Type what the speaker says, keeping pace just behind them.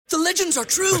The legends are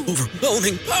true.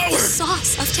 Overwhelming power!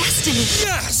 Sauce of destiny.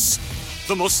 Yes!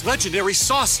 The most legendary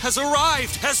sauce has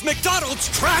arrived as McDonald's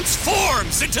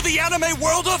transforms into the anime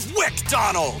world of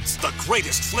WickDonald's. The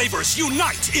greatest flavors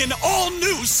unite in all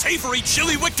new savory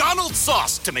chili McDonald's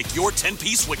sauce to make your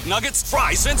 10-piece Wick Nuggets,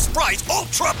 fries, and Sprite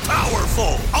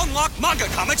ultra-powerful. Unlock manga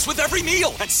comics with every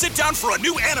meal and sit down for a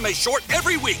new anime short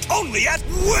every week only at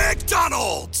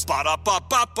WickDonald's.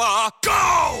 Ba-da-ba-ba-ba,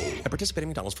 go! At participating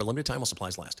McDonald's for a limited time while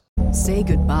supplies last. Say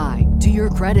goodbye to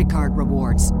your credit card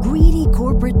rewards. Greedy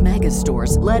corporate mega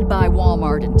stores, led by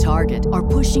Walmart and Target, are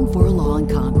pushing for a law in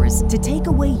Congress to take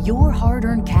away your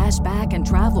hard-earned cash back and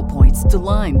travel points to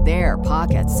line their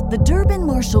pockets. The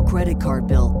Durbin-Marshall credit card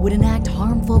bill would enact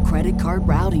harmful credit card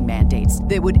routing mandates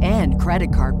that would end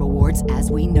credit card rewards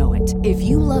as we know it. If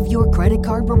you love your credit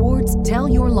card rewards, tell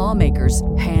your lawmakers,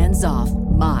 hands off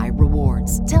my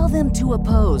rewards. Tell them to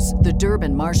oppose the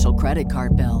Durbin-Marshall credit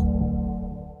card bill.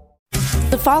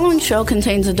 The following show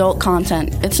contains adult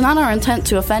content. It's not our intent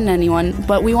to offend anyone,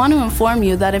 but we want to inform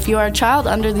you that if you are a child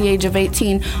under the age of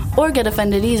 18 or get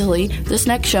offended easily, this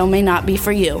next show may not be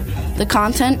for you. The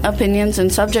content, opinions,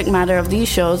 and subject matter of these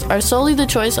shows are solely the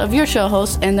choice of your show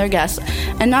hosts and their guests,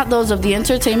 and not those of the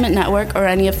Entertainment Network or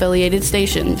any affiliated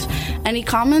stations. Any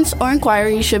comments or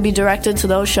inquiries should be directed to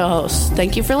those show hosts.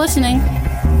 Thank you for listening.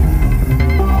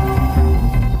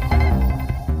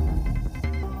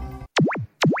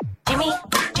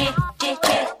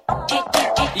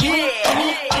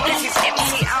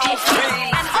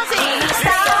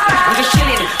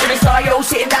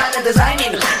 Sitting down and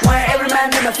designing, why every man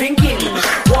never thinking,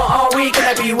 what are we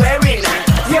gonna be wearing?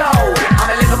 Yo, I'm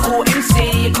a Liverpool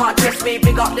MC, you can't test me.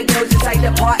 Big up the girls inside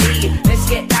the party, let's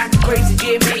get down to crazy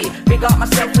Jimmy. Big up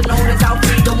myself and known as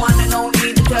Alfie, the one and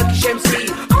only, the Turkish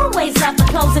MC. Always love the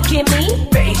clothes of Jimmy.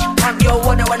 Bitch, I'm your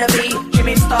one I wanna be,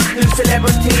 Jimmy Stark, new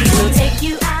celebrity. We'll take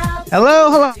you out.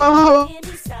 Hello.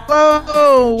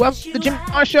 Welcome to the Jimmy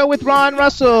Marr Show with Ron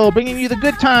Russell, bringing you the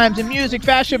good times in music,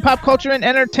 fashion, pop culture, and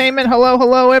entertainment.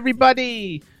 Hello,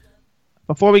 everybody.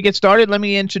 Before we get started, let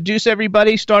me introduce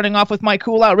everybody, starting off with my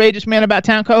cool, outrageous man about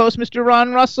town co-host, Mr.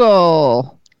 Ron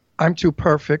Russell. I'm too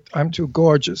perfect. I'm too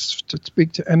gorgeous to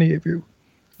speak to any of you.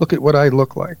 Look at what I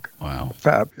look like. Wow.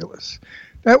 Fabulous.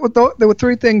 There were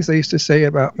three things they used to say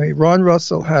about me. Ron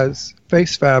Russell has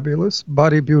face fabulous,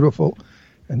 body beautiful,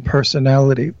 and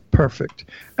personality perfect.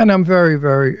 And I'm very,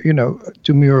 very,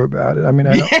 demure about it. I mean,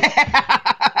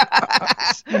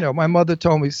 my mother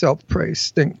told me self-praise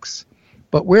stinks.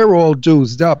 But we're all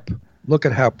doozed up. Look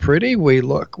at how pretty we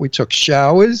look. We took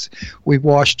showers. We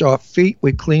washed our feet.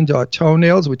 We cleaned our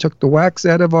toenails. We took the wax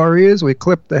out of our ears. We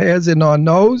clipped the hairs in our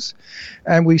nose.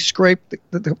 And we scraped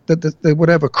the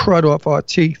whatever crud off our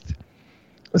teeth.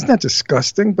 Isn't that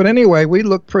disgusting? But anyway, we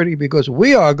look pretty because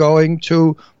we are going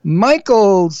to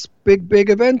Michael's big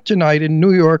event tonight in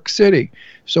New York City.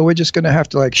 So we're just going to have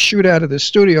to shoot out of the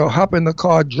studio, hop in the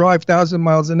car, drive 1,000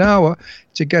 miles an hour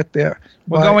to get there.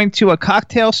 We're going to a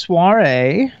cocktail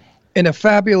soiree in a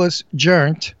fabulous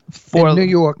joint in New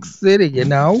York City,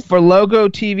 for Logo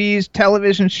TV's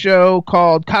television show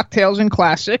called Cocktails and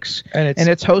Classics. And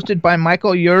it's hosted by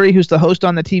Michael Urie, who's the host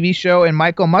on the TV show, and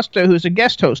Michael Musto, who's a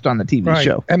guest host on the TV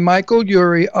show. And Michael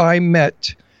Urie, I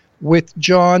met with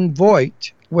John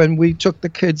Voight when we took the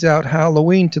kids out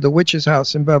Halloween to the witch's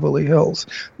house in Beverly Hills,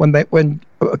 when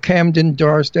Camden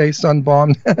Dorsey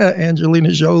sunbombed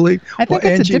Angelina Jolie. I think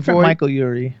it's a different Michael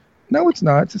Urie. No, it's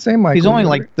not. It's the same Michael. He's only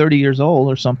Urie. 30 years old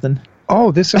or something.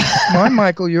 Oh, my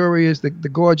Michael Urie is the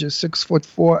gorgeous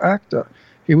 6'4" actor.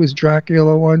 He was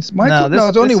Dracula once.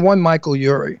 There's only one Michael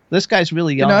Urie. This guy's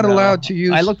really young. You're not allowed to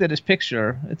use. I looked at his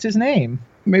picture. It's his name.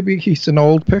 Maybe he's an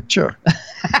old picture.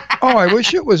 Oh, I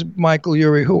wish it was Michael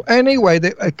Urie. Who anyway?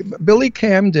 Billy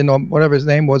Camden or whatever his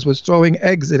name was throwing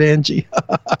eggs at Angie.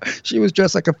 She was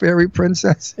dressed like a fairy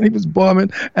princess, and he was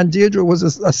bombing. And Deirdre was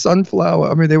a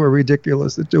sunflower. I mean, they were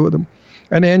ridiculous, the two of them.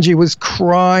 And Angie was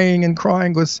crying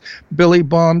because Billy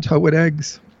bombed her with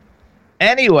eggs.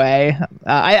 Anyway,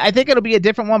 I think it'll be a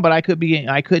different one, but I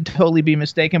could totally be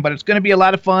mistaken. But it's going to be a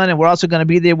lot of fun, and we're also going to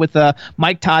be there with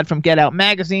Mike Todd from Get Out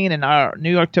Magazine and our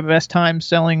New York Times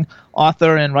selling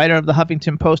author and writer of the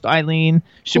Huffington Post, Eileen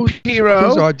Shapiro,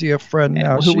 who's our dear friend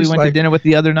now, who we went to dinner with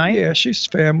the other night. Yeah, she's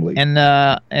family. And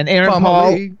Aaron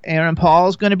Paul. Aaron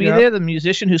Paul's going to be there, the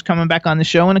musician who's coming back on the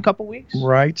show in a couple weeks.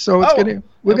 Right. So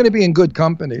we're going to be in good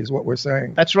company, is what we're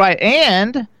saying. That's right,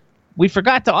 and we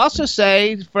forgot to also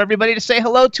for everybody to say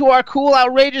hello to our cool,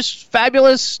 outrageous,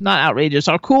 fabulous, not outrageous,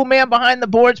 our cool man behind the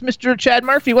boards, Mr. Chad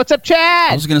Murphy. What's up,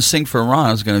 Chad? I was going to sing for Ron.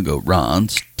 I was going to go,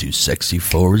 Ron's too sexy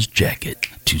for his jacket.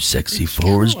 Too sexy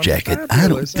for his jacket. I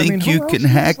don't think you can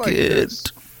hack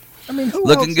it. I mean, who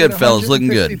Looking else good, at fellas, looking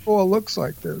good. 154 looks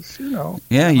like this, you know.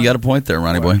 Yeah, you got a point there,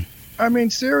 Ronnie boy. I mean,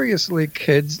 seriously,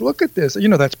 kids, look at this. You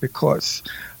know, that's because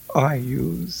I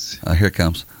use Here it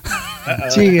comes.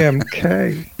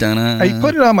 DMK. I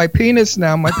put it on my penis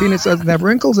now. My penis doesn't have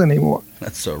wrinkles anymore.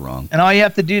 That's so wrong. And all you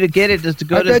have to do to get it is to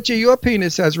go I bet you your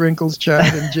penis has wrinkles,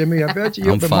 Chad and Jimmy. I bet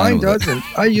you, I'm but fine mine with it. doesn't.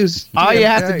 I use DMK. All you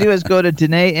have to do is go to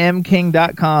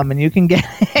DanaeMKing.com and you can get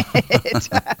it.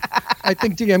 I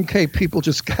think DMK people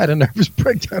just had a nervous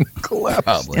breakdown and collapsed.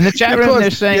 Probably. In the chat room,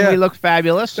 they're saying we look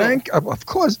fabulous. So. Of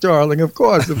course, darling. Of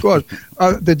course.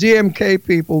 The DMK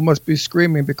people must be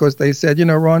screaming because they said, you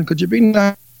know, Ron, could you be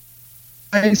nice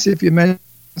if you meant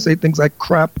say things like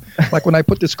crap? Like when I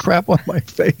put this crap on my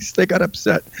face, they got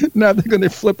upset. Now they're going to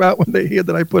flip out when they hear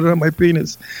that I put it on my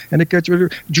penis. And it gets rid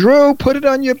of Drew, put it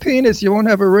on your penis. You won't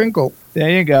have a wrinkle. There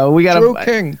you go. We got Drew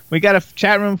King. We got a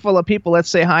chat room full of people. Let's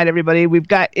say hi to everybody. We've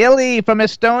got Illy from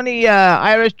Estonia,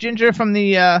 Irish Ginger from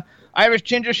the Irish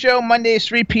Ginger Show, Mondays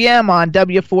 3 p.m. on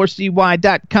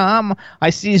W4CY.com. I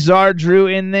see Czar Drew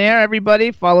in there.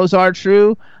 Everybody follow Czar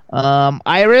Drew.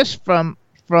 Iris from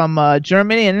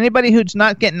Germany, and anybody who's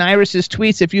not getting Iris's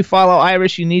tweets, if you follow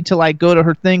Iris, you need to go to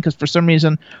her thing because for some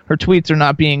reason her tweets are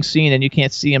not being seen and you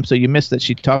can't see them, so you miss that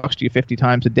she talks to you 50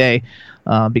 times a day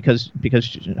because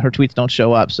her tweets don't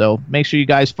show up. So make sure you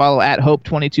guys follow at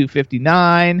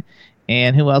Hope2259.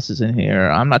 And who else is in here?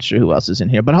 I'm not sure who else is in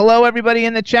here. But hello, everybody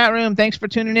in the chat room. Thanks for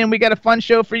tuning in. We got a fun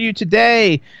show for you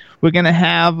today. We're going to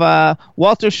have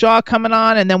Walter Shaw coming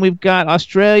on, and then we've got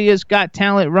Australia's Got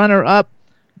Talent runner-up,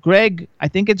 Greg, I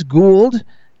think it's Gould.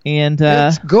 And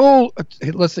it's Gould. Hey,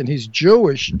 listen, he's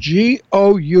Jewish.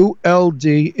 Gould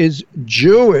is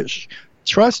Jewish.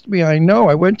 Trust me, I know.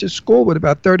 I went to school with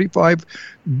about 35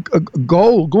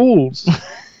 Goulds.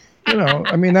 You know,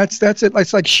 I mean, that's it.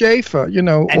 It's like Schaefer, you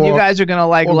know. And you guys are going to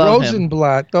love him.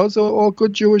 Rosenblatt. Those are all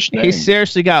good Jewish names. He's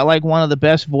seriously got one of the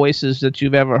best voices that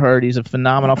you've ever heard. He's a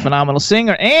phenomenal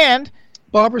singer. And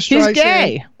Barbara Streisand. He's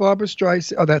gay. Barbara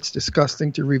Streisand. Oh, that's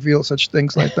disgusting to reveal such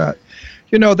things like that.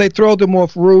 You know, they throw them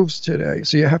off roofs today,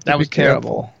 so you have to be careful.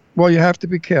 Terrible. Well, you have to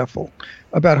be careful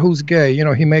about who's gay. You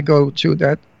know, he may go to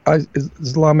that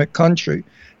Islamic country,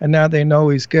 and now they know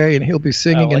he's gay, and he'll be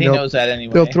singing, and he knows that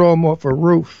anyway. They'll throw him off a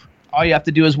roof. All you have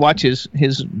to do is watch his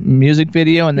music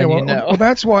video, and then you know. Well,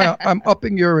 that's why I'm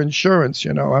upping your insurance.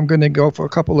 You know, I'm going to go for a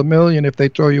couple of million if they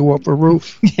throw you off a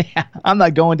roof. Yeah, I'm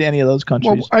not going to any of those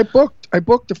countries. Well, I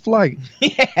booked a flight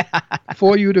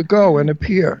for you to go and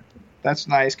appear. That's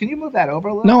nice. Can you move that over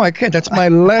a little? No, I can't. That's my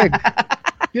leg.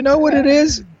 You know what it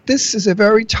is? This is a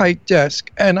very tight desk,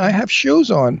 and I have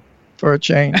shoes on for a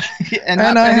change. and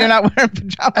you're not wearing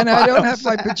pajama and bottoms. I don't have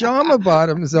my pajama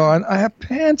bottoms on. I have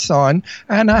pants on,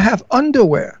 and I have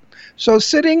underwear. So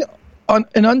sitting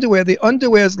in underwear, the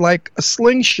underwear is like a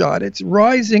slingshot. It's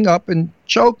rising up and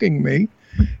choking me.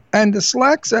 And the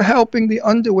slacks are helping the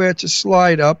underwear to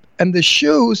slide up, and the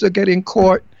shoes are getting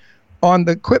caught on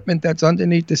the equipment that's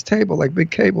underneath this table, like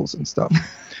big cables and stuff.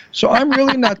 So I'm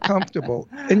really not comfortable.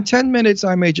 In 10 minutes,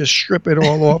 I may just strip it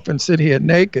all off and sit here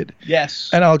naked. Yes.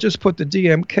 And I'll just put the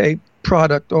DMK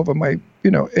product over my,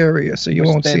 area, so you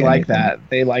won't see anything.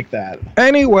 They like that.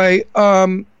 Anyway,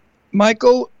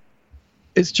 Michael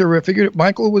is terrific.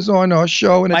 Michael was on our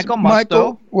show, and Michael it's Musto.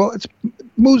 Michael. Well, it's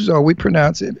Muso. We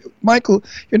pronounce it. Michael.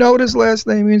 You know what his last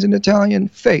name means in Italian?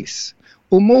 Face.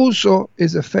 Muso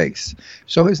is a face.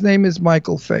 So his name is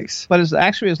Michael Face. But his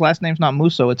last name's not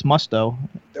Muso, it's Musto.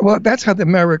 Well, that's how the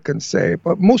Americans say it.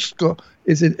 But Musco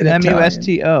is in Italian.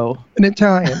 M-U-S-T-O. In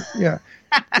Italian, yeah.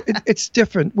 It's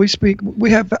different.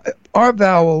 We have our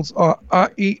vowels are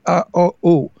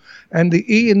A-E-I-O-U. And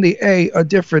the E and the A are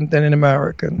different than in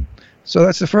American. So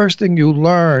that's the first thing you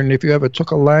learn if you ever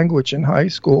took a language in high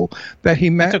school. That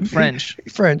he meant. I took French.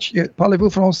 French. Yeah.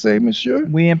 Parlez-vous français, monsieur?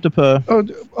 Oui, un petit peu.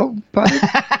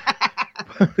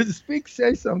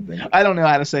 Say something. I don't know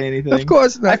how to say anything. Of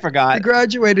course not. I forgot. He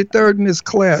graduated third in his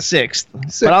class. Sixth.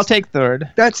 But I'll take third.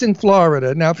 That's in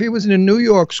Florida. Now, if he was in a New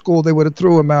York school, they would have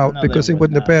threw him out because he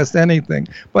wouldn't have passed anything.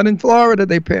 But in Florida,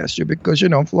 they passed you because,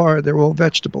 in Florida, they're all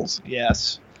vegetables.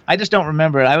 Yes. I just don't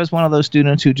remember it. I was one of those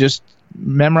students who just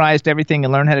memorized everything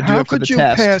and learned how to do it for the test.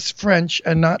 How could you pass French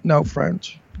and not know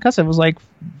French? Because it was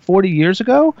 40 years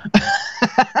ago.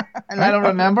 And I don't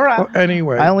remember.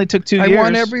 Anyway. I only took 2 years. I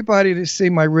want everybody to see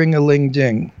my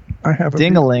ring-a-ling-ding. I have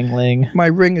Ding-a-ling-ling. My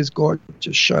ring is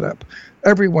gorgeous. Shut up.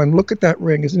 Everyone, look at that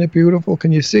ring. Isn't it beautiful?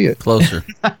 Can you see it? Closer.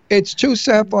 It's 2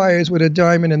 sapphires with a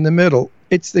diamond in the middle.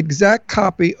 It's the exact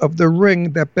copy of the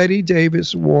ring that Betty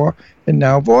Davis wore in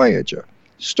Now Voyager.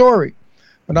 Story.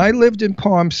 When I lived in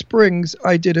Palm Springs,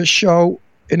 I did a show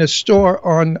in a store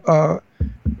on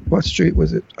what street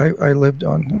was it? I lived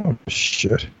on. Oh,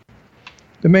 shit.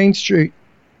 The main street.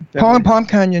 Palm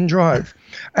Canyon Drive.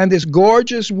 And this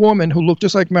gorgeous woman who looked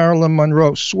just like Marilyn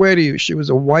Monroe, swear to you, she was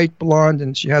a white blonde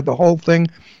and she had the whole thing,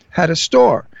 had a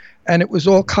store. And it was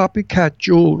all copycat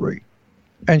jewelry.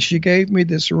 And she gave me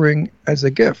this ring as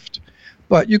a gift.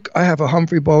 But I have a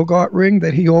Humphrey Bogart ring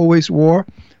that he always wore.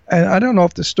 And I don't know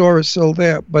if the store is still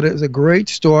there, but it was a great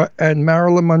store. And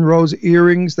Marilyn Monroe's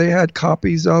earrings, they had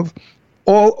copies of,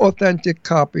 all authentic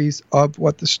copies of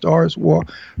what the stars wore.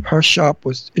 Her shop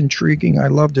was intriguing. I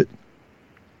loved it.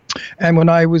 And when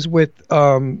I was with,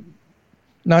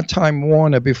 not Time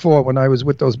Warner before, when I was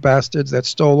with those bastards that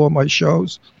stole all my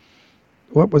shows,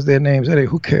 what was their names? Anyway,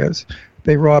 who cares?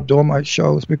 They robbed all my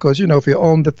shows because, if you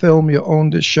owned the film, you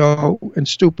owned the show, and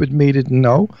stupid me didn't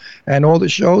know. And all the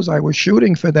shows I was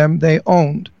shooting for them, they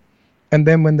owned. And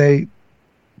then when they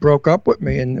broke up with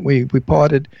me and we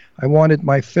parted, I wanted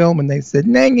my film, and they said,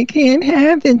 no, you can't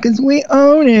have it because we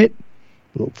own it.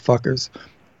 Little fuckers.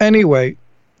 Anyway,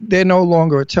 they're no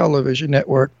longer a television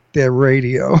network. They're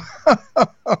radio.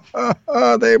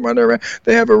 They run around.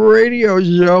 They have a radio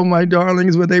show, my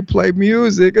darlings, where they play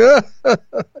music.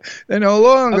 They no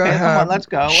longer have. Come on, let's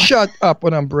go. Shut up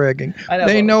when I'm bragging.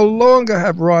 They no longer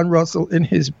have Ron Russell in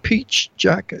his peach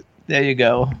jacket. There you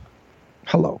go.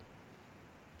 Hello.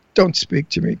 Don't speak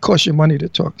to me. It costs you money to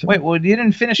talk to me. Wait, well, you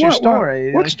didn't finish your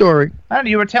story. What story? I don't know.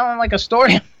 You were telling like a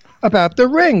story about the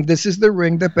ring. This is the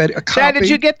ring that Betty. Chad, did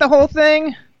you get the whole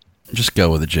thing? Just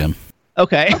go with it, Jim.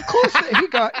 Okay. Of course, he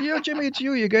got, Jimmy, it's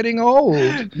you. You're getting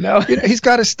old. No. He's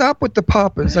got to stop with the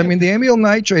poppers. I mean, the amyl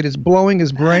nitrate is blowing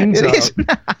his brains out. Is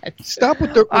not. Stop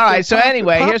with the. All right. So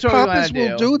anyway, here's what we want to do.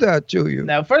 Poppers will do that to you.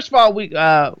 Now, first of all, we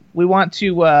want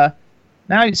to.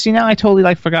 Now I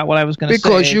totally forgot what I was going to say.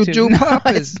 Because you do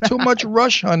poppers. Too much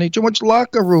rush, honey. Too much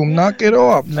locker room. Knock it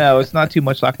off. No, it's not too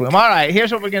much locker room. All right.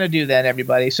 Here's what we're going to do then,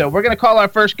 everybody. So we're going to call our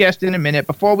first guest in a minute.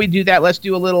 Before we do that, let's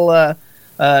do a little.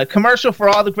 Commercial for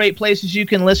all the great places you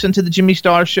can listen to the Jimmy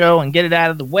Star Show and get it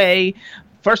out of the way.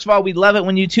 First of all, we love it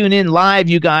when you tune in live,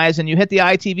 you guys, and you hit the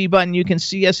ITV button. You can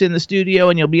see us in the studio,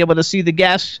 and you'll be able to see the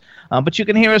guests. But you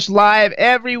can hear us live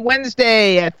every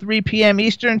Wednesday at 3 p.m.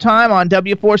 Eastern Time on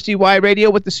W4CY Radio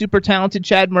with the super talented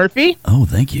Chad Murphy. Oh,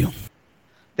 thank you.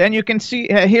 Then you can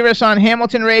hear us on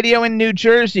Hamilton Radio in New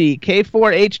Jersey,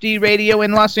 K4HD Radio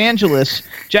in Los Angeles,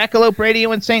 Jackalope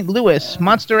Radio in St. Louis,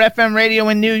 Monster FM Radio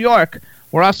in New York.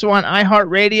 We're also on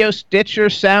iHeartRadio, Stitcher,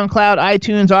 SoundCloud,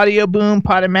 iTunes, Audio Boom,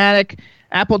 Podomatic,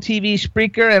 Apple TV,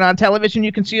 Spreaker, and on television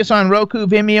you can see us on Roku,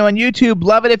 Vimeo, and YouTube.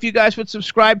 Love it if you guys would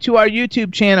subscribe to our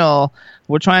YouTube channel.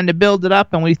 We're trying to build it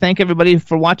up, and we thank everybody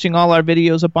for watching all our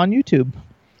videos up on YouTube.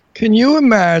 Can you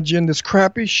imagine this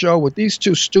crappy show with these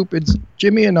two stupids?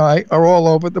 Jimmy and I are all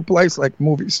over the place like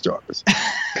movie stars.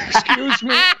 Excuse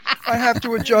me. I have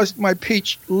to adjust my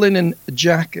peach linen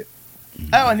jacket.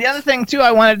 Oh, and the other thing, too,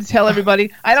 I wanted to tell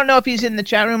everybody, I don't know if he's in the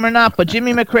chat room or not, but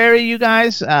Jimmy McCrary, you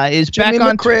guys, is back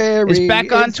on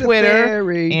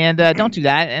Twitter. And don't do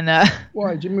that. And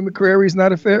why, Jimmy McCrary's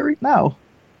not a fairy? No.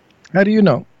 How do you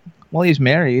know? Well, he's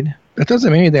married. That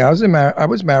doesn't mean anything. I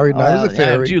was married, and I was a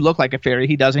fairy. You look like a fairy.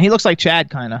 He doesn't. He looks like Chad,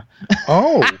 kind of.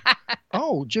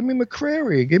 Oh, Jimmy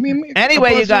McCrary. Give me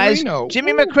anyway, you guys,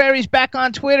 Jimmy McCrary's back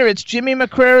on Twitter. It's Jimmy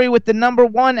McCrary with the number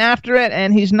 1 after it,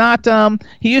 and he's not.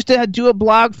 He used to do a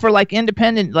blog for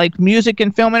independent, music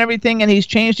and film and everything, and he's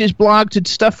changed his blog to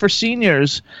stuff for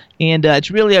seniors. And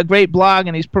it's really a great blog,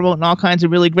 and he's promoting all kinds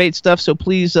of really great stuff. So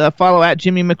please follow at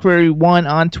Jimmy McCrary 1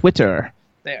 on Twitter.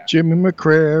 There. Jimmy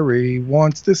McCrary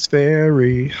wants this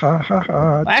fairy. Ha ha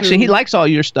ha. Well, actually, he likes all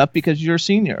your stuff because you're a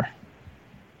senior.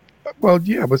 Well,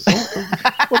 yeah, but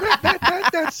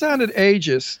that sounded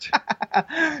ageist.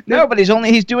 No, but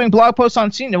he's doing blog posts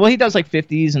on senior. Well, he does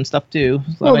 50s and stuff too.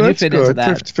 So that's good.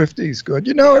 50s good.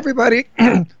 Everybody,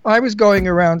 I was going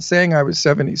around saying I was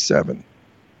 77,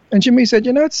 and Jimmy said,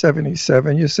 "You're not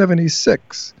 77. You're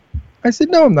 76." I said,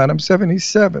 "No, I'm not. I'm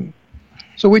 77."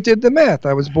 So we did the math.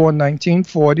 I was born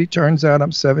 1940. Turns out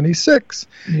I'm 76.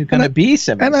 You're going to be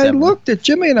 77. And I looked at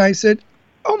Jimmy and I said,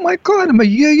 oh, my God, I'm a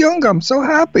year younger. I'm so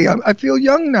happy. I feel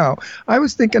young now. I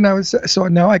was thinking so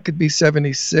now I could be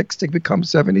 76 to become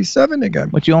 77 again.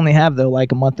 But you only have, though, a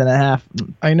month and a half.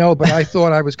 I know, but I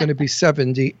thought I was going to be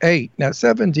 78. Now,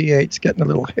 78's getting a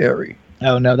little hairy.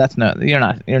 Oh, no,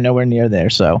 you're nowhere near there.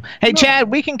 So, hey, no.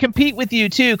 Chad, we can compete with you,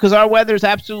 too, because our weather's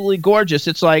absolutely gorgeous.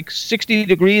 It's 60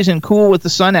 degrees and cool with the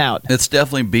sun out. It's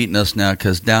definitely beating us now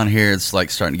because down here it's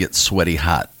starting to get sweaty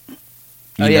hot.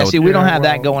 We don't have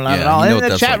that going on at all. In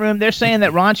the chat room, they're saying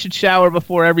that Ron should shower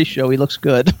before every show. He looks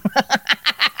good.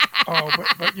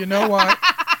 But you know what?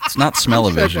 It's not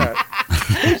smell-o-vision.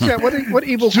 Who's that? What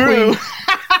evil Drew. queen?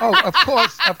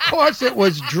 Of course it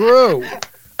was Drew.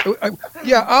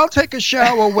 Yeah, I'll take a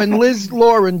shower when Liz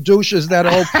Lauren douches that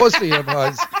old pussy of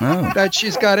hers. Oh. That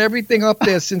she's got everything up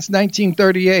there since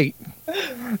 1938.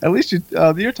 At least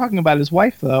you're talking about his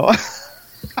wife, though.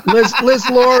 Liz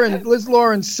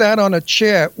Lauren sat on a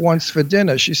chair once for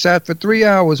dinner. She sat for 3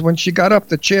 hours. When she got up,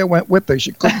 the chair went with her.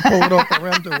 She couldn't pull it off her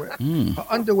underwear. Her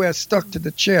underwear stuck to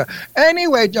the chair.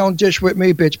 Anyway, don't dish with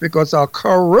me, bitch, because I'll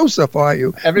crucify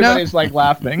you. Everybody's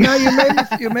laughing. No,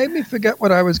 you made me forget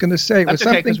what I was going to say. That's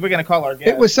okay, because we're going to call our guest.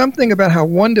 It was something about how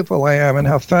wonderful I am and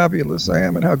how fabulous I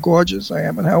am and how gorgeous I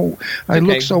am and how I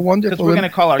look so wonderful. We're going to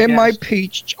call our in guest. my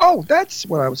peach. Oh, that's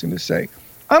what I was going to say.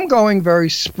 I'm going very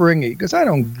springy because I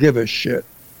don't give a shit,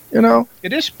 you know?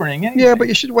 It is spring, anyway. Yeah, but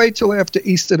you should wait till after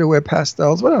Easter to wear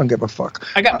pastels, but I don't give a fuck.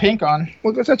 I got pink on.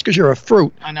 Well, that's because you're a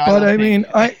fruit. I know, but I I mean,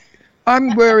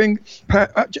 I'm wearing,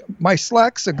 my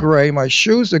slacks are gray, my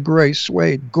shoes are gray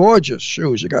suede, gorgeous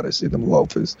shoes. You got to see them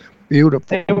loafers.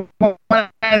 Beautiful. I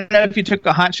don't know if you took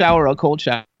a hot shower or a cold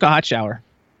shower. A hot shower.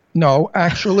 No,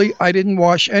 actually, I didn't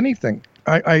wash anything.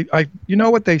 You know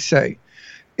what they say?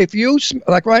 If you,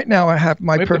 like right now, I have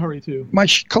my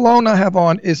cologne I have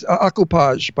on is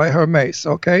Accupage by Hermes,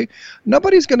 okay?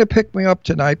 Nobody's going to pick me up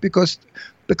tonight because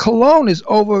the cologne is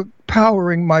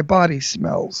overpowering my body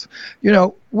smells. You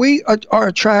know, we are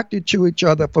attracted to each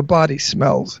other for body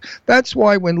smells. That's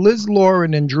why when Liz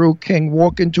Lauren and Drew King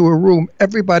walk into a room,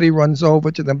 everybody runs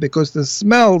over to them because the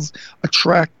smells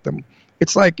attract them.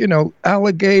 It's like, you know,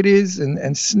 alligators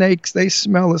and snakes, they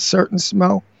smell a certain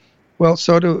smell. Well,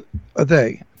 so do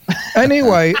they.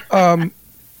 Anyway,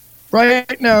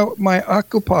 right now, my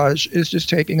Accupage is just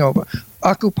taking over.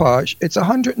 Accupage, it's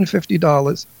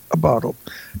 $150 a bottle.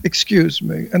 Excuse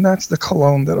me. And that's the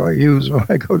cologne that I use when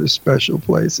I go to special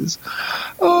places.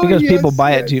 Oh, because people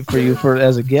buy it for you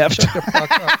as a gift. Shut the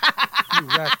fuck up, you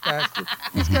rat bastard.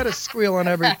 He's got a squeal on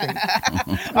everything.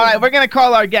 All right, we're going to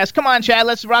call our guest. Come on, Chad,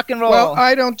 let's rock and roll. Well,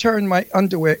 I don't turn my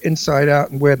underwear inside out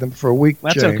and wear them for a week,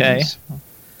 That's James. okay.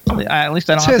 At least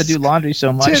I don't have to do laundry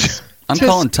so much. I'm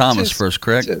calling Thomas first,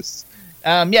 correct?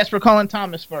 Yes, we're calling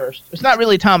Thomas first. It's not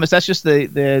really Thomas. That's just the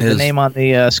name on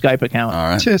the Skype account. All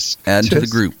right. Add to the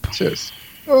group.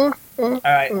 All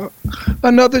right.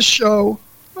 Another show.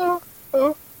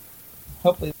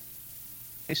 Hopefully.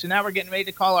 Okay, so now we're getting ready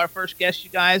to call our first guest, you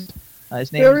guys.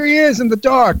 His name There he is in the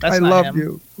dark. That's I not love him.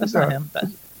 you. That's not him.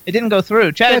 It didn't go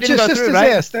through. Chad, it didn't go through, right?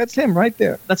 Ass. That's him right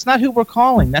there. That's not who we're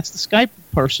calling. That's the Skype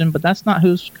person, but that's not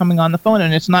who's coming on the phone,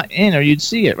 and it's not in, or you'd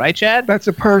see it, right, Chad? That's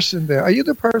a person there. Are you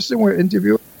the person we're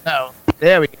interviewing? No.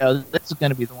 There we go. This is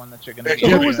going to be the one that you're going to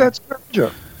Who was that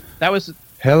stranger? That was...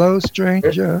 Hello,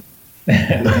 stranger.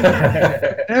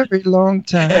 Every long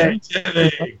time.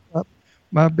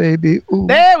 My baby. Ooh.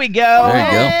 There we go. There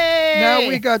you go. Now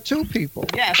we got two people.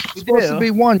 Yes, we supposed do. to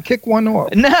be one. Kick one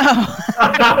off. No.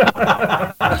 One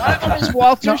of them is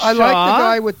Walter No, Shaw. I like the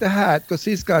guy with the hat because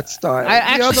he's got style.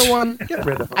 The other one, get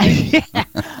rid of him.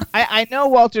 I know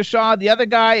Walter Shaw. The other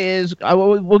guy is...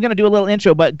 we're going to do a little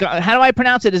intro, but how do I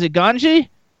pronounce it? Is it Ganji?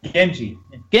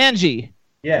 Ganji.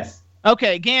 Yes.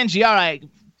 Okay, Ganji. All right.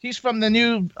 He's from the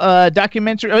new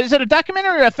documentary. Is it a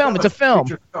documentary or a film? It's a film.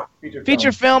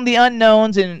 Feature film, The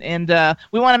Unknowns, and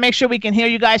we want to make sure we can hear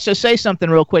you guys. So say something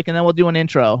real quick, and then we'll do an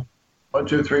intro. 1,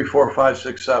 2, 3, 4, 5,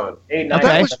 6, 7. 8, 9. Okay.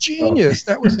 That was genius.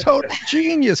 That was totally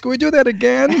genius. Can we do that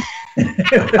again?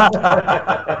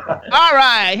 All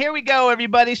right, here we go,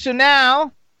 everybody. So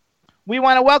now we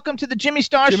want to welcome to the Jimmy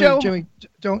Star Show. Jimmy,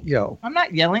 don't yell. I'm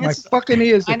not yelling. My fucking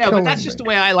ears are I know, but that's just the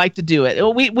way I like to do it.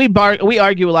 We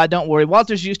argue a lot. Don't worry.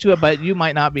 Walter's used to it, but you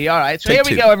might not be. All right. So here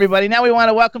we go, everybody. Now we want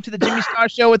to welcome to the Jimmy Star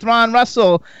Show with Ron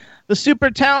Russell, the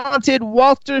super talented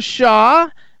Walter Shaw,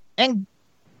 and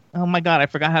oh my God, I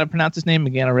forgot how to pronounce his name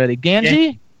again already.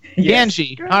 Ganji. Yes.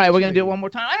 Ganji. All right, we're gonna do it one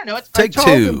more time. I don't know. Take I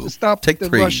told two. him to stop Take the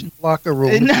three. Russian locker room.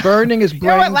 It's burning his You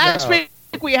brains know what? Last week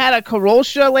we had a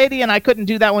Karolsha lady, and I couldn't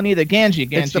do that one either. Ganji.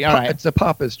 All right. It's the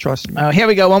Papas, trust me. Here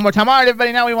we go. One more time. All right,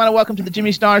 everybody. Now we want to welcome to the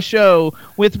Jimmy Star Show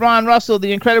with Ron Russell,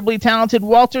 the incredibly talented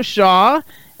Walter Shaw,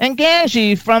 and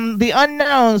Ganji from The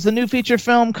Unknowns, the new feature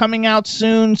film coming out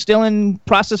soon, still in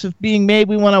process of being made.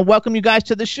 We want to welcome you guys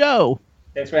to the show.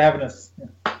 Thanks for having us.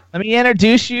 Let me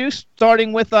introduce you,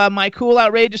 starting with my cool,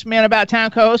 outrageous man about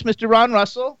town co-host, Mr. Ron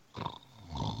Russell.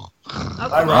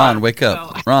 Hi, Ron, wake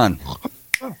up. Ron.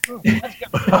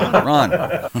 Ron.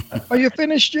 Are you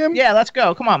finished, Jim? Yeah, let's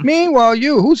go. Come on. Meanwhile,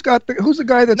 who's the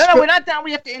guy that's... No, we're not done.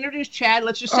 We have to introduce Chad.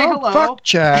 Let's just say hello. Fuck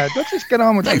Chad. Let's just get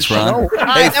on with Thanks, the Ron. show. All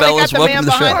Hey, right, then we fellas, got the welcome man to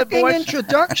the show. behind the Fucking board.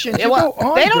 introduction. Yeah, well,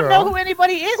 Go on, they don't girl. know who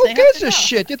anybody is. Who They have gives to a know.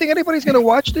 shit? You think anybody's going to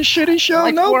watch this shitty show?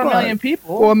 Like Nobody. 4 million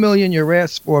people. 4 million, your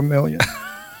ass, 4 million.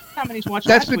 how many watched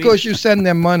That's last because week. you send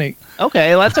them money.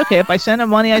 Okay, well, that's okay. If I send them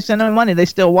money, I send them money. They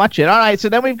still watch it. All right, so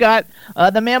then we've got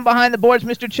the man behind the boards,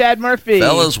 Mr. Chad Murphy.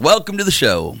 Fellas, welcome to the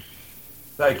show.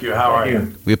 Thank you. How are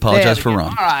you? We apologize There for we go. Ron.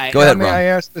 All right. Go ahead, May Ron. I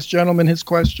ask this gentleman his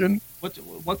question?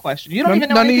 What question? You don't even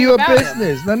know None of anything your about him.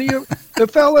 business. None of your. The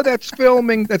fella that's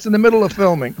filming, that's in the middle of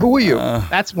filming. Who are you?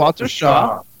 That's Walter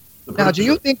Shaw. Now, do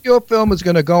you think your film is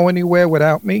going to go anywhere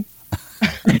without me?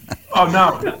 Oh,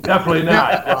 no. Definitely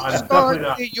not, Ron. Definitely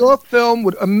not. Your film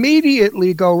would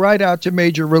immediately go right out to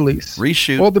major release.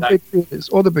 Reshoot. All the big theaters.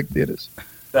 All the big theaters.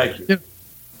 Thank you.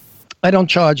 I don't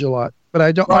charge a lot, but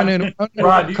I don't. Ron, do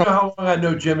you know how long I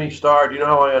know Jimmy Starr? Do you know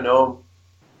how long I know him?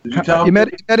 Did you tell You him?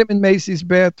 met him in Macy's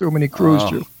bathroom and he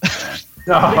cruised you.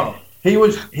 No. He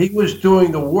was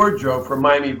doing the wardrobe for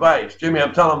Miami Vice. Jimmy,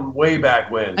 I'm telling him way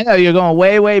back when. I know you're going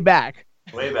way, way back.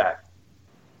 Way back.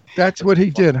 That's what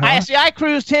he did, huh? I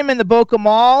cruised him in the Boca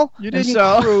Mall. You didn't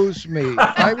so, cruise me.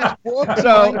 I was walking,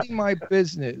 minding my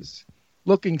business,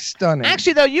 looking stunning.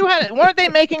 Actually, though, weren't they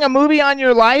making a movie on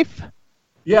your life?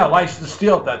 Yeah, License to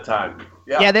Steal at that time.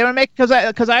 Yeah, they were making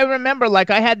because I remember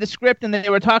I had the script and they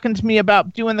were talking to me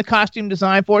about doing the costume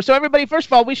design for it. So everybody, first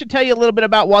of all, we should tell you a little bit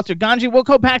about Walter. Ganji, we'll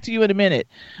go back to you in a minute,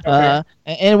 and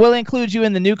we'll include you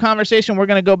in the new conversation. We're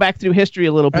going to go back through history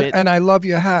a little bit. And I love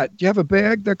your hat. Do you have a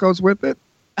bag that goes with it?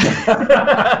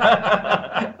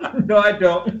 No, I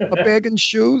don't. A bag and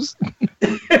shoes?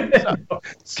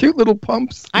 Cute little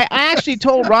pumps. I actually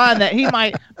told Ron that he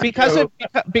might because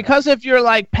of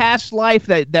your past life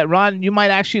that Ron, you might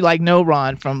actually know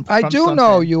Ron from I do something.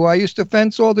 know you. I used to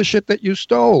fence all the shit that you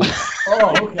stole.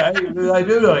 Oh, okay. I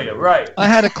do know you. Right. I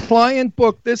had a client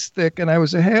book this thick, and I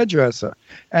was a hairdresser.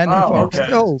 And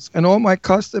stills. And all my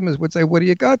customers would say, "What do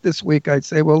you got this week?" I'd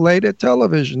say, "Well, later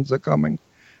televisions are coming."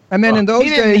 And then in those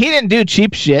days, he didn't do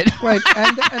cheap shit. Right,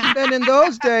 and then in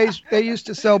those days, they used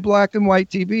to sell black and white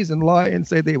TVs and lie and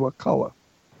say they were color.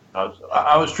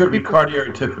 I was strictly Cartier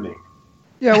and Tiffany.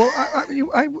 Yeah,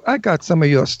 well, I got some of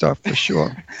your stuff for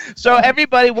sure. So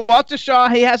everybody, Walter Shaw,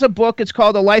 he has a book. It's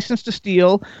called A License to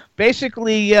Steal.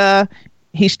 Basically,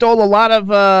 he stole a lot of,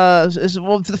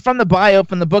 from the bio,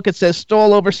 from the book, it says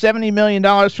stole over $70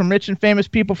 million from rich and famous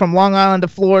people from Long Island to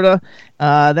Florida.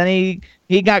 Then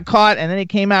he got caught, and then he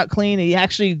came out clean. He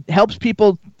actually helps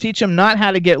people, teach them not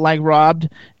how to get robbed.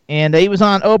 And he was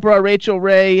on Oprah, Rachel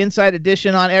Ray, Inside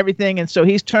Edition, on everything. And so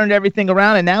he's turned everything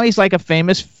around, and now he's like a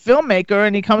famous filmmaker,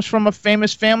 and he comes from a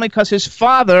famous family because his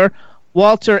father,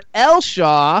 Walter L.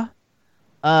 Shaw,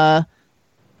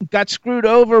 got screwed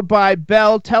over by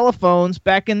Bell telephones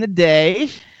back in the day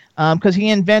because he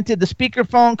invented the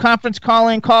speakerphone, conference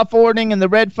calling, call forwarding, and the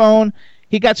red phone.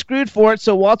 He got screwed for it,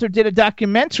 so Walter did a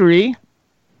documentary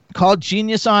called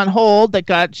Genius on Hold that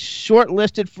got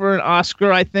shortlisted for an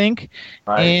Oscar, I think.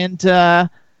 Right.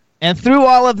 And through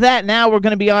all of that, now we're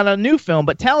going to be on a new film.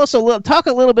 But talk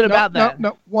a little bit about that.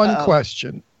 No, one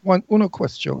question. Una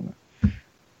question.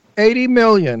 80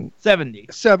 million. 70.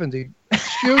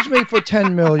 Excuse me for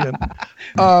 10 million.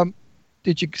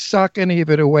 Did you sock any of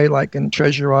it away like in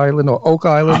Treasure Island or Oak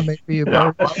Island maybe?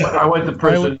 I went to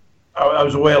prison. I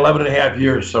was away 11 and a half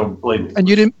years, so believe me. And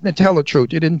you didn't tell the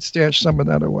truth. You didn't stash some of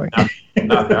that away.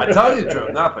 Nothing. I tell you the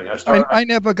truth. Nothing. I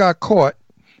never got caught,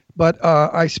 but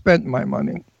I spent my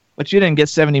money. But you didn't get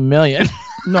 70 million.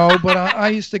 No, but I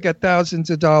used to get thousands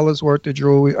of dollars worth of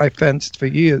jewelry. I fenced for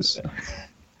years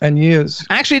and years.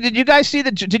 Actually, did you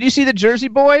see the Jersey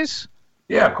Boys?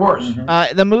 Yeah, of course.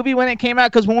 Mm-hmm. The movie when it came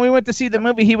out, because when we went to see the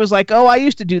movie, he was like, "Oh, I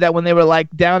used to do that when they were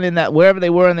down in that wherever they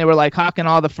were, and they were hawking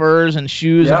all the furs and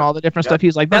shoes and all the different stuff."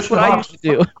 He's like, "That's what I used to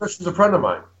do." Chris is a friend of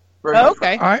mine.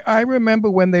 Okay. I remember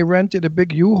when they rented a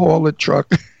big U-Hauler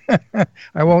truck.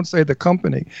 I won't say the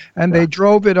company, and they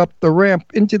drove it up the ramp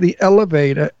into the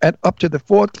elevator and up to the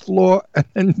 4th floor, and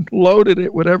then loaded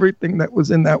it with everything that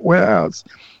was in that warehouse.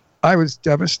 I was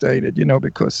devastated,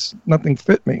 because nothing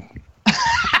fit me.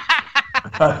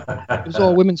 It was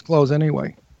all women's clothes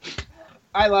anyway.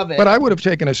 I love it. But I would have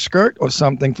taken a skirt or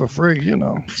something for free,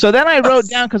 So then I wrote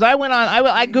down, because I went on,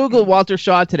 I Googled Walter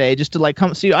Shaw today just to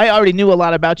come see. I already knew a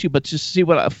lot about you, but just to see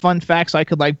what fun facts I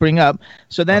could bring up.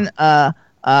 So then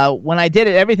when I did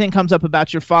it, everything comes up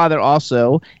about your father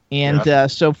also.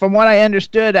 And so from what I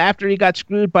understood, after he got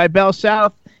screwed by Bell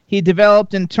South, he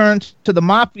developed and turned to the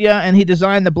mafia, and he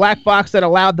designed the black box that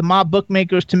allowed the mob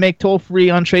bookmakers to make toll-free,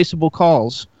 untraceable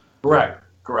calls. Correct.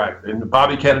 And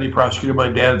Bobby Kennedy prosecuted my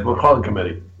dad's McClellan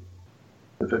committee.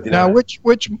 Now, which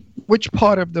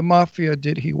part of the mafia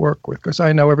did he work with? Because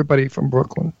I know everybody from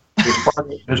Brooklyn.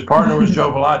 His partner was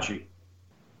Joe Valachi.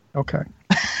 Okay.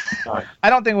 I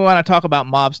don't think we want to talk about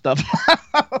mob stuff.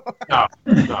 No.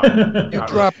 You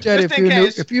drop dead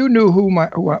Just if you knew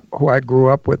who I grew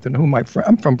up with and who my friend.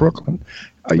 I'm from Brooklyn.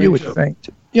 You would faint.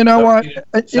 You know what?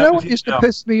 You know what used to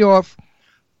piss me off?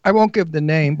 I won't give the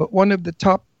name, but one of the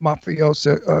top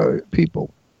mafiosa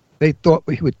people. They thought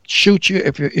he would shoot you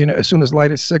if as soon as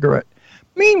light a cigarette.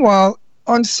 Meanwhile,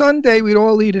 on Sunday we'd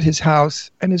all eat at his house,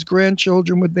 and his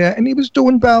grandchildren were there, and he was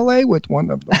doing ballet with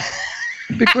one of them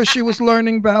because she was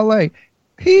learning ballet.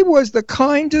 He was the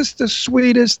kindest, the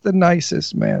sweetest, the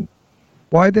nicest man.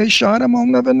 Why they shot him, I'll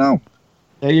never know.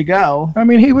 There you go. I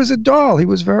mean, he was a doll. He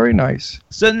was very nice.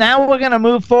 So now we're going to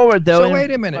move forward, though. So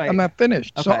wait a minute. I'm not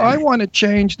finished. Okay. So I want to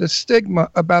change the stigma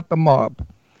about the mob.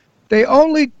 They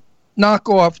only knock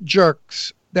off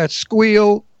jerks that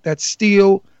squeal, that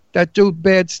steal, that do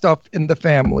bad stuff in the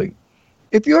family.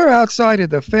 If you're outside of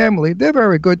the family, they're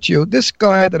very good to you. This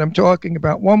guy that I'm talking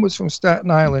about, one was from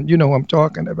Staten Island. You know who I'm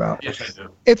talking about. Yes, I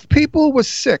do. If people were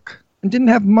sick and didn't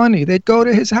have money, they'd go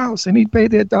to his house and he'd pay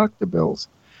their doctor bills.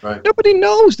 Right. Nobody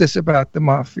knows this about the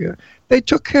mafia. They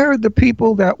took care of the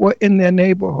people that were in their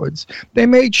neighborhoods. They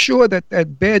made sure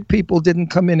that bad people didn't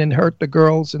come in and hurt the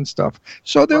girls and stuff.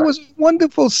 So there was a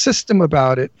wonderful system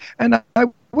about it. And I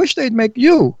wish they'd make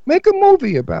a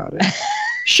movie about it.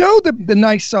 Show the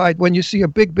nice side when you see a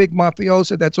big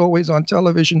mafioso that's always on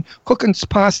television cooking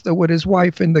pasta with his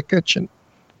wife in the kitchen.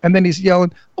 And then he's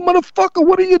yelling, "Oh, motherfucker,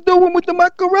 what are you doing with the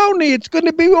macaroni? It's going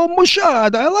to be all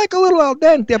mushad. I like a little al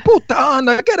dente.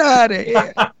 Putana, get out of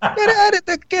here. Get out of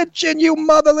the kitchen, you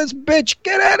motherless bitch.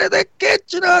 Get out of the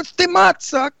kitchen.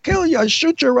 Stimazza. I'll kill you. I'll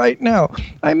shoot you right now."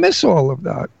 I miss all of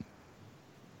that.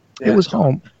 Yeah, it was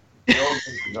home. The old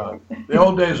days are gone. The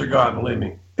old days are gone, believe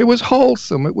me. It was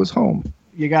wholesome. It was home.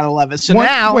 You got to love it. So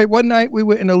one night we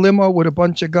were in a limo with a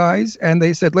bunch of guys, and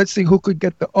they said, let's see who could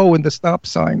get the O in the stop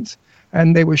signs.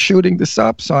 And they were shooting the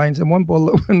stop signs, and one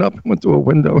bullet went up and went through a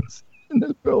window in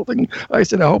the building. I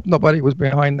said, I hope nobody was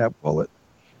behind that bullet.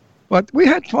 But we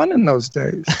had fun in those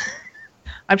days.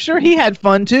 I'm sure he had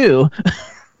fun, too.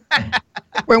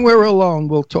 When we're alone,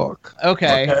 we'll talk.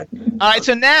 Okay. All right,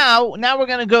 so now we're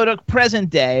going to go to present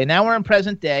day. Now we're in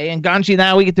present day, and Ganji,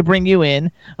 now we get to bring you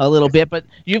in a little bit, but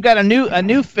you've got a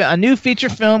new feature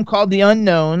film called The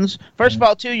Unknowns. First of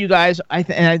all, too, you guys,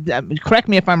 correct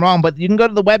me if I'm wrong, but you can go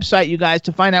to the website, you guys,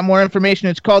 to find out more information.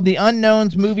 It's called The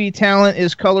Unknowns Movie Talent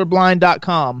is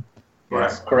Colorblind.com.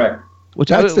 Yes, correct.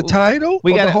 That's the title?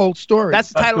 We got the whole story?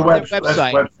 That's the title of the website. That's the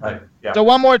website. Yeah. So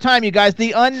one more time, you guys.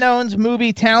 The Unknowns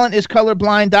Movie Talent is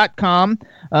Colorblind.com.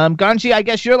 Ganji, I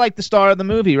guess you're like the star of the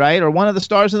movie, right? Or one of the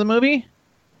stars of the movie?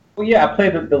 Well, yeah, I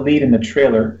played the lead in the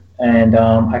trailer, and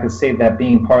I could say that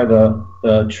being part of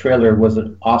the trailer was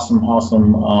an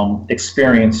awesome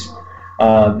experience.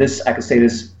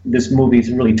 This movie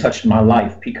has really touched my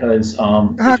life because...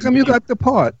 How come you got the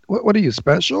part? What are you,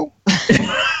 special?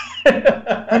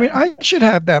 I mean, I should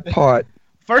have that part.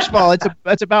 First of all,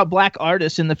 it's about black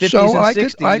artists in the 50s and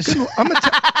 60s.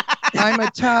 I'm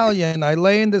Italian. I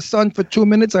lay in the sun for 2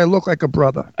 minutes. I look like a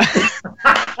brother.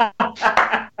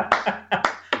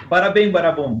 Bada bing,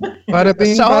 bada boom. Bada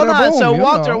bing, so hold bada on. boom,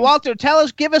 So Walter,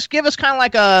 give us kind of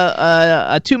like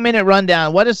a 2-minute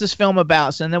rundown. What is this film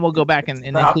about? So, and then we'll go back and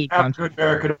include African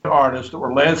American artists that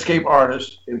were landscape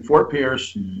artists in Fort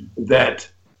Pierce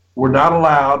that were not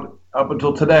allowed up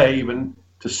until today even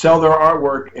to sell their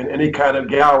artwork in any kind of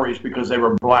galleries because they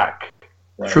were black.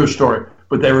 Right. True story.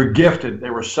 But they were gifted.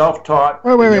 They were self-taught.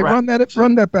 Wait. Run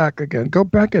that back again. Go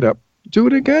back it up. Do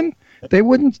it again. They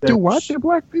wouldn't do what to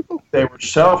black people? They were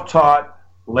self-taught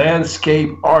landscape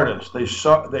artists.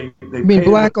 They mean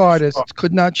black artists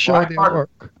could not show their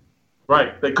work.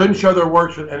 Right. They couldn't show their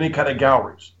works in any kind of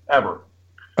galleries ever.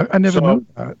 I never knew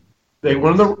that. They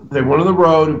went on the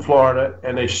road in Florida,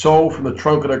 and they sold from the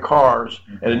trunk of their cars.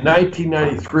 And in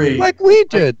 1993, like we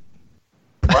did,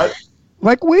 what?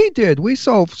 Like we did, we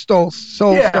stole stuff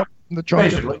from the trunk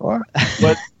basically. of the car.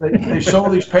 But they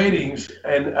sold these paintings,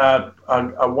 and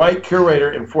a white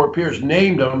curator in Fort Pierce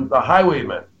named them the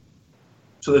Highwaymen.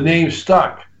 So the name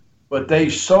stuck. But they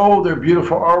sold their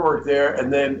beautiful artwork there,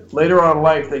 and then later on in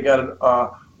life, they got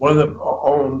one of them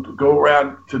owned to go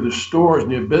around to the stores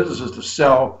and the businesses to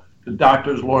sell to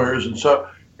doctors, lawyers,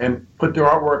 and put their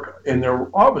artwork in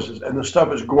their offices. And the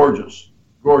stuff is gorgeous.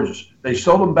 They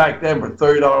sold them back then for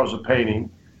 $30 a painting.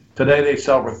 Today they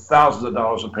sell for thousands of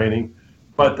dollars a painting.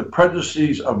 But the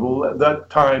prejudices of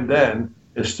that time then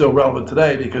is still relevant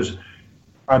today because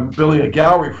I'm building a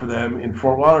gallery for them in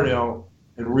Fort Lauderdale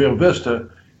in Rio Vista,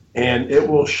 and it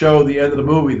will show the end of the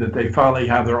movie that they finally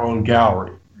have their own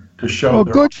gallery to show. Oh,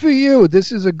 good for you.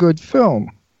 This is a good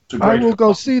film. I will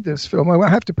go see this film. I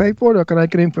have to pay for it, or can I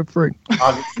get in for free?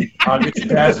 I'll get you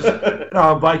passes. And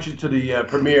I'll invite you to the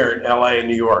premiere in L.A. and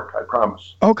New York. I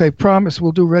promise. Okay, promise.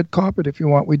 We'll do red carpet if you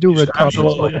want. We do red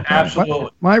carpet.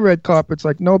 Absolutely. My red carpet's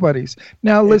like nobody's.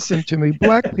 Now listen to me.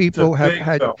 Black people have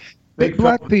had.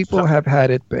 Black people have had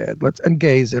it bad. And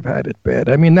gays have had it bad.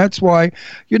 I mean, that's why,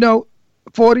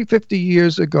 40, 50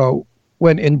 years ago,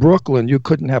 when in Brooklyn you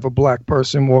couldn't have a black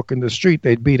person walk in the street,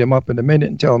 they'd beat him up in a minute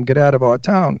and tell him, get out of our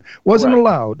town. Wasn't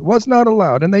allowed. Was not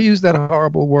allowed. And they use that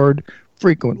horrible word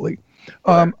frequently.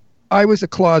 I was a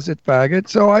closet faggot,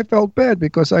 so I felt bad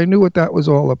because I knew what that was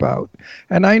all about.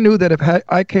 And I knew that if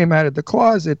I came out of the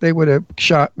closet, they would have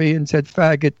shot me and said,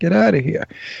 faggot, get out of here.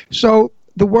 So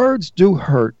the words do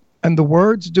hurt, and the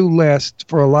words do last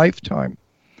for a lifetime.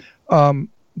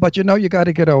 But you got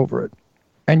to get over it.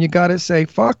 And you got to say,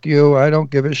 fuck you, I don't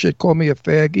give a shit, call me a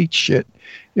fag, eat shit.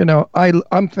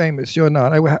 I'm famous, you're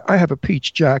not. I have a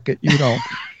peach jacket, you don't.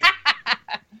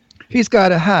 He's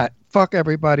got a hat. Fuck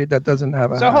everybody that doesn't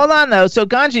have a hat. So hold on, though. So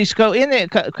Ganji, go in there.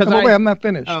 Wait, I'm not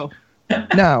finished. Oh.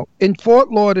 Now, in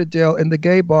Fort Lauderdale, in the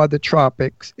gay bar, The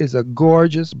Tropics, is a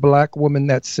gorgeous black woman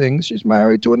that sings. She's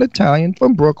married to an Italian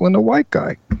from Brooklyn, a white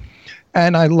guy.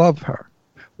 And I love her.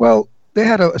 Well, they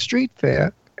had a street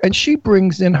fair, and she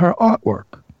brings in her artwork.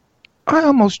 I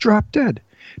almost dropped dead.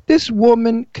 This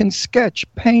woman can sketch,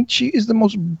 paint. She is the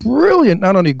most brilliant,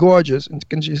 not only gorgeous, and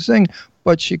can she sing,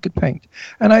 but she could paint.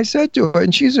 And I said to her,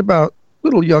 and she's about a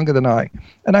little younger than I,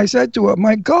 and I said to her,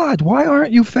 my God, why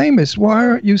aren't you famous? Why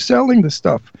aren't you selling the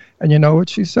stuff? And you know what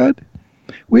she said?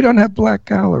 We don't have black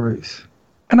galleries.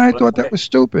 And I thought that was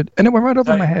stupid. And it went right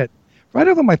over my head. Right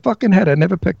over my fucking head. I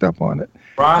never picked up on it.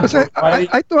 Ron,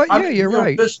 I thought, yeah, you're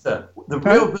right. The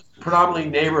real predominantly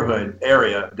neighborhood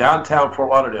area, downtown Fort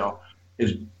Lauderdale,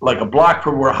 is like a block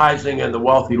from where Heising and the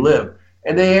wealthy live.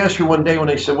 And they asked me one day when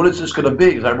they said, what is this going to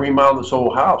be? Because I remodeled this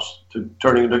whole house to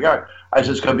turning into a guy. I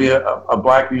said, it's going to be a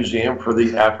black museum for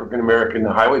the African-American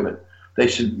highwaymen. They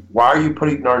said, why are you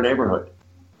putting it in our neighborhood?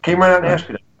 Came right out and asked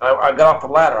me that. I got off the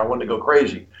ladder. I wanted to go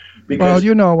crazy. Because well,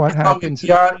 you know what happens.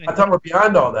 I thought we're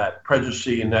beyond all that prejudice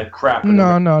and that crap.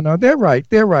 No. They're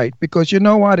right. Because you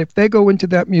know what? If they go into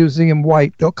that museum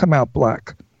white, they'll come out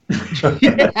black. So,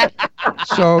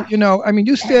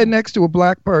 you stand next to a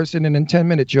black person and in 10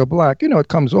 minutes you're black. It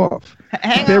comes off.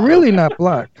 They're really not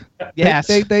black. Yes.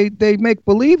 They make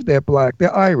believe they're black.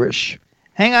 They're Irish.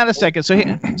 Hang on a second. So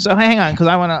hang on, because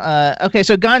I want to. Okay,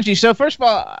 so Ganji. So first of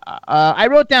all, I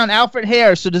wrote down Alfred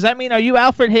Hare. So does that mean are you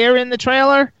Alfred Hare in the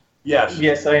trailer? Yes.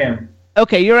 Yes, I am.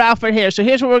 Okay, you're Alfred Hare. So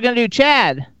here's what we're gonna do,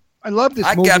 Chad. I love this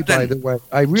movie, by the way.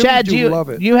 I really Chad, do love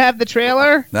it. You have the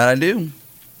trailer? That I do.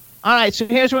 All right, so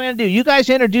here's what we're going to do. You guys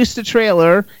introduce the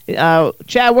trailer.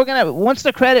 Chad, once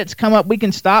the credits come up, we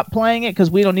can stop playing it because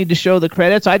we don't need to show the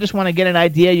credits. I just want to get an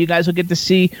idea. You guys will get to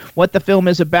see what the film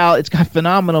is about. It's got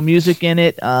phenomenal music in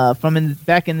it from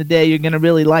back in the day. You're going to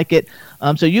really like it.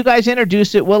 So you guys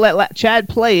introduce it. We'll let Chad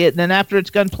play it. And then after it's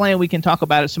done playing, we can talk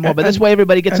about it some more. But this way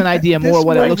everybody gets an idea more of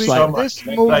what it looks like. This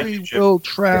movie will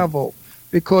travel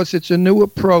because it's a new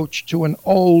approach to an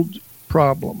old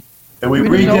problem. And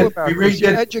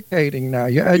You're educating now.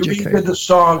 You're educating. We redid the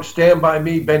song "Stand By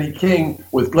Me," Benny King,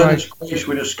 with Glennis Grace.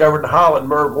 We discovered in Holland.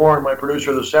 Merv Warren, my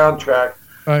producer of the soundtrack,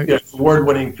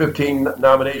 award-winning 15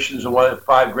 nominations and won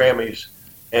 5 Grammys.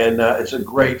 And it's a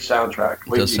great soundtrack.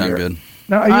 It does sound good.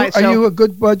 Now, are you a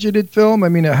good budgeted film? I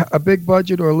mean, a big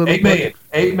budget or a little?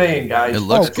 $8 million, guys. It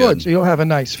looks good. So you'll have a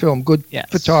nice film, good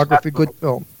photography, good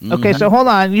film. Mm-hmm. Okay, so hold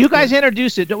on. You guys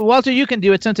introduce it. Walter, you can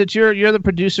do it since you're the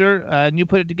producer and you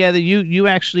put it together. You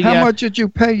actually. How much did you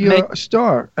pay your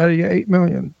star out of your $8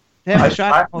 million?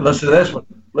 Listen to this one.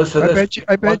 Listen to this.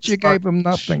 I bet you gave him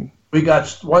nothing. We got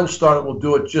one star that will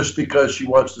do it just because she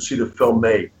wants to see the film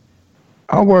made.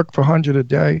 I'll work for $100 a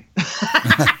day.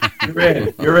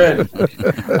 You're in.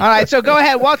 All right, so go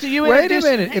ahead, Walter. Wait a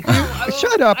minute.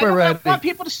 Shut up already. I want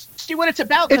people to see what it's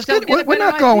about. We're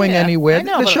not going anywhere.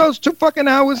 The show's 2 fucking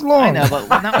hours long. I know,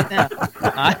 but not now.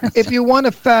 If you want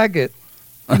a faggot,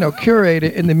 curate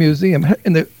it in the museum,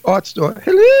 in the art store.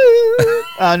 Hello.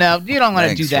 Oh no, you don't want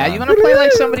to do that. You want to play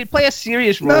like somebody, play a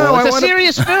serious role. No, it's a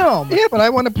serious film. Yeah, but I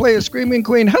want to play a screaming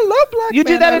queen. Hello, black You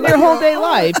man, do that in your whole day you.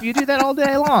 life. You do that all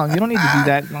day long. You don't need to do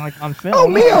that like on film. Oh,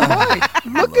 me, oh my.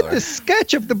 Look at the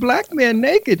sketch of the black man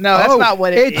naked. No, that's not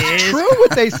what it is. It's true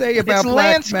what they say about it's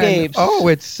black landscapes. men. Oh,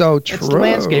 it's so true. It's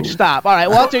landscape. Stop. All right,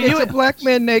 Walter. It's a black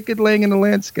man naked laying in the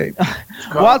landscape.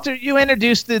 Walter, you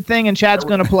introduced the thing, and Chad's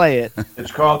going to play it.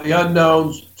 It's called The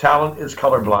Unknown's Talent is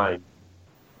Colorblind.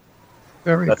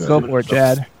 Very good. Go for it,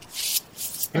 Chad.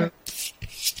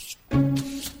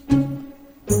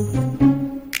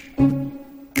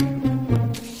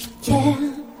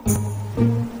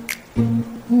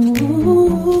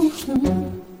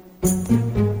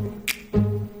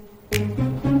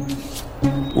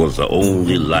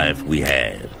 life we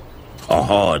had. A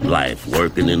hard life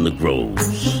working in the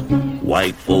groves.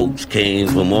 White folks came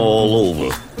from all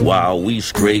over while we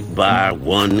scraped by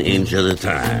 1 inch at a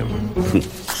time.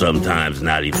 Sometimes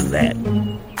not even that.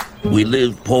 We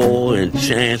lived poor and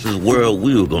chances were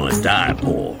we were going to die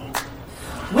poor.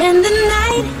 When the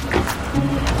night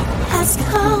has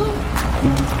come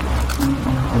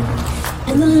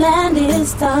and the land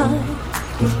is dark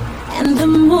and the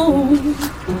moon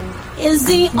is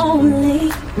the only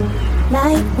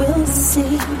light we'll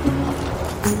see.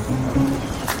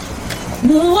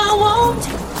 No, I won't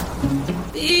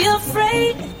be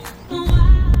afraid.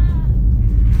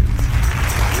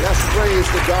 Yes, praise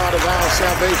the God of our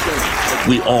salvation.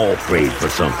 We all prayed for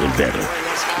something better.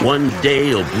 One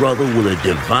day a brother with a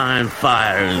divine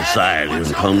fire inside him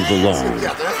comes along.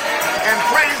 And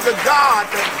praise the God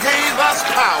that gave us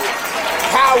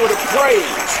power to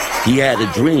praise. He had a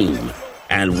dream,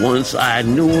 and once I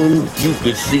knew him, you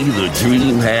could see the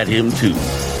dream had him too.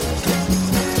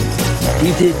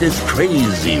 He did this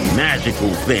crazy,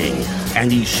 magical thing,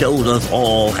 and he showed us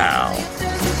all how.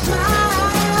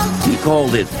 He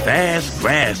called it fast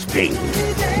grass painting.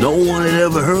 No one had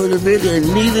ever heard of it, and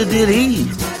neither did he.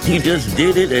 He just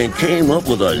did it and came up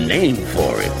with a name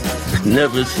for it.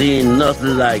 Never seen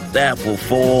nothing like that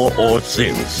before or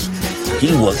since.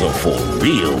 He was a for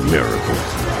real miracle.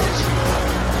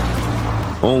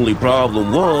 Only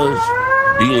problem was,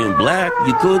 being black,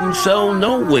 you couldn't sell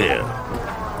nowhere.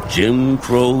 Jim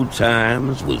Crow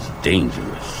times was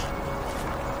dangerous.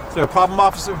 Is there a problem,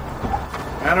 officer?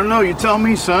 I don't know. You tell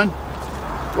me, son.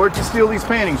 Where'd you steal these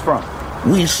paintings from?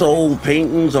 We sold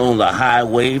paintings on the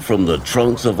highway from the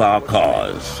trunks of our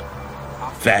cars.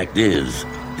 Fact is,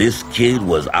 this kid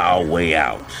was our way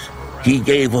out. He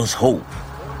gave us hope.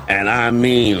 And I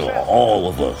mean all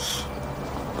of us.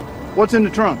 What's in the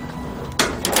trunk?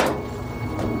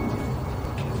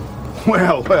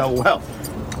 Well.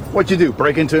 What'd you do,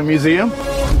 break into a museum?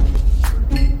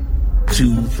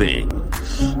 2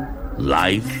 things.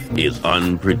 Life is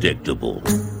unpredictable.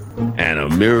 And a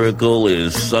miracle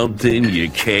is something you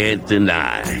can't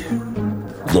deny.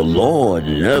 The Lord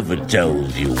never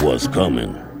tells you what's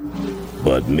coming.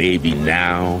 But maybe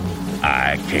now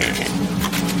I can.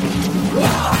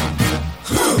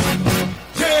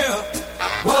 Yeah,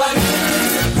 what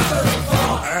is it good for?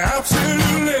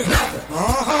 Absolutely nothing.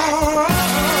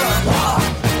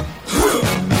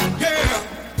 Yeah,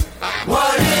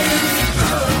 what is it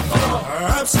good for?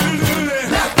 Absolutely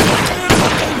nothing.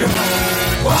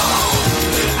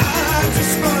 I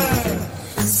just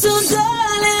So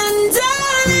darling,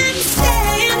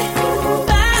 stand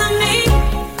by me.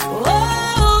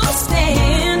 Oh,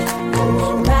 stand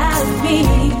by me.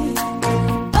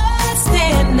 Oh,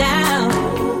 stand now.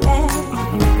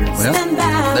 Stand by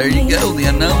Well, there you go, the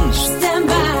unknowns. Stand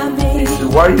by me.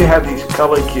 Why do you have these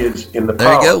colored kids in the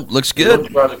There you power? go. Looks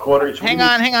good. Around the corner. Hang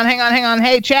on.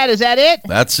 Hey, Chad, is that it?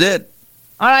 That's it.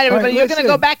 All right, everybody, All right, you're going to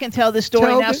listen. go back and tell this story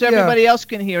Tell now the- so everybody else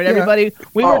can hear it. Everybody,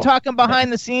 we were talking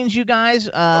behind the scenes, you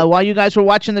guys, while you guys were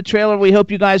watching the trailer. We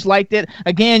hope you guys liked it.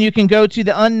 Again, you can go to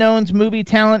the Unknowns Movie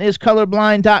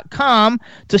TalentIsColorblind.com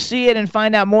to see it and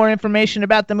find out more information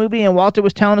about the movie. And Walter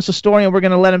was telling us a story, and we're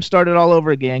going to let him start it all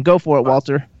over again. Go for it,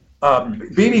 Walter.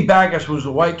 Beanie Backus was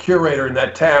the white curator in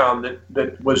that town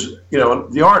that was,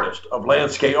 the artist of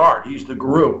landscape art. He's the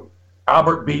guru,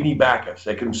 Albert Beanie Backus.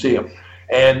 They can see him.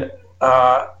 And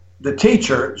the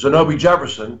teacher, Zenobi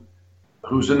Jefferson,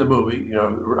 who's in the movie,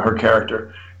 her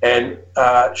character, and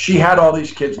she had all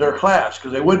these kids in her class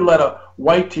because they wouldn't let a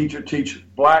white teacher teach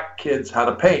black kids how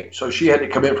to paint. So she had to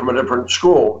come in from a different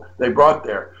school they brought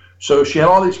there. So she had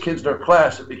all these kids in her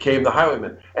class that became the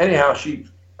highwaymen. Anyhow, she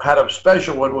had a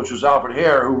special one, which was Alfred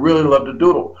Hare, who really loved to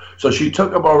doodle. So she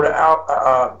took him over to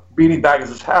Beanie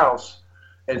Backus' house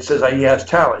and says, he has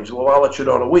talent. He said, well, I'll let you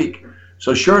know in a week.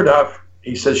 So sure enough,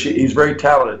 he says he's very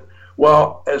talented.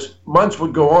 Well, as months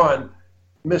would go on,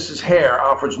 Mrs. Hare,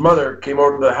 Alfred's mother, came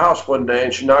over to the house one day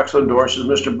and she knocks on the door and says,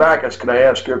 Mr. Backus, can I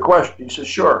ask you a question? He says,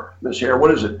 sure, Miss Hare, what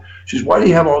is it? She says, why do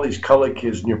you have all these colored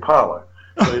kids in your parlor?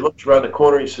 So he looks around the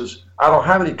corner and he says, I don't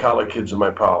have any colored kids in my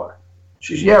parlor.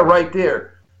 She says, yeah, right there.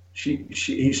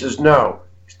 He says, no,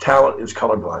 his talent is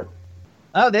colorblind.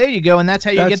 Oh, there you go, and that's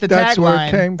how you get the That's where it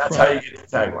tagline. came That's from. how you get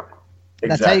the tagline.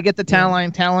 That's how you get the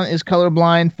tagline. Talent is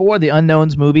colorblind for the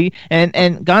Unknowns movie. And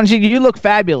Ganji, you look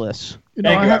fabulous.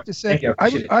 I have to say,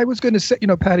 I was going to say,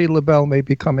 Patti LaBelle may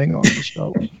be coming on the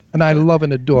show. And I love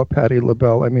and adore Patti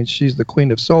LaBelle. I mean, she's the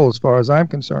queen of soul as far as I'm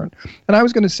concerned. And I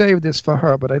was going to save this for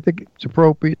her, but I think it's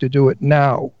appropriate to do it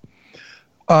now.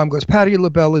 Because Patti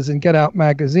LaBelle is in Get Out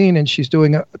magazine, and she's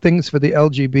doing things for the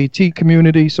LGBT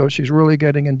community, so she's really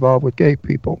getting involved with gay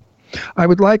people. I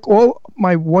would like all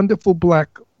my wonderful black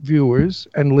viewers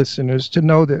and listeners to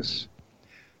know this.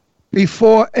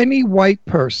 Before any white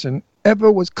person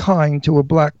ever was kind to a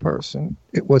black person,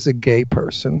 it was a gay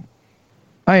person.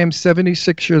 I am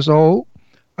 76 years old.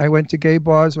 I went to gay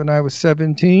bars when I was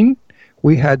 17.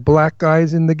 We had black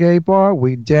guys in the gay bar.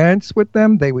 We danced with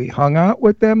them. We hung out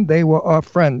with them. They were our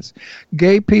friends.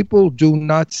 Gay people do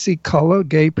not see color.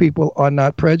 Gay people are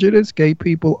not prejudiced. Gay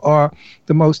people are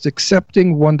the most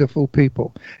accepting, wonderful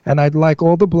people. And I'd like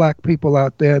all the black people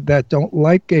out there that don't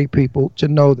like gay people to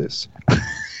know this.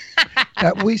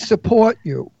 That we support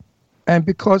you. And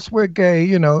because we're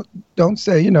gay, don't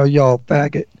say, y'all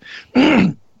faggot.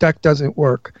 That doesn't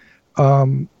work.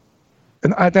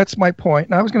 That's my point.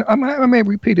 And I may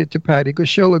repeat it to Patty because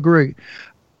she'll agree.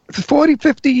 40,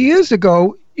 50 years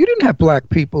ago, you didn't have black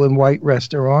people in white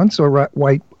restaurants or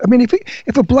white. I mean,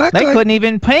 if a black guy couldn't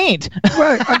even paint.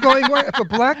 Right, I'm going right. If a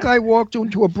black guy walked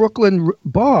into a Brooklyn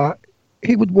bar,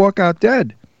 he would walk out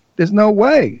dead. There's no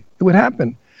way it would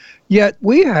happen. Yet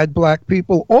we had black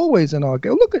people always in our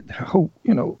game. Look at how,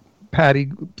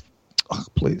 Patty,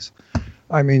 please.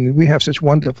 I mean, we have such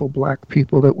wonderful black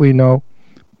people that we know.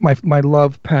 My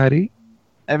love, Patty.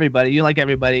 Everybody, you like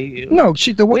everybody. No,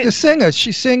 the singer.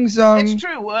 She sings. It's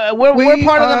true. We're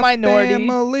part of the minority.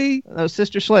 Family.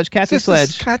 Sister Sledge, Kathy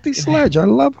Sledge. Kathy Sledge. I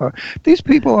love her. These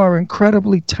people are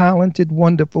incredibly talented,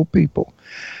 wonderful people.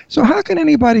 So how can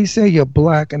anybody say you're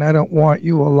black and I don't want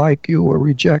you or like you or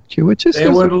reject you? It just they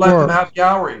wouldn't let them have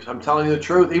galleries. I'm telling you the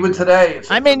truth. Even today.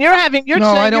 I mean, you're saying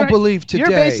I don't believe today. You're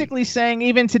basically saying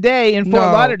even today in Fort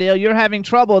Lauderdale, you're having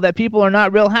trouble that people are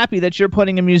not real happy that you're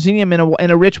putting a museum in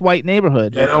a rich white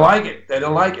neighborhood. They don't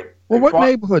like it. Well, what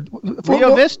neighborhood?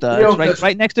 Rio Vista. It's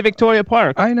right next to Victoria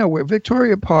Park. I know where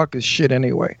Victoria Park is shit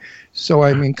anyway. So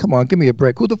I mean, come on, give me a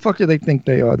break. Who the fuck do they think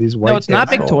they are? These white? No, it's not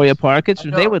Victoria Park.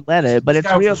 They would let it, but it's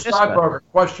Rio Vista. Stockbroker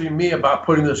questioning me about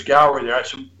putting this gallery there. I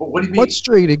said, "What do you mean? What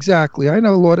street exactly? I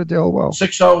know Lauderdale well.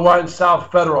 601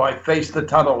 South Federal. I face the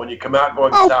tunnel when you come out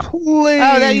going south. Please.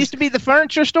 Oh, that used to be the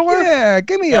furniture store. Yeah,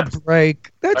 give me a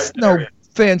break. That's no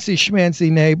fancy schmancy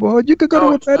neighborhood. You could go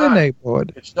to a better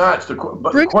neighborhood. It's not. It's the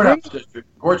courthouse district.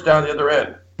 Court's down the other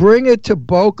end. Bring it to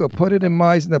Boca. Put it in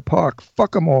Meisner Park.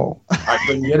 Fuck them all. I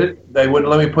couldn't get it. They wouldn't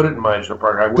let me put it in Meisner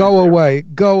Park. Go away.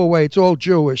 It's all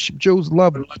Jewish. Jews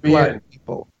love black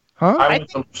people. Huh? I went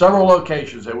to several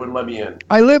locations. They wouldn't let me in.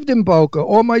 I lived in Boca.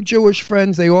 All my Jewish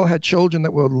friends, they all had children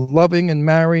that were loving and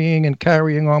marrying and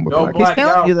carrying on with black. He's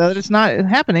telling you, though, that it's not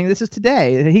happening. This is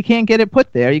today. He can't get it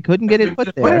put there. He couldn't get it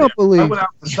put there. I don't believe. I went out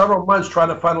for several months trying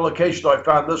to find a location, so I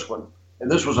found this one. And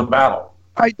this was a battle.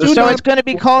 So it's going to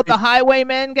be called the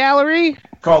Highwaymen Gallery?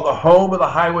 Called the Home of the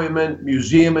Highwaymen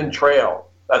Museum and Trail.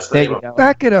 That's the name of it.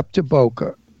 Back it up to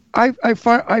Boca. I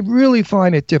really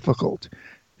find it difficult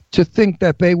to think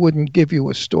that they wouldn't give you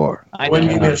a store. Wouldn't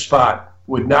give me a spot.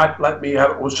 Would not let me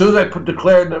have it. As soon as I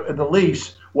declared in the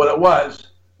lease what it was,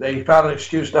 they found an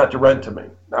excuse not to rent to me.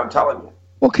 Now I'm telling you.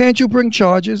 Well, can't you bring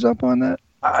charges up on that?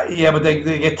 Yeah, but they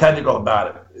get technical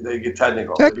about it. They get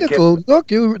technical. Technical. Look,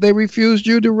 they refused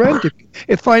you to rent it.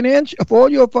 If all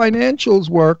your financials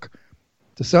work,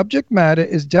 the subject matter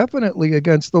is definitely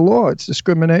against the law. It's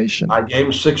discrimination. I gave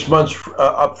them 6 months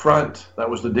up front. That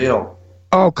was the deal.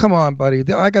 Oh, come on, buddy.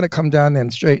 I got to come down there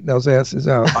and straighten those asses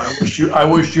out. I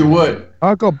wish you would.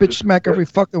 I'll go bitch smack every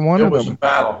fucking one of them. It was a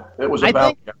battle. It was a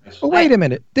battle, guys. Well, wait a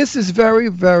minute. This is very,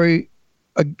 very...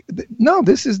 no,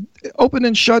 this is open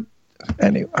and shut.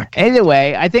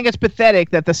 Anyway, I think it's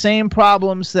pathetic that the same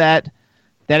problems that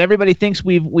everybody thinks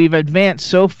we've advanced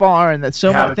so far and that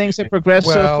so many things have progressed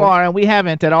so far, and we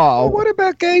haven't at all. Well, what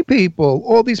about gay people?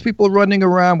 All these people running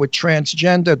around with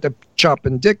transgender, they're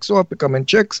chopping dicks off, becoming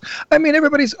chicks. I mean,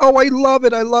 everybody's, I love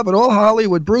it. All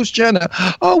Hollywood, Bruce Jenner.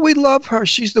 Oh, we love her.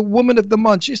 She's the woman of the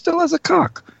month. She still has a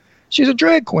cock. She's a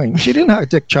drag queen. She didn't have her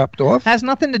dick chopped off. Has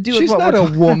nothing to do with She's not a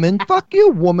woman. Fuck you,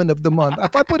 woman of the month.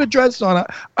 If I put a dress on,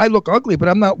 I look ugly, but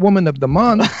I'm not woman of the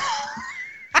month.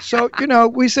 So,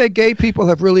 we say gay people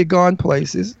have really gone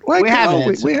places. Like, we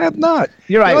haven't. We have not.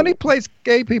 You're right. The only place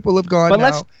gay people have gone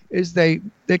now is they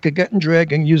could get in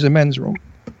drag and use a men's room.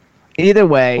 Either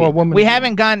way, we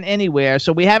haven't gotten anywhere.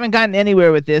 So we haven't gotten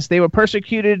anywhere with this. They were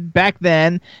persecuted back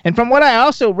then. And from what I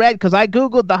also read, because I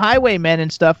Googled the Highwaymen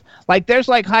and stuff, like there's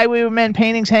like Highwaymen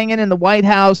paintings hanging in the White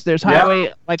House. There's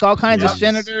like all kinds of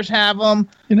senators have them.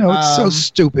 It's so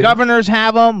stupid. Governors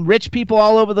have them. Rich people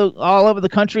all over the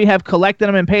country have collected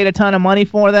them and paid a ton of money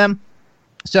for them.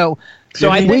 So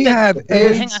I think we have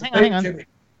hang on.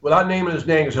 Without naming his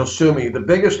name, because he'll sue me. The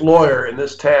biggest lawyer in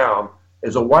this town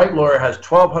is a white lawyer, has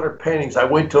 1,200 paintings. I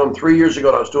went to him 3 years ago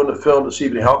and I was doing the film to see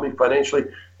if he'd help me financially.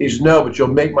 He says, no, but you'll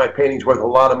make my paintings worth a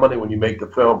lot of money when you make the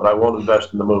film, but I won't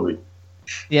invest in the movie.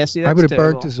 Yeah, see, I that's would have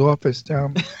terrible. burnt his office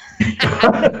down.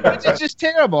 It's just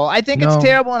terrible. I think No. it's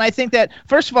terrible, and I think that,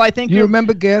 first of all, I think You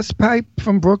remember Gas Pipe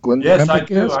from Brooklyn? Yes, remember I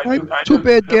do. Gas I Pipe? do. I Too do.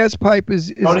 bad Gas Pipe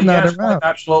is Tony not Gas around. Pipe,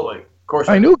 absolutely. Of course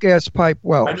I knew Gas Pipe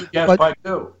well. I knew Gas but- Pipe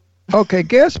too. Okay,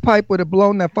 Gas Pipe would have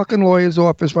blown that fucking lawyer's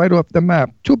office right off the map.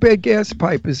 Too bad Gas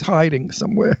Pipe is hiding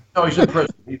somewhere. No, he's in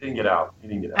prison. He didn't get out.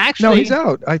 Actually, No, he's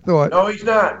out, I thought. No, he's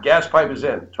not. Gas Pipe is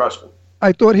in. Trust me.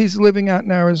 I thought he's living out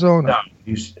in Arizona. No,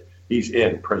 he's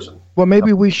in prison. Well,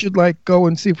 maybe we should, go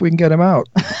and see if we can get him out.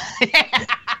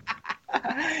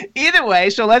 Either way,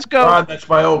 so let's go. Ron, that's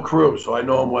my old crew, so I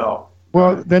know him well.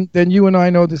 Well, then you and I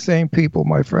know the same people,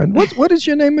 my friend. What is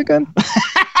your name again?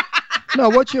 No,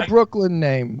 what's your Brooklyn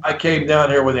name? I came down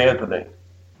here with Anthony.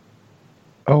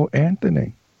 Oh,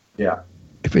 Anthony. Yeah.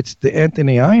 If it's the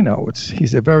Anthony I know,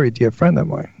 he's a very dear friend of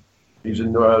mine. He's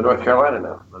in North Carolina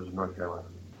now. Lives in North Carolina.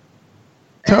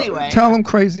 Tell him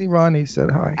Crazy Ronnie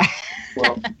said hi.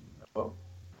 All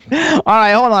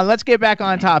right, hold on. Let's get back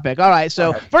on topic. All right,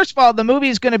 so first of all, the movie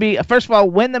is going to be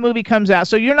when the movie comes out.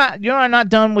 So you're not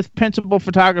done with principal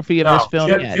photography of this film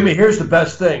yet. Jimmy, here's the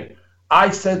best thing. I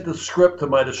sent the script to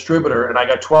my distributor, and I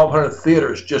got 1,200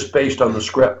 theaters just based on the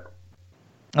script.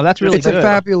 Oh, that's really It's good. a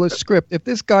fabulous script. If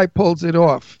this guy pulls it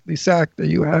off, this actor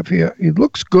you have here, he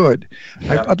looks good.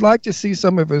 Yeah. I'd like to see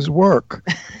some of his work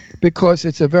because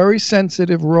it's a very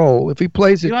sensitive role. If he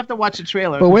plays it, You have to watch the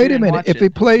trailer. but 'cause wait you a didn't minute. watch If it. he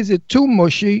plays it too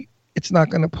mushy, it's not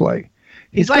going to play.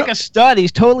 He's like a stud.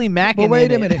 He's totally macking. But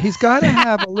wait in a minute. He's got to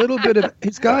have a little bit of.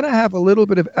 He's got to have a little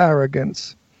bit of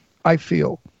arrogance, I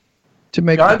feel, to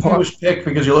make the Godfrey part. was picked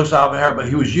because he looks out of hair, but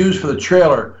he was used for the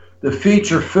trailer. The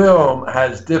feature film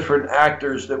has different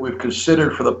actors that we've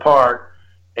considered for the part,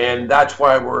 and that's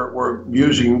why we're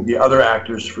using the other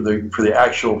actors for the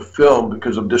actual film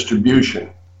because of distribution.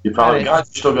 You follow? Got it. God's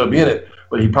still going to be in it,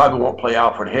 but he probably won't play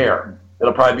Alfred Hare.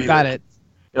 It'll probably be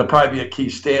It'll probably be a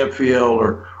Keith Stanfield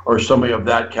or somebody of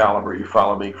that caliber. You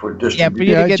follow me for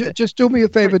distribution? Yeah, just do me a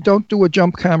favor. Don't do a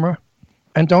jump camera,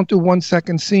 and don't do 1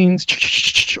 second scenes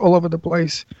all over the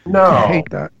place. No. I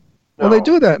hate that. Well, they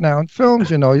do that now in films,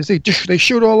 You see, they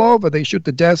shoot all over. They shoot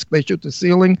the desk. They shoot the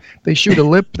ceiling. They shoot a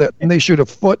lip, and they shoot a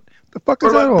foot. The fuck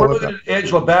is that all We're about? looking at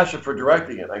Angela Bassett for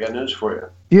directing it. I got news for you.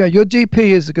 Yeah, your DP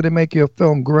is going to make your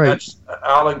film great. That's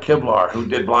Alan Kiblar, who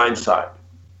did Blindside.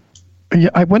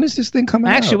 Yeah, when is this thing coming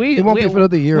out? Actually, It won't be for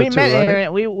another year or two, met right?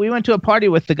 Aaron. We went to a party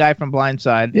with the guy from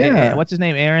Blindside. Yeah. What's his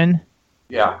name? Aaron.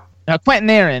 Yeah.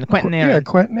 Quentin Aaron. Quentin Aaron. Yeah,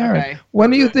 Quentin Aaron. Okay.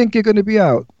 When do you think you're going to be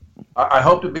out? I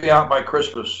hope to be out by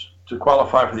Christmas to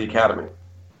qualify for the Academy.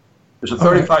 It's a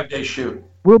 35-day shoot.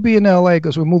 We'll be in LA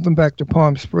because we're moving back to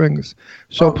Palm Springs.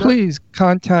 So please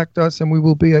contact us and we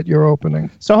will be at your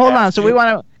opening. So hold on. So we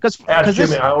want to Ask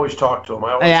Jimmy. I always talk to him.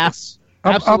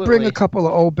 I'll bring a couple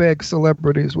of old bag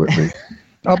celebrities with me.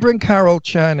 I'll bring Carol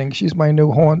Channing. She's my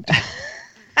new haunt.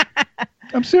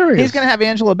 I'm serious. He's going to have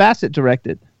Angela Bassett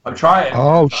directed. I'm trying.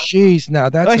 Oh, she's now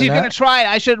that's. Oh, he's going to try it.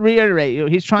 I should reiterate you.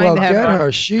 He's trying to have get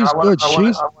her. She's good. I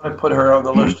want to put her on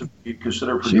the list to be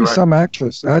considered for She's director. some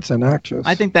actress. That's an actress.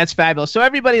 I think that's fabulous. So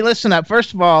everybody, listen up.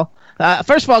 First of all,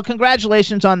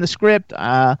 congratulations on the script,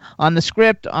 on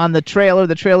the trailer.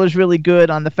 The trailer's really good.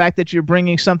 On the fact that you're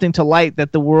bringing something to light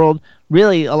that the world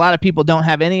really, a lot of people don't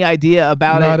have any idea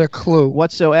about. Not a clue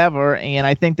whatsoever. And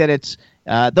I think that it's.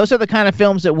 Those are the kind of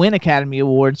films that win Academy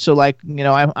Awards. So,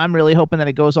 I'm really hoping that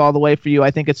it goes all the way for you.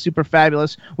 I think it's super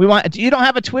fabulous. You don't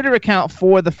have a Twitter account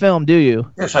for the film, do you?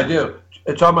 Yes, I do.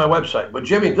 It's on my website. But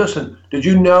Jimmy, listen, did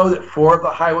you know that 4 of the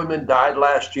Highwaymen died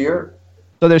last year?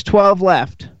 So there's 12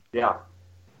 left. Yeah,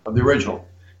 of the original.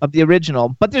 But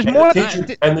there's And more.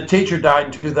 The teacher died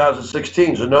in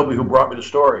 2016. Zenobia, who brought me the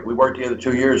story. We worked together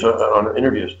 2 years on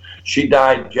interviews. She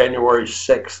died January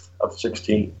 6th of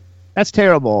 16. That's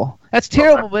terrible.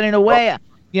 But in a way,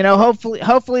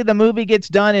 hopefully the movie gets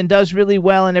done and does really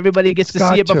well, and everybody gets to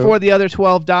see it before the other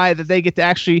 12 die. That they get to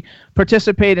actually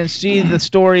participate and see the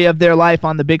story of their life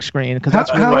on the big screen. Because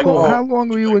that's really cool. How long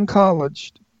were you in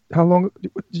college? How long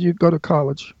did you go to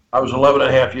college? I was 11 and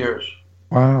a half years.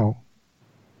 Wow.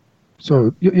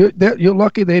 So you're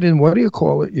lucky they didn't, what do you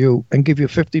call it, and give you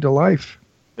 50 to life.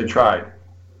 They tried.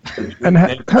 And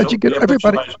how'd you get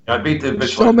everybody? I beat the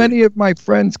So many of my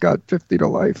friends got 50 to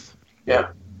life. Yeah.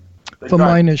 For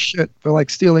minor shit, for like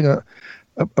stealing a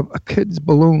kid's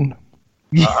balloon.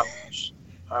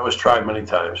 I was tried many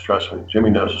times, trust me. Jimmy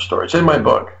knows the story. It's in my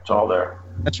book. It's all there.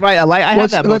 That's right. I have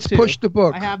that book Let's too. push the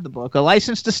book. I have the book. A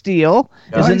License to Steal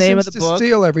is the name of the book. License to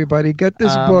Steal, everybody. Get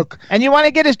this book. And you want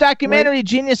to get his documentary,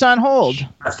 Genius on Hold.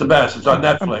 That's the best. It's on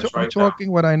Netflix I'm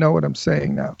talking what I know what I'm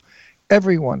saying now.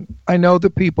 Everyone, I know the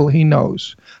people he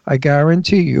knows. I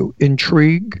guarantee you,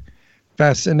 intrigue,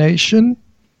 fascination,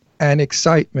 and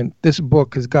excitement. This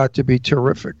book has got to be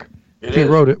terrific. If you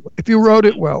wrote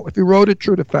it well, if you wrote it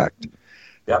true to fact.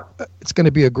 Yeah, it's going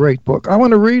to be a great book. I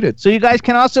want to read it. So you guys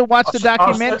can also watch the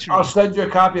documentary. I'll send you a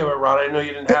copy of it, Ron. I know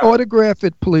you didn't have Autograph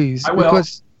it, please. I will.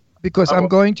 Because I'm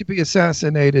going to be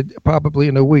assassinated probably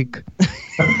in a week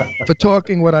for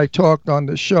talking what I talked on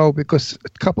the show, because a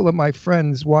couple of my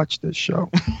friends watch this show.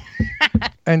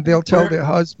 And they'll tell their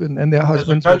husband, and their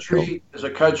husbands will kill. As a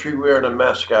country, we're in a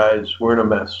mess, guys. We're in a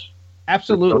mess.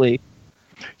 Absolutely.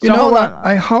 You know what?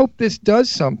 I hope this does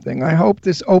something. I hope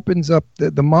this opens up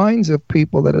the minds of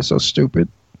people that are so stupid.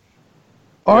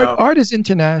 Art is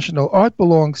international. Art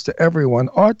belongs to everyone.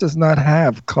 Art does not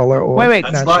have color or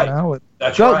nationality.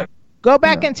 That's right. Go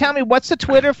back and tell me, what's the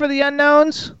Twitter for the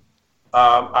Unknowns?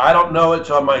 I don't know.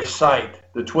 It's on my site.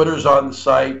 The Twitter's on the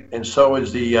site, and so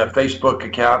is the Facebook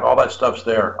account. All that stuff's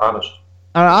there, honest.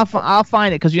 I'll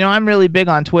find it, because I'm really big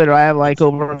on Twitter. I have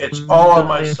over it's all on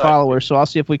my site. followers, so I'll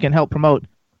see if we can help promote.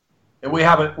 And we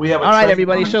have a all right,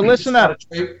 everybody. So listen up.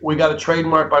 We got a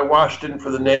trademark by Washington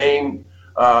for the name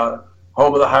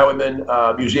Home of the Highwaymen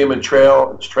Museum and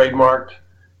Trail. It's trademarked.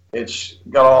 It's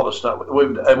got all the stuff.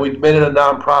 We've made it a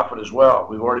nonprofit as well.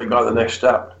 We've already gone the next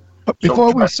step. But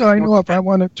before we sign off, I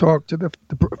want to talk to the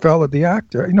fellow, the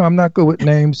actor. I'm not good with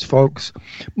names, folks.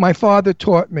 My father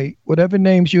taught me, whatever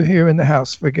names you hear in the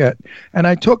house, forget. And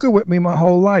I took it with me my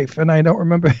whole life, and I don't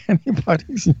remember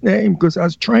anybody's name because I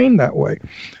was trained that way.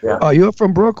 Yeah. You're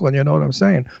from Brooklyn, you know what I'm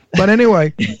saying. But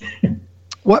anyway,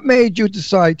 what made you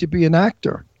decide to be an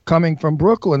actor coming from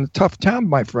Brooklyn, a tough town,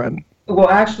 my friend? Well,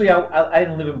 actually, I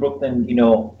didn't live in Brooklyn,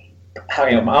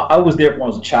 I was there when I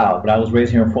was a child, but I was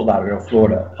raised here in Fort Lauderdale,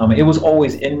 Florida. It was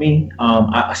always in me.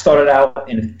 I started out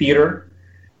in theater,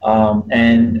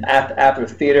 and after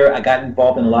theater, I got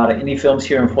involved in a lot of indie films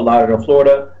here in Fort Lauderdale,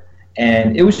 Florida,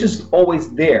 and it was just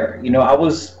always there. I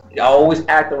always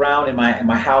act around in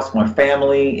my house, my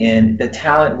family, and the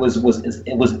talent was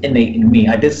innate in me.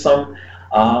 I did some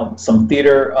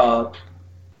theater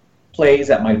plays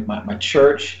at my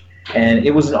church. And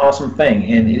it was an awesome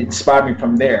thing, and it inspired me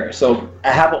from there. So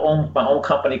I have my own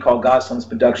company called Godsons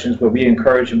Productions, where we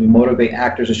encourage and we motivate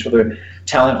actors to show their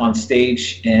talent on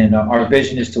stage. And our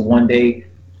vision is to one day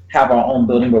have our own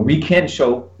building where we can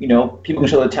show, people can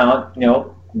show their talent,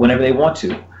 whenever they want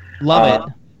to. Love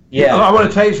it. Yeah. I want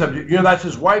to tell you something. That's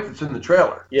his wife that's in the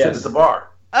trailer. Yes. Sitting at the bar.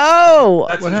 Oh,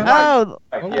 that's his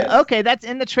wife. Okay. That's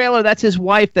in the trailer. That's his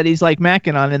wife that he's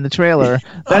macking on in the trailer.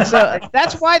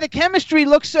 That's why the chemistry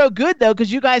looks so good, though,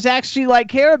 because you guys actually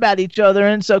care about each other,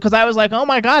 and so because I was like, oh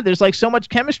my God, there's so much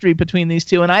chemistry between these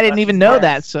two, and I didn't even know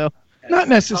that. So not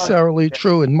necessarily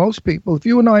true. And most people, if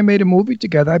you and I made a movie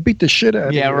together, I'd beat the shit out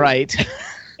of you. Yeah, right.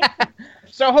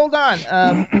 So hold on.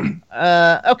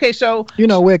 Okay, so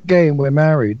we're gay and we're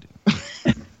married.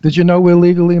 Did you know we're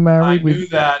legally married? I knew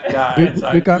that, guys.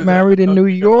 We got married in New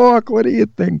York. What do you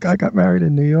think? I got married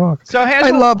in New York. So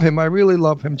I love him. I really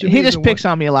love him. He just picks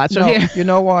on me a lot. So you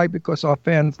know why? Because our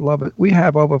fans love it. We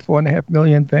have over 4.5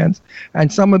 million fans,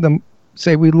 and some of them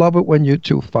say we love it when you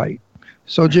two fight.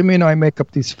 So Jimmy and I make up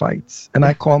these fights, and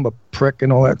I call him a prick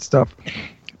and all that stuff.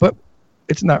 But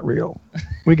it's not real.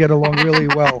 We get along really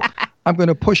well. I'm going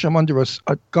to push him under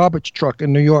a garbage truck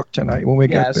in New York tonight when we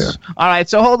get there. All right,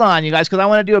 so hold on, you guys, because I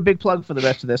want to do a big plug for the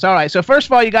rest of this. All right, so first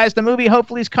of all, you guys, the movie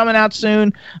hopefully is coming out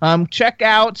soon. Check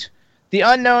out The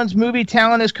Unknown's movie,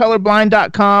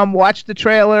 talentiscolorblind.com. Watch the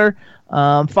trailer.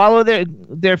 Follow their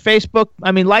Facebook.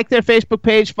 Like their Facebook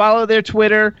page. Follow their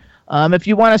Twitter. If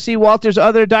you want to see Walter's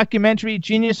other documentary,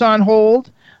 Genius on Hold,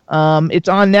 it's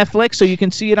on Netflix, so you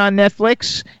can see it on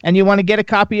Netflix. And you want to get a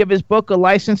copy of his book, A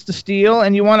License to Steal,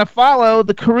 and you want to follow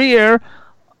the career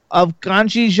of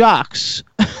Ganji Jacques. Is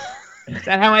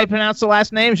that how I pronounce the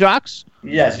last name, Jacques?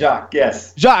 Yes, Jacques.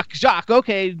 Yes. Jacques.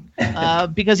 Okay,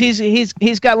 because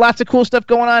he's got lots of cool stuff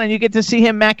going on, and you get to see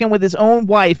him macking with his own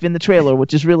wife in the trailer,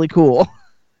 which is really cool.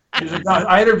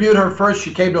 I interviewed her first.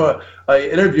 She came to an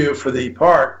interview for the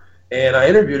part. And I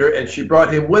interviewed her, and she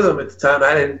brought him with him at the time. I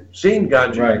hadn't seen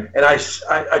Ganji. Right. And I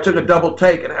took a double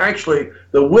take. And actually,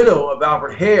 the widow of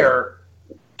Albert Hare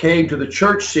came to the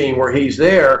church scene where he's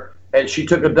there, and she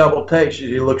took a double take. She said,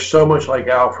 he looks so much like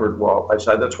Alfred. Well, I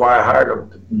said, that's why I hired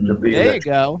him to be there. You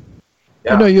go.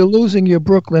 Yeah. You're losing your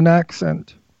Brooklyn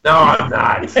accent. No, I'm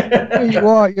not. Yeah,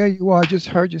 you are. I just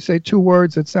heard you say two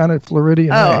words that sounded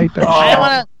Floridian. I hate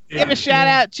that. give a shout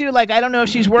out too. Like, I don't know if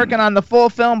she's working on the full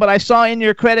film, but I saw in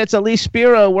your credits Elise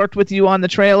Spiro worked with you on the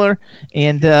trailer,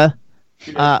 and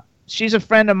she's a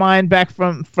friend of mine back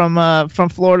from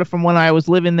Florida, from when I was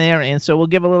living there, and so we'll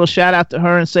give a little shout out to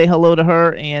her and say hello to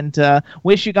her, and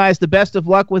wish you guys the best of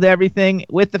luck with everything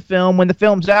with the film. When the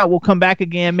film's out, we'll come back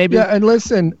again. Maybe and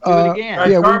listen, do it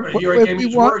again.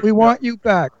 we want you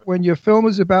back when your film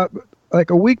is about like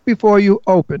a week before you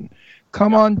open.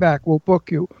 Come on back, we'll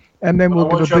book you, and then we'll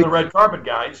want you on the red carpet,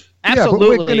 guys. Absolutely. Yeah,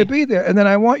 but we're going to be there, and then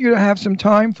I want you to have some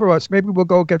time for us. Maybe we'll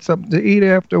go get something to eat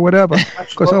after, whatever,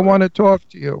 because I want to talk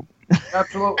to you.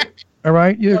 Absolutely. All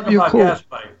right, you're cool.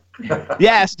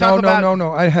 Yes.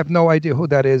 No. I have no idea who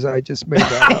that is. I just made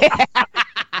that up.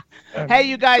 Hey,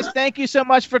 you guys, thank you so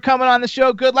much for coming on the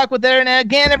show. Good luck with it. And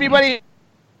again, everybody,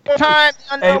 time.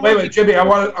 Hey, wait, Jimmy. I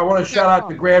want to shout out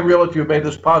the Grand Realty who made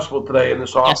this possible today in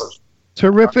this office.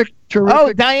 Terrific.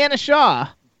 Oh, Diana Shaw.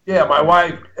 Yeah, my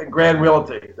wife and Grand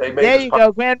Realty. They made there you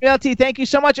go, Grand Realty. Thank you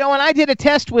so much. Oh, and I did a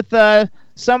test with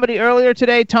somebody earlier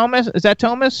today. Thomas, is that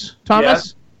Thomas?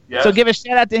 Thomas. Yes. So give a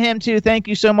shout out to him too. Thank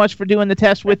you so much for doing the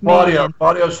test with me.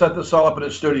 Claudio set this all up in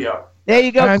his studio. There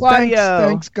you go, and Claudio.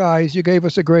 Thanks, guys. You gave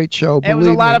us a great show. It was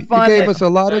a lot of fun. You gave us a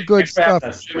lot of good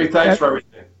stuff. Jimmy, thanks for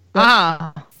everything.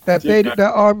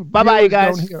 Bye-bye, you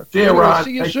guys. See you, Ron.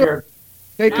 See you Take soon. care.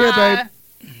 Take care, babe.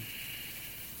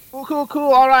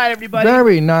 Cool. All right, everybody.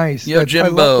 Very nice. Yo,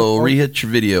 Jimbo, re-hit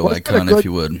your video icon if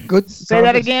you would. Say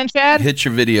that again, Chad? Hit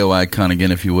your video icon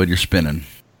again if you would. You're spinning.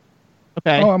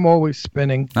 Okay. Oh, I'm always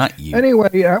spinning. Not you.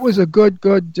 Anyway, that was a good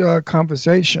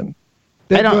conversation.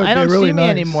 I don't really see me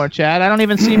anymore, Chad. I don't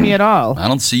even see me at all. I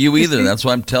don't see you either. That's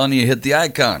why I'm telling you, hit the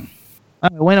icon.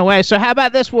 It went away. So how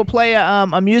about this? We'll play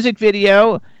a music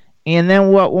video, and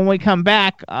then when we come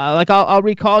back, I'll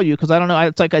recall you because I don't know.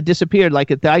 It's like I disappeared. Like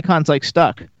the icon's like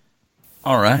stuck.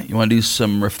 All right. You want to do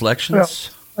some reflections?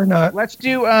 Or not? Let's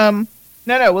do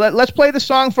let's play the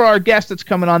song for our guest that's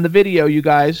coming on the video, you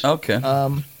guys. Okay.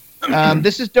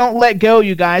 This is Don't Let Go,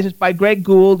 you guys. It's by Greg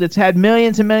Gould. It's had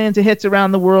millions and millions of hits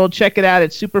around the world. Check it out.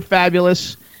 It's super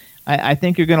fabulous. I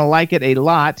think you're going to like it a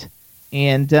lot.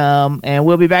 And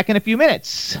we'll be back in a few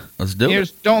minutes. Let's do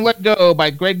Here's Don't Let Go by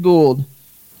Greg Gould.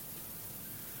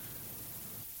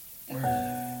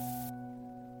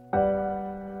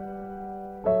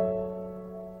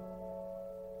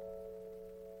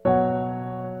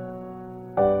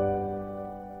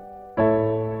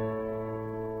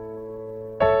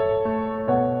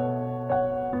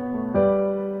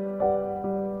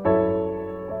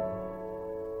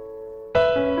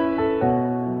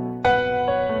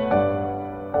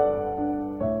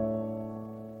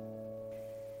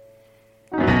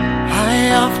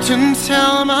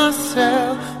 Tell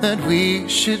myself that we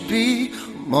should be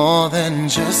more than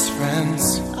just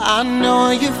friends. I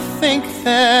know you think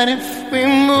that if we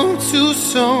move too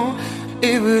soon,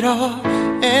 it would all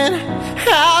end.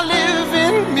 I live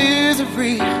in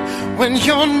misery when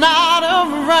you're not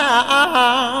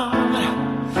around.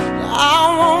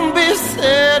 I won't be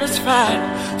satisfied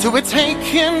till we're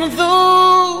taking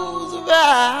those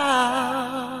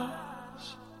vows.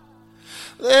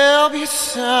 There'll be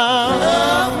some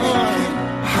love-making,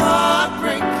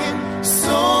 heartbreaking,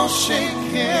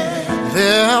 soul-shaking.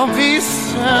 There'll be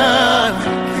some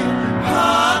love-making,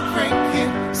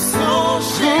 heartbreaking,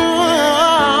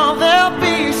 soul-shaking. There'll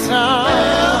be some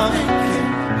love-making,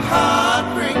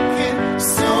 heartbreaking,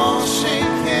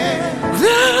 soul-shaking.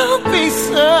 There'll be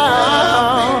some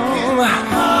love-making,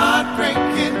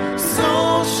 heartbreaking,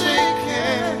 soul-shaking.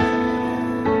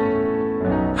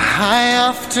 I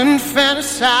often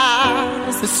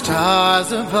fantasize the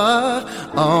stars above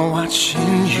are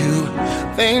watching you.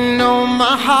 They know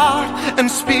my heart and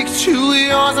speak to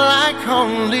yours like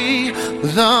only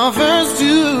lovers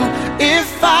do.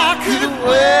 If I could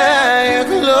wear your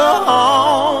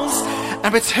clothes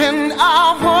and pretend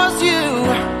I was you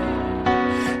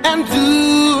and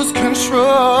lose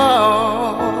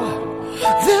control,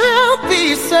 there'll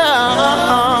be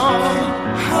some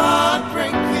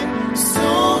heartbreaking,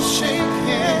 soul-shaking.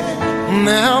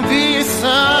 There'll be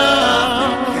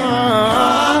some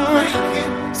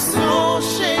heartbreaking,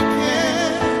 soul-shaking.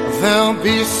 There'll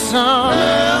be some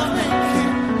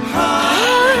love-making,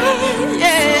 heartbreaking,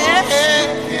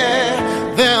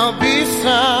 soul-shaking. There'll be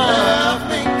some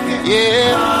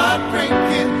love-making,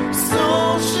 heartbreaking,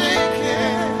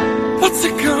 soul-shaking. What's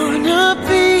it gonna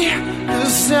be?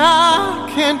 'Cause I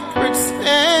can't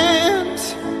pretend.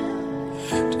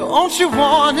 Don't you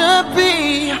wanna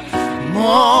be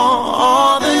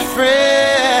more than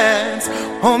friends?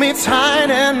 Hold me tight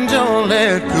and don't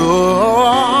let go.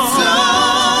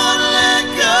 Don't let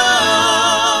go.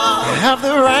 I have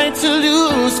the right to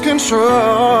lose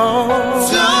control.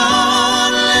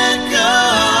 Don't let go.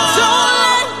 Don't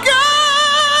let go.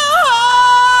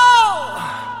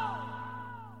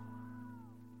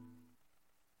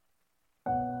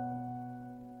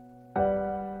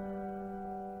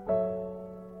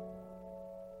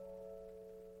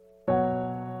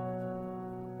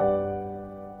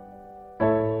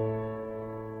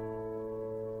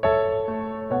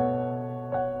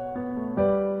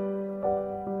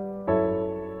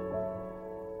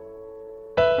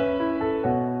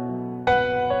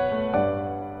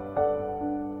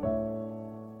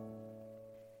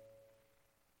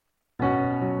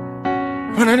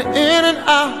 Running in and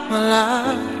out my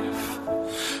life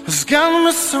has got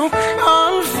me so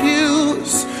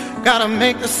confused. Gotta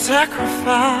make the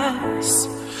sacrifice.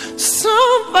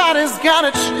 Somebody's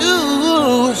gotta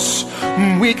choose.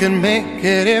 We can make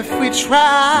it if we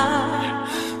try,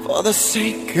 for the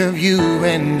sake of you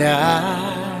and I.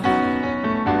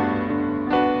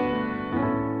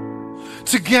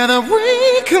 Together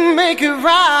we can make it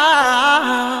right.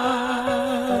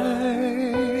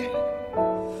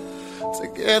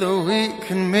 Together we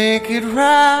can make it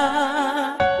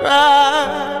right,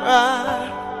 right, right.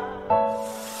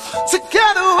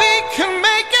 Together we can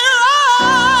make it right.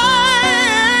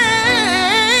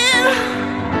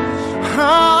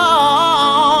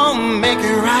 Oh, make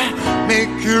it right,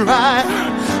 make it right,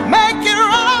 make it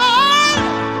right.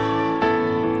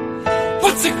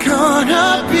 What's it gonna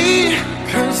be?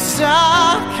 'Cause I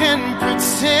can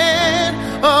pretend.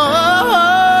 Oh,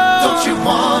 don't you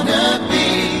wanna be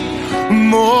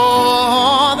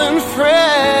more than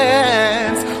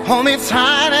friends? Hold me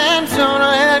tight and don't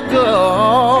let go.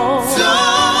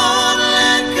 Don't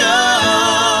let go.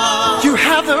 You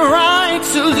have the right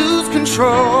to lose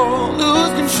control.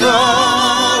 Lose control.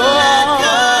 Don't let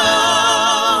go.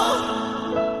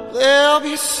 There'll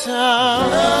be some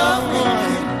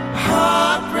love-breaking,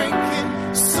 heartbreaking,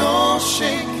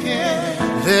 soul-shaking.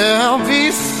 There'll be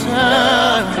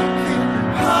some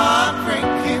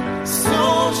heartbreaking,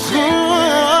 soul-shaking.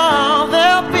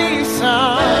 There'll be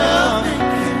some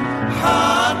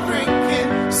heartbreaking,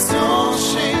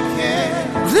 soul-shaking.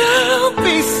 There'll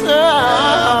be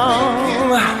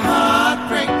some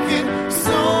heartbreaking,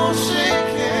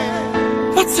 soul-shaking.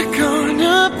 What's it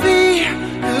gonna be?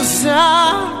 'Cause I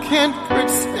can't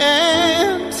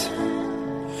pretend.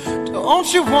 Don't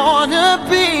you wanna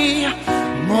be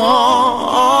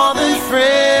more than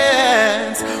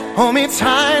friends? Hold me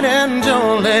tight and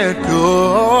don't let go.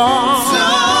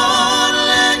 Don't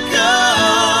let go.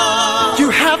 You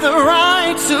have the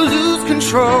right to lose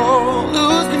control.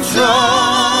 Lose control.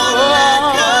 Don't let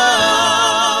go.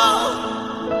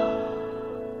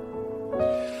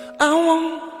 I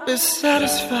won't be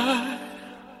satisfied.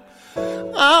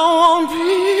 I won't be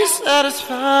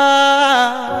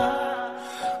satisfied.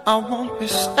 I won't be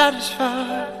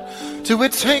satisfied till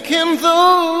we're taking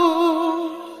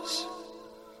those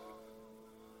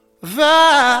vows.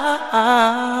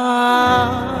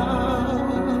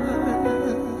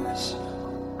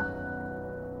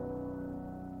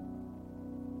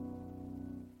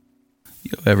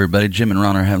 Yo, everybody, Jim and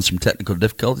Ron are having some technical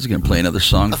difficulties. Going to play another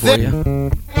song for you.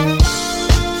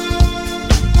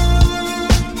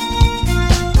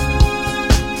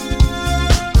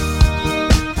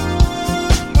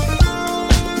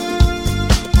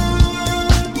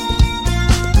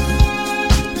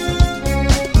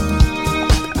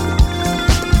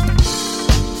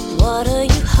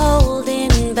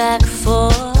 Back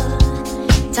for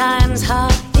time's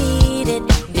heartbeat, it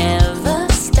never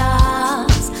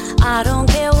stops. I don't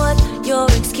care what your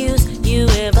excuse, you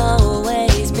have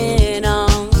always been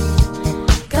on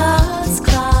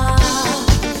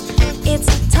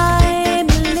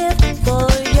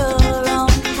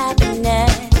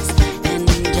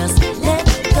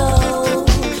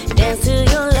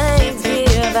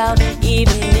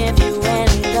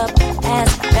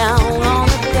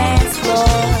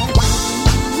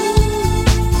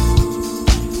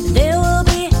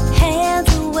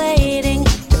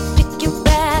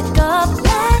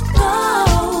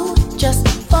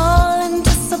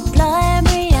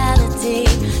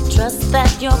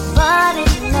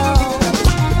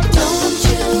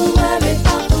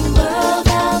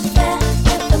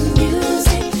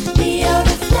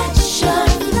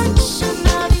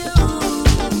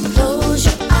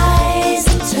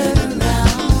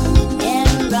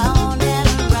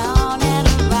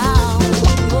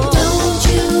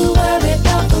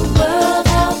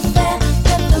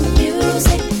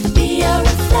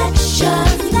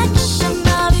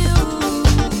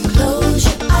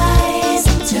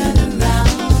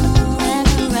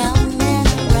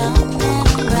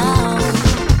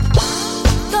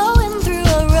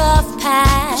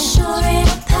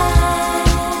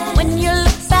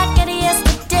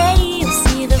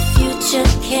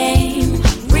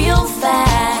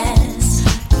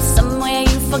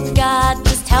forgot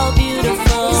just how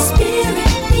beautiful your spirit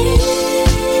is.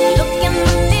 Look in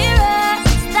the mirror,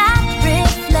 it's that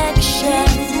reflection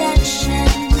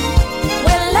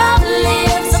where love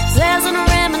lives, a pleasant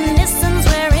reminiscence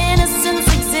where innocence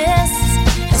exists,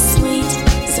 as sweet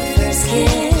as a first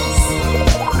kiss.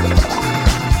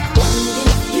 And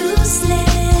if you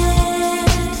slip,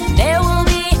 there will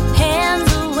be hands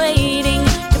waiting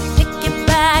to pick you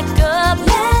back up.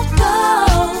 Let go,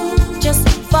 just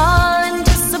fall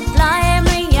into sublime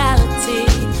reality.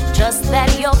 Trust that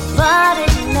your body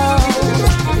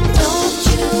knows. Don't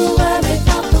you worry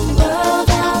about the world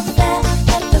out there.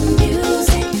 Let the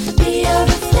music be a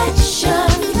reflection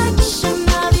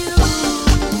of you.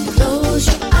 Close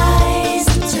your eyes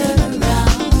and turn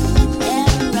around and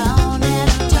around and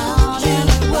around and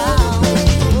around.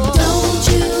 Don't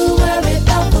you worry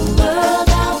about the world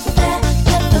out there.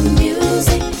 Let the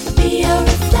music be a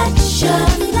reflection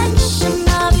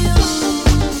of you.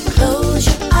 Close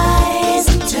your eyes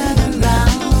and turn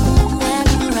around and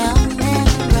around and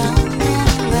around and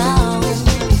around.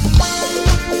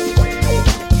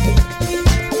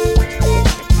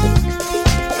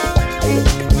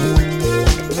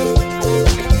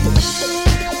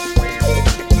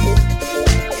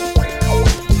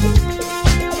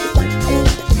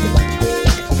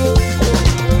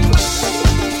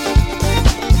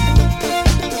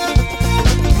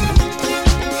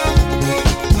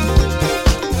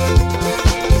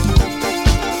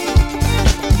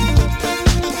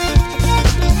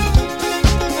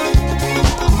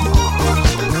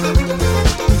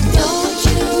 Don't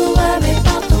you worry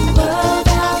about the world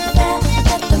out there.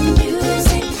 Let the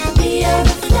music be a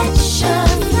reflection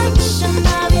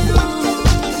of you.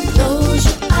 Close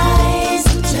your eyes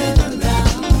and turn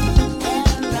around and around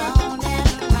and around and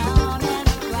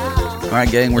around. All right,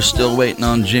 gang, we're still waiting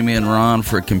on Jimmy and Ron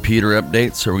for a computer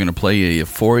update, so we're going to play you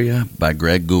Euphoria by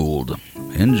Greg Gould.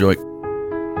 Enjoy.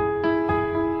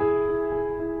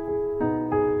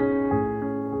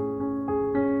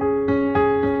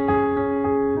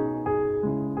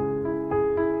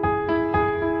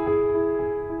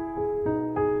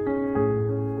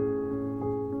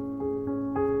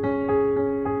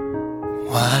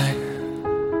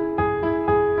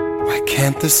 Why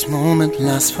can't this moment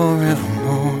last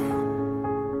forevermore?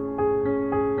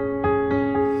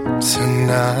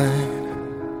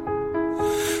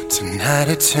 Tonight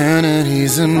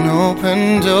eternity's an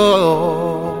open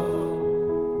door.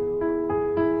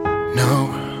 No,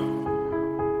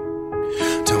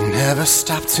 don't ever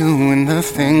stop doing the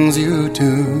things you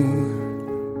do.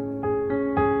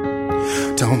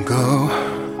 Don't go.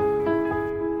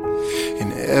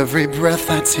 In every breath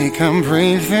I take, I'm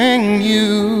breathing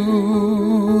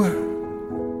you.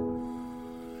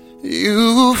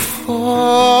 Euphoria,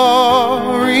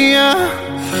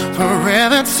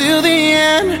 forever till the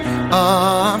end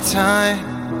of time.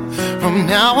 From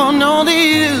now on,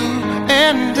 only you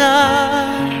and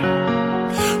I.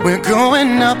 We're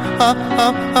going up, up,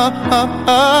 up, up, up,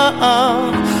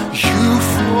 up.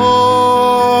 Euphoria,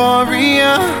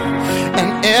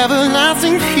 an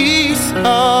everlasting peace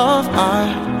of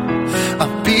heart, a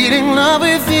beating love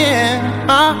within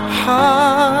our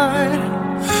heart.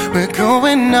 We're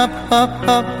going up, up,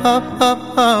 up, up,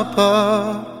 up, up,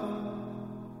 up.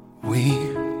 We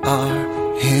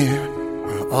are here,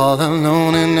 we're all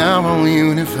alone in our own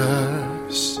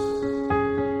universe.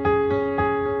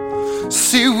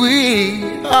 See,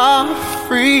 we are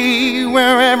free,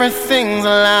 where everything's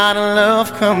allowed and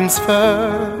love comes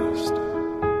first.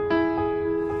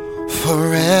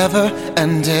 Forever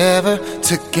and ever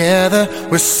together,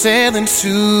 we're sailing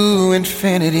to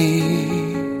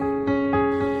infinity.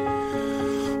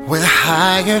 We're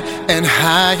higher and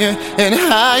higher and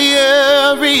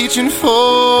higher, reaching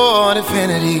for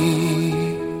infinity.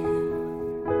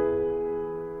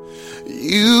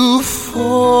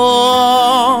 Euphoria,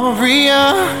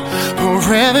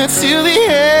 forever till the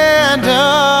end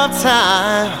of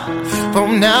time.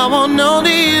 From now on,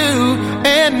 only you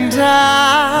and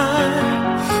I.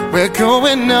 We're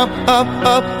going up, up,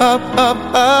 up, up, up,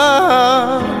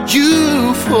 up.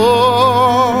 Euphoria,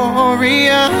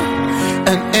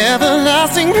 an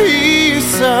everlasting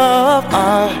peace of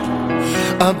heart,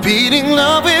 a beating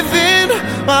love within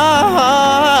my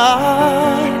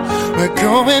heart. We're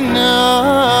going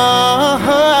up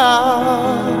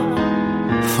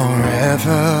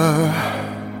forever.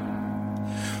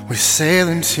 We're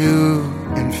sailing to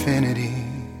infinity.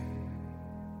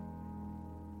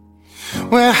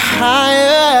 We're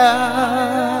higher,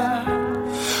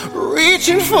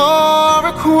 reaching for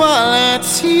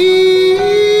equality.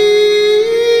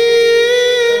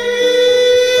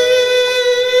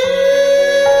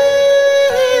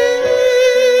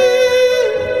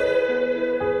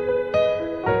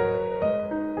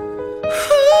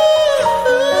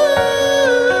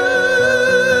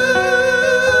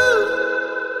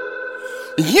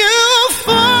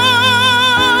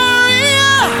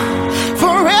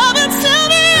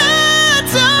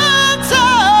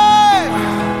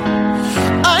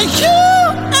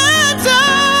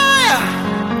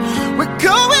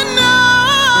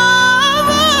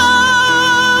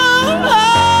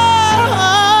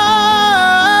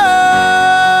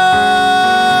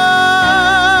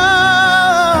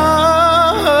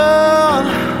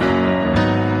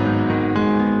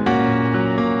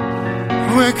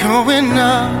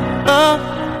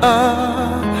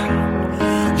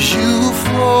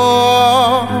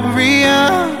 euphoria.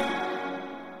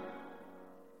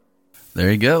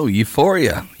 There you go,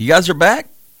 Euphoria. You guys are back?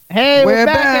 Hey, we're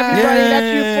back, everybody. Yay.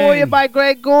 That's Euphoria by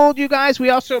Greg Gould, you guys. We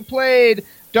also played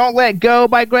Don't Let Go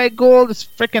by Greg Gould. It's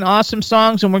freaking awesome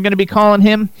songs, and we're going to be calling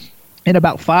him in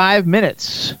about 5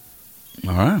 minutes.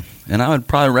 All right. And I would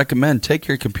probably recommend take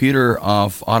your computer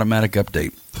off automatic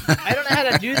update. I don't know how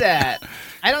to do that.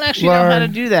 I don't actually know how to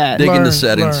do that. Dig into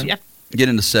settings. Yep. Get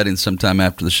into settings sometime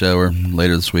after the show or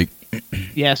later this week.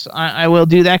 Yes, I will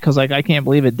do that because I can't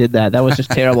believe it did that. That was just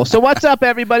terrible. So what's up,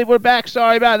 everybody? We're back.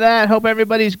 Sorry about that. Hope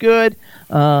everybody's good.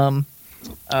 Well,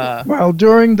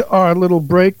 during our little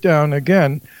breakdown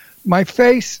again, my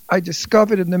face, I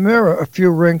discovered in the mirror a few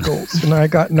wrinkles, and I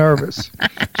got nervous.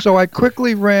 So I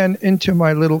quickly ran into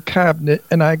my little cabinet,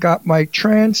 and I got my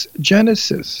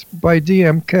Transgenesis by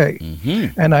DMK.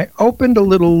 Mm-hmm. And I opened a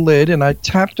little lid, and I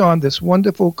tapped on this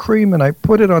wonderful cream, and I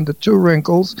put it on the 2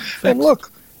 wrinkles. And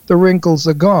look, the wrinkles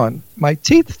are gone. My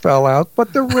teeth fell out,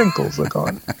 but the wrinkles are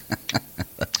gone.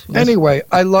 Anyway,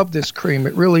 I love this cream.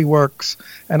 It really works,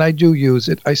 and I do use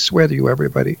it. I swear to you,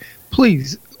 everybody.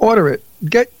 Please, order it.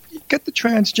 Get the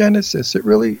Transgenesis.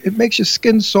 It makes your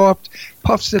skin soft,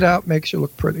 puffs it out, makes you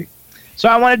look pretty. So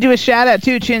I want to do a shout-out,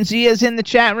 too. Chinzia's in the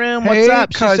chat room. What's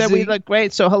up? She said we look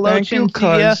great, so hello, Thank you,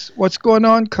 Chinzia. cuz. What's going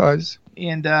on, cuz?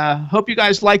 And hope you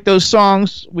guys like those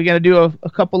songs. We got to do a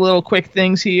couple little quick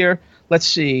things here. Let's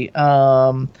see.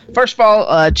 First of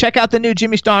all, check out the new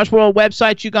Jimmy Stars World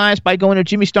website, you guys, by going to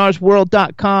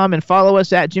JimmyStarsWorld.com and follow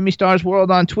us at Jimmy Stars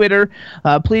World on Twitter.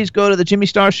 Please go to the Jimmy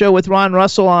Star Show with Ron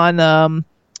Russell on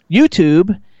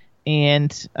YouTube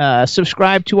and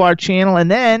subscribe to our channel. And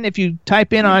then if you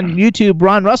type in on YouTube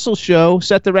Ron Russell Show,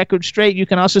 Set the Record Straight, you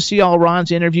can also see all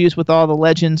Ron's interviews with all the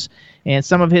legends. And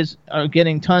some of his are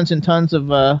getting tons and tons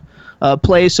of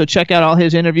plays. So check out all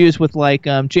his interviews with like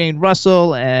Jane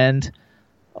Russell and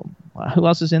who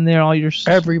else is in there? All your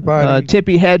everybody,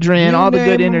 Tippi Hedren, all the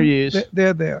good interviews.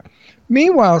 They're there.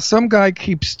 Meanwhile, some guy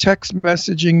keeps text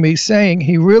messaging me saying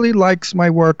he really likes my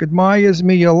work, admires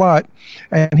me a lot,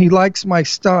 and he likes my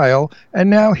style. And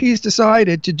now he's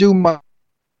decided to do my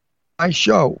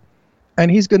show, and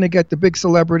he's going to get the big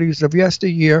celebrities of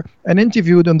yesteryear and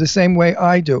interview them the same way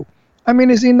I do. I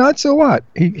mean, is he nuts or what?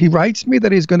 He writes me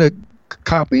that he's going to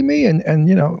copy me, and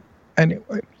you know,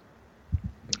 anyway.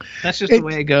 That's just the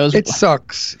way it goes. It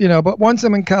sucks, you know. But once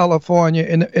I'm in California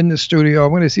in the studio,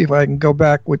 I'm going to see if I can go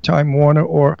back with Time Warner,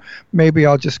 or maybe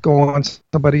I'll just go on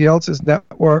somebody else's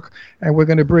network, and we're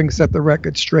going to bring Set the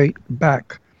Record Straight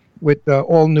back with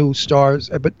all new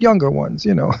stars, but younger ones,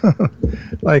 you know,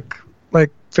 like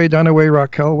Faye Dunaway,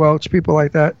 Raquel Welch, people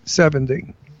like that,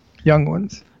 70, young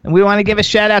ones. And we want to give a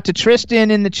shout out to Tristan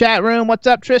in the chat room. What's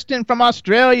up, Tristan from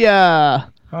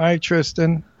Australia? Hi,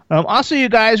 Tristan. Also, you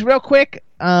guys, real quick,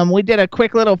 we did a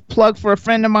quick little plug for a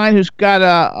friend of mine who's got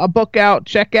a book out.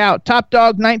 Check out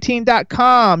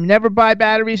TopDog19.com. Never buy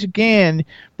batteries again.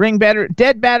 Bring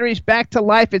dead batteries back to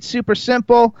life. It's super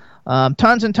simple.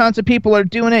 Tons and tons of people are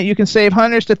doing it. You can save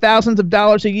hundreds to thousands of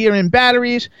dollars a year in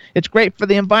batteries. It's great for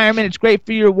the environment. It's great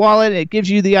for your wallet. It gives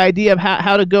you the idea of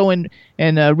how to go and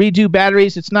redo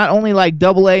batteries. It's not only like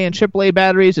AA and AAA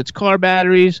batteries. It's car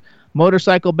batteries,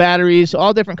 motorcycle batteries,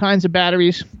 all different kinds of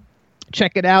batteries.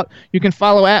 Check it out. You can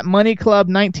follow at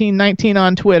MoneyClub1919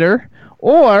 on Twitter,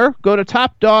 or go to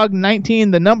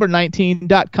TopDog19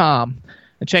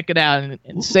 and check it out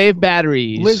and save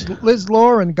batteries. Liz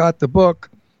Lauren got the book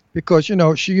because, you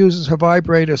know, she uses her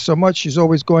vibrator so much she's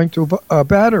always going through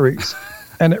batteries,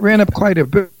 and it ran up quite a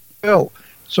bill.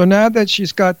 So now that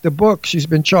she's got the book, she's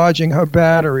been charging her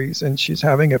batteries, and she's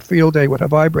having a field day with her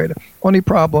vibrator. Only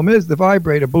problem is the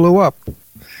vibrator blew up.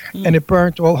 And it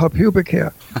burnt all her pubic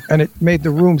hair, and it made the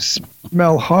room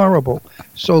smell horrible.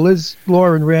 So Liz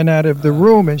Lauren ran out of the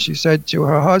room, and she said to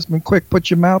her husband, "Quick, put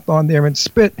your mouth on there and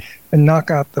spit and knock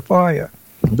out the fire."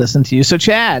 Listen to you. So,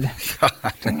 Chad.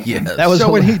 Yes. So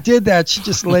when he did that, she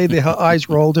just lay there, her eyes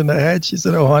rolled in her head. She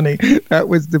said, "Oh, honey, that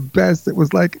was the best. It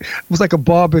was like a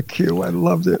barbecue. I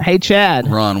loved it." Hey, Chad.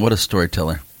 Ron, what a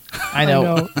storyteller. I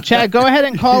know. Chad, go ahead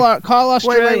and call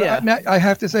Australia. Wait, I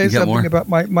have to say something about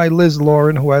my Liz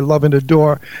Lauren, who I love and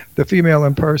adore, the female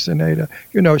impersonator.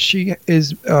 You know, she is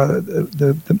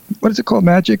the what is it called?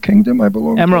 Magic Kingdom, I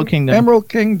belong to? Emerald Kingdom. Emerald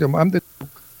Kingdom. I'm the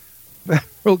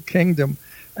Emerald Kingdom.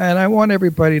 And I want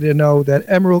everybody to know that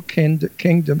Emerald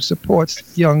Kingdom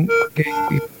supports young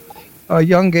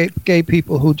gay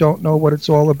people who don't know what it's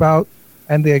all about,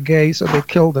 and they're gay, so they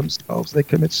kill themselves. They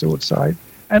commit suicide.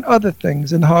 And other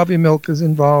things, and Harvey Milk is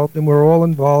involved, and we're all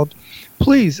involved.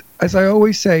 Please, as I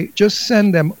always say, just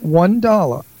send them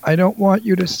 $1. I don't want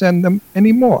you to send them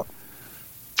any more.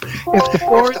 If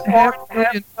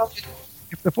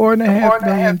the 4.5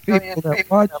 million people that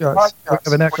watch us, we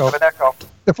have an echo.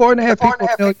 The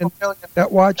 4.5 million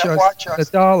that watch us, the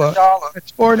dollar,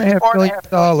 it's $4.5 million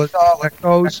that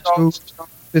goes to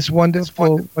this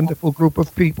wonderful group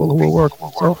of people who are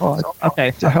working so hard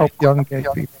to help young gay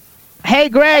people. Hey,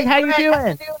 Greg, how you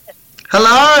doing?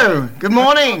 Hello. Good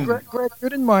morning. Greg, you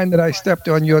didn't mind that I stepped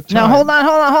on your time. Now, hold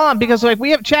on, because like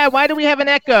we have Chad. Why do we have an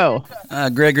echo?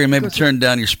 Gregory, maybe turn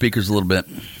down your speakers a little bit.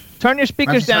 Turn your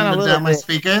speakers down a little bit. My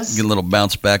speakers? Get a little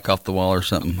bounce back off the wall or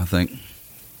something, I think.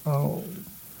 Oh.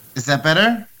 Is that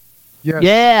better? Yes.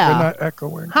 Yeah. They're not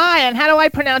echoing. Hi, and how do I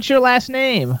pronounce your last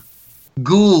name?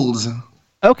 Gould.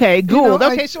 Okay, Gould. You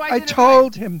know, okay, so I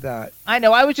told him that. I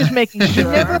know. I was just making He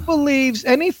sure. never believes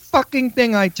any fucking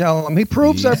thing I tell him. He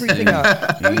proves everything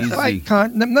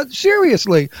out.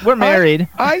 Seriously. We're married.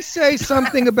 I say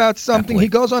something about something. He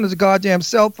goes on his goddamn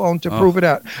cell phone to prove it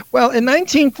out. Well, in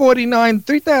 1949,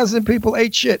 3,000 people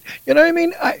ate shit. You know what I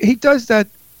mean? He does that.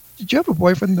 Did you have a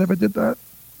boyfriend that ever did that?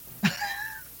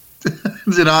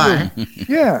 Did I?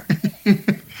 Yeah.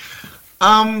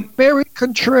 Very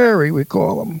contrary, we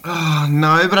call him. Oh,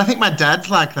 no, but I think my dad's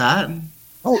like that.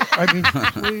 Oh, I mean,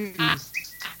 please.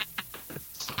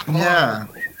 Yeah.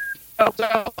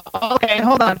 Okay,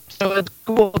 hold on. So it's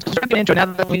cool. Intro now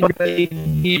that we know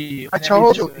you. I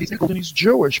told you he's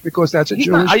Jewish because that's a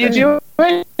Jewish Are you name.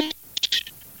 Jewish?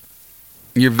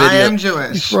 Your video, I am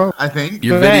Jewish, I think.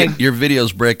 Your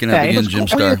video's breaking up again, Jim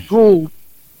Star. Gould.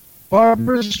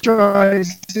 Barbara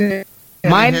Streisand.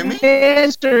 Mine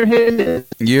is or his?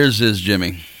 Yours is,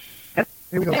 Jimmy. Here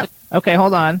we go. Okay,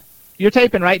 hold on. You're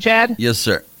taping, right, Chad? Yes,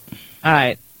 sir. All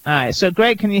right. So,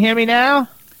 Greg, can you hear me now?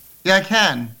 Yeah, I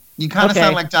can. You kind of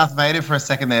sound like Darth Vader for a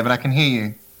second there, but I can hear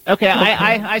you. Okay,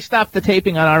 I stopped the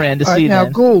taping on our end to see now,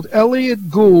 that. Gould, Elliot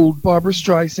Gould, Barbara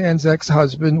Streisand's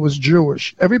ex-husband, was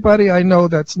Jewish. Everybody I know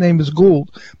that's name is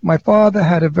Gould. My father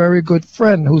had a very good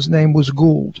friend whose name was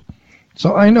Gould.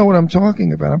 So I know what I'm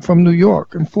talking about. I'm from New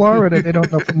York. In Florida, they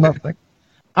don't know from nothing.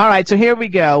 All right, so here we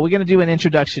go. We're going to do an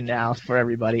introduction now for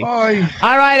everybody. Bye.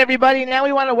 All right, everybody. Now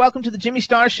we want to welcome to the Jimmy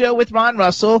Star Show with Ron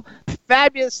Russell,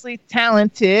 fabulously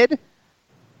talented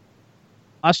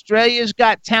Australia's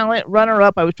Got Talent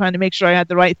runner-up. I was trying to make sure I had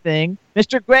the right thing.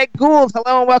 Mr. Greg Gould,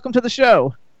 hello and welcome to the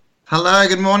show. Hello,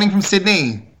 good morning from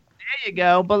Sydney. There you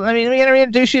go. But let me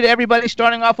introduce you to everybody,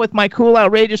 starting off with my cool,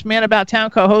 outrageous man about town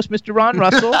co-host, Mr. Ron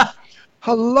Russell.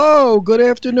 Hello, good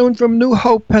afternoon from New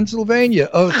Hope, Pennsylvania.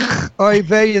 Oy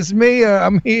vey is me.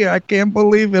 I'm here. I can't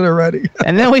believe it already.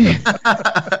 And then we've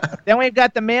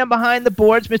got the man behind the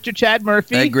boards, Mr. Chad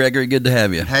Murphy. Hey, Gregory, good to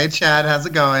have you. Hey, Chad, how's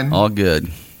it going? All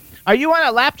good. Are you on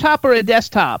a laptop or a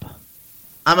desktop?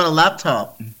 I'm on a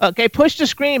laptop. Okay, push the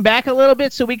screen back a little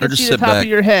bit so we can see the top of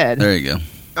your head. There you go.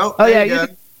 Oh yeah,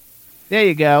 there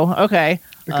you go. Okay.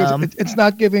 Because it's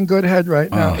not giving good head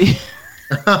right now.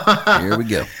 Here we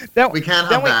go. We can't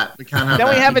have that. We can't have then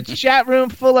that. we have a chat room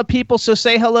full of people, so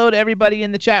say hello to everybody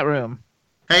in the chat room.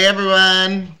 Hey,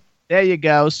 everyone. There you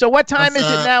go. So what time is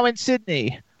it now in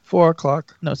Sydney? 4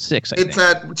 o'clock. No, 6.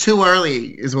 It's too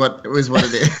early is what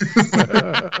it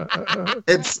is.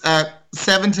 It's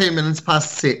 17 minutes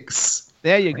past 6.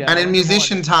 There you go. And in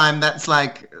musician time, that's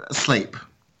like sleep.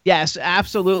 Yes,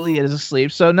 absolutely it is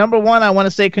asleep. So number one, I want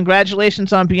to say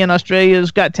congratulations on being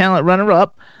Australia's Got Talent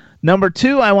runner-up. Number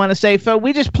two, I want to say, Phil,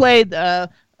 we just played Don't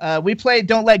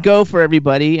Let Go for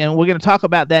everybody, and we're going to talk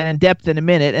about that in depth in a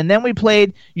minute. And then we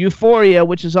played Euphoria,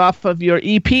 which is off of your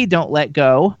EP, Don't Let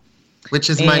Go.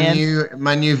 Which is my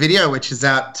new video, which is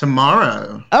out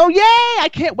tomorrow. Oh, yay! I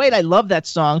can't wait. I love that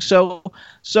song. So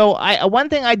one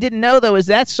thing I didn't know, though, is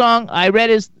that song I read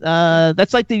is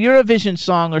that's like the Eurovision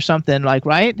song or something, like,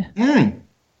 right?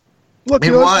 Look,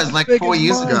 it was like 4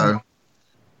 years ago.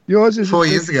 Yours is 4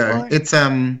 years ago. It's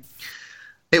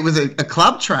it was a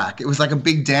club track. It was like a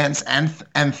big dance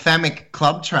anthemic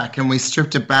club track, and we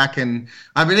stripped it back. And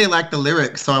I really liked the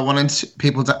lyrics, so I wanted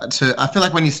people to. I feel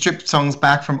like when you strip songs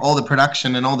back from all the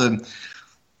production and all the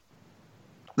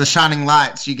shining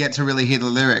lights, you get to really hear the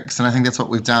lyrics, and I think that's what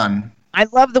we've done. I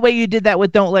love the way you did that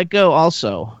with Don't Let Go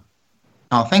also.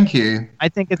 Oh, thank you. I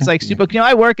think it's like super. You know,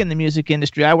 I work in the music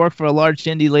industry. I work for a large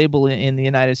indie label in the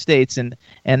United States, and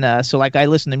so like I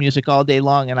listen to music all day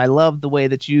long, and I love the way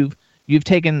that you've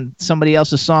taken somebody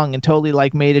else's song and totally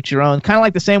like made it your own, kind of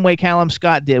like the same way Callum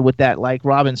Scott did with that like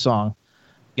Robin song.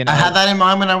 You know? I had that in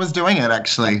mind when I was doing it.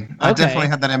 Actually, I definitely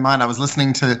had that in mind. I was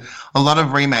listening to a lot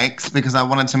of remakes because I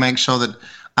wanted to make sure that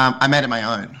I made it my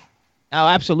own. Oh,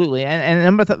 absolutely,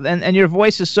 and your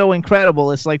voice is so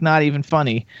incredible. It's like not even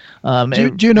funny.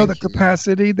 Do you know the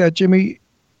capacity that Jimmy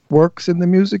works in the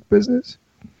music business?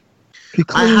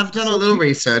 I have done a little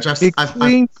research. I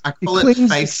call it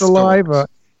face saliva.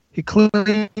 He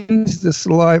cleans the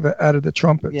saliva out of the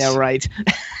trumpets. Yeah, right.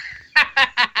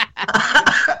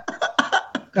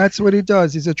 That's what he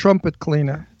does. He's a trumpet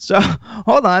cleaner. So,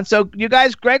 hold on. So, you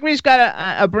guys, Gregory's got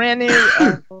a brand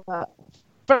new...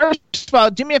 First of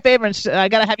all, do me a favor, and I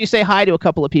gotta have you say hi to a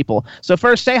couple of people. So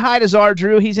first, say hi to Czar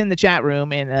Drew. He's in the chat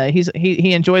room, and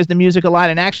he enjoys the music a lot.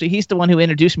 And actually, he's the one who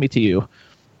introduced me to you.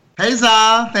 Hey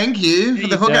Czar, thank you for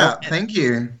the hookup. Thank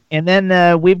you. And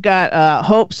then we've got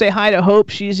Hope. Say hi to Hope.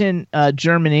 She's in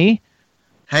Germany.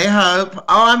 Hey Hope. Oh,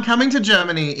 I'm coming to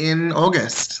Germany in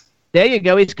August. There you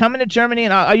go. He's coming to Germany,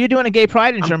 and are you doing a gay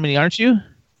pride in Germany? Aren't you?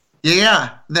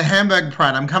 Yeah, the Hamburg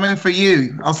Pride. I'm coming for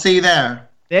you. I'll see you there.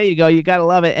 There you go. You got to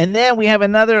love it. And then we have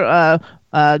another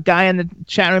guy in the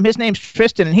chat room. His name's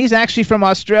Tristan, and he's actually from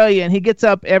Australia, and he gets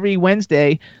up every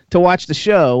Wednesday to watch the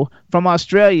show from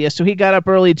Australia. So he got up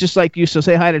early just like you. So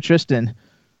say hi to Tristan.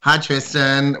 Hi,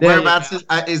 Tristan. Whereabouts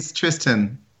is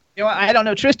Tristan? You know, I don't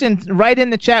know. Tristan, right in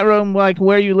the chat room, like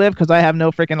where you live, because I have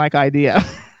no freaking idea.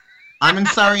 I'm in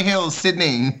Surrey Hills,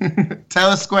 Sydney.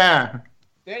 Taylor Square.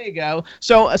 There you go.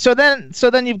 So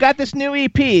then you've got this new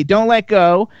EP, Don't Let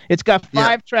Go. It's got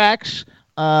 5 tracks.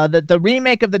 The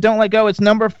remake of the Don't Let Go,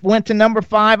 went to number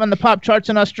 5 on the pop charts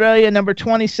in Australia, number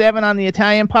 27 on the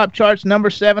Italian pop charts, number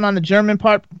 7 on the German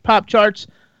pop charts.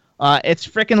 It's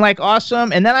freaking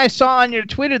awesome. And then I saw on your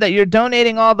Twitter that you're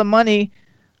donating all the money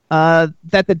that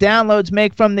the downloads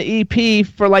make from the EP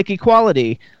for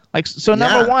equality.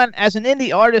 Number 1, as an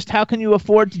indie artist, how can you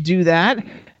afford to do that?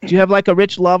 Do you have a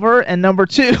rich lover? And number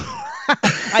 2,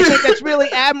 I think that's really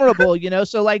admirable,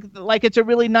 So it's a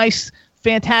really nice,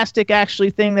 fantastic actually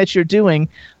thing that you're doing.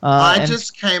 I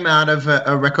just came out of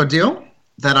a record deal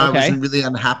that I was really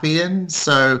unhappy in.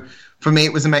 So for me,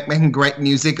 it was making great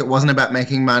music. It wasn't about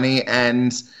making money.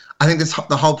 And I think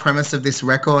the whole premise of this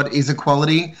record is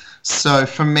equality. So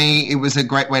for me, it was a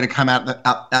great way to come out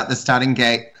at the starting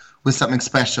gate with something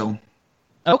special.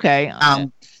 Okay.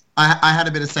 I had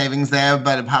a bit of savings there,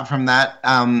 but apart from that,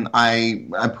 I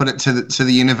put it to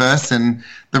the universe, and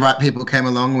the right people came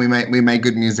along. We made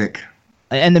good music,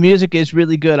 and the music is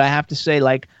really good. I have to say,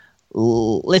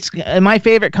 my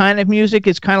favorite kind of music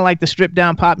is kind of like the stripped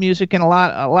down pop music in a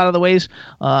lot of the ways.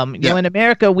 In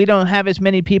America, we don't have as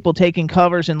many people taking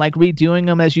covers and redoing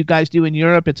them as you guys do in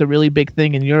Europe. It's a really big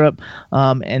thing in Europe,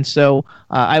 and so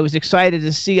I was excited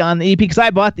to see on the EP because I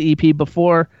bought the EP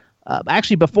before.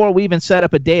 Actually, before we even set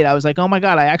up a date, I was like, "Oh my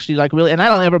god, I actually really." And I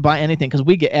don't ever buy anything because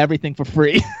we get everything for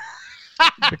free.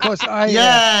 Because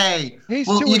yay!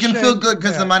 Well, you can feel good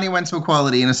because the money went to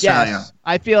equality in Australia. Yes,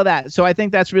 I feel that. So I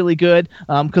think that's really good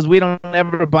because we don't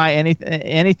ever buy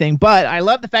anything. But I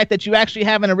love the fact that you actually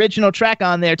have an original track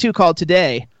on there too, called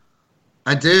 "Today."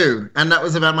 I do, and that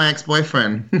was about my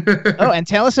ex-boyfriend. Oh, and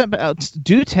tell us about.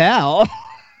 Do tell.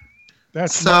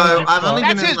 That's I've only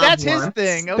been in love That's once. his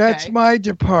thing. Okay. That's my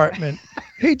department.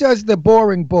 He does the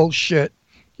boring bullshit.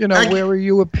 Where are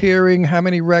you appearing? How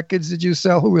many records did you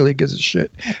sell? Who really gives a shit?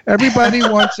 Everybody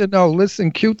wants to know. Listen,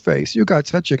 cute face, you got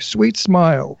such a sweet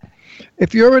smile.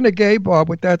 If you're in a gay bar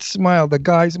with that smile, the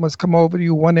guys must come over to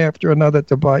you one after another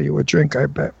to buy you a drink, I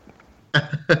bet.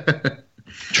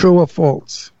 True or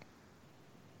false?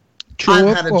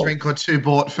 I've had a drink or two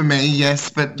bought for me, yes,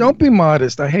 but... Don't be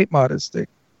modest. I hate modesty.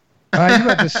 You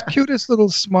have the cutest little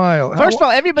smile. First of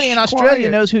all, everybody in Australia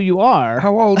knows who you are.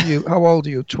 How old are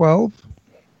you? 12?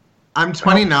 I'm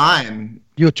 29.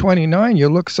 You're 29. You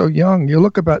look so young. You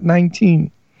look about 19.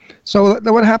 So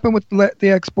what happened with the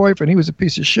ex-boyfriend? He was a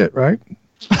piece of shit, right?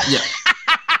 Yeah.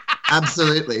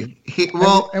 Absolutely. I've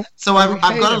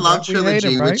got a love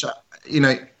trilogy, which,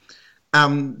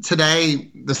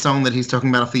 today the song that he's talking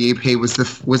about off the EP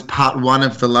was part 1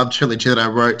 of the love trilogy that I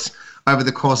wrote over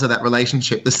the course of that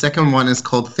relationship. The second one is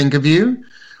called Think of You.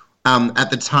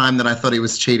 At the time that I thought he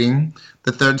was cheating.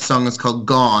 The third song is called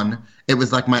Gone. It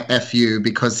was like my FU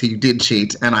because he did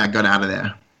cheat and I got out of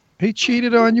there. He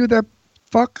cheated on you, that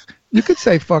fuck? You could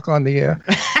say fuck on the air.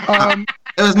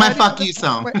 It was my fuck you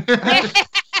song.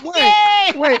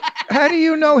 Wait. How do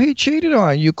you know he cheated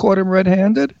on you? Caught him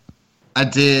red-handed? I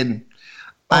did.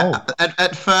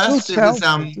 At first, it was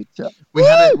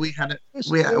we had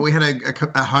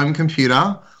a home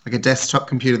computer, like a desktop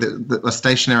computer, the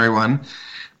stationary one,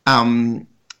 and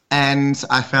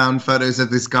I found photos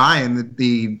of this guy in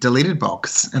the deleted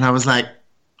box, and I was like,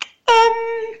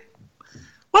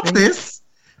 "What's this?"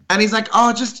 And he's like,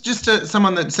 "Oh, just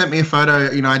someone that sent me a photo.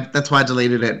 That's why I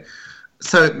deleted it."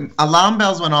 So alarm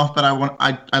bells went off, but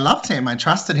I loved him. I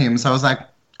trusted him, so I was like,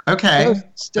 "Okay,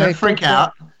 don't freak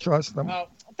out. Trust them."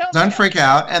 Don't freak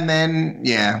out." And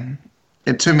then,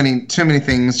 Too many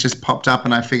things just popped up,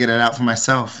 and I figured it out for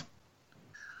myself.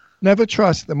 Never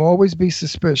trust them. Always be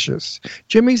suspicious.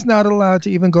 Jimmy's not allowed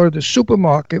to even go to the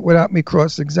supermarket without me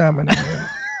cross-examining him.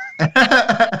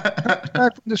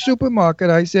 Back from the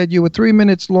supermarket, I said, you were 3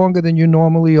 minutes longer than you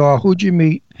normally are. Who'd you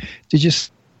meet? Did you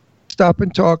stop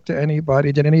and talk to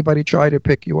anybody? Did anybody try to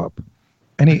pick you up?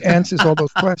 And he answers all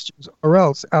those questions, or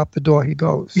else out the door he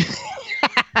goes.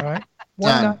 All right?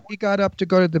 One night he got up to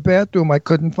go to the bathroom. I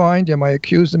couldn't find him. I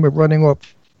accused him of running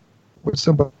off with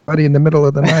somebody in the middle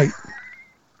of the night.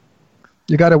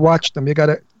 You got to watch them. You got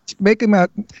to make them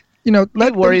out.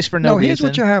 Let worries for no reason. Here's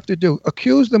what you have to do: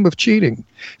 accuse them of cheating.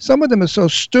 Some of them are so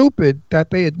stupid that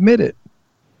they admit it.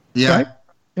 Yeah. Right?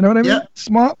 You know what I mean? Yeah.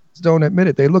 Smart ones don't admit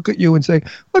it. They look at you and say,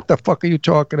 "What the fuck are you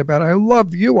talking about? I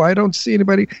love you. I don't see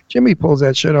anybody." Jimmy pulls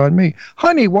that shit on me.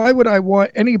 Honey, why would I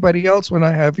want anybody else when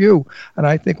I have you? And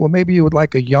I think, well, maybe you would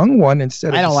like a young one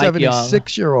instead of a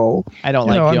 76-year-old. I don't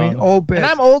like young. I mean, old bitch. And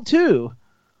I'm old too.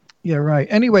 Yeah, right.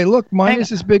 Anyway, look, mine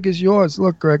is as big as yours.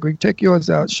 Look, Gregory, take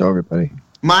yours out. Show everybody.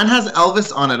 Mine has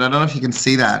Elvis on it. I don't know if you can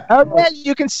see that. Oh, yeah,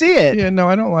 you can see it. Yeah, no,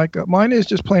 I don't like it. Mine is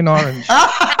just plain orange.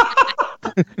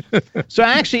 So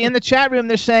actually, in the chat room,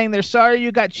 they're saying they're sorry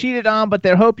you got cheated on, but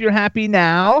they hope you're happy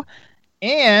now.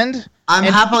 And I'm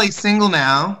happily single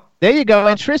now. There you go.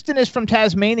 And Tristan is from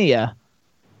Tasmania.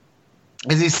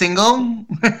 Is he single?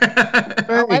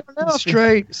 I don't know.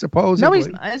 Straight, supposedly. No, he's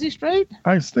not. Is he straight?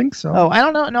 I think so. Oh, I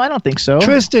don't know. No, I don't think so.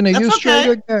 Tristan, are you straight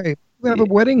or gay? We have a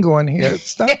wedding going here.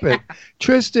 Stop it.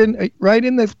 Tristan, right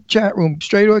in the chat room,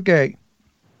 straight or gay.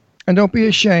 And don't be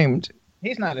ashamed.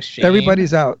 He's not ashamed.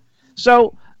 Everybody's out.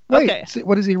 So, wait, okay. See,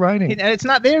 what is he writing? It's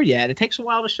not there yet. It takes a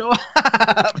while to show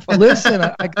up.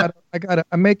 Listen,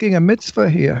 I'm making a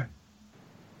mitzvah here.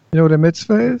 You know what a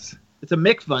mitzvah is? It's a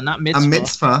mikvah, not mitzvah. A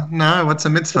mitzvah? No, what's a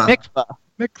mitzvah?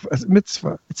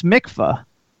 Mitzvah. It's mikvah.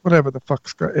 Whatever the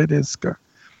fuck's it is.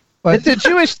 But it's a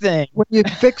Jewish thing. When you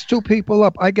fix two people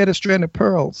up, I get a strand of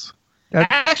pearls.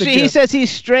 Actually, he says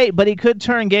he's straight, but he could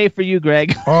turn gay for you,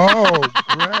 Greg. Oh,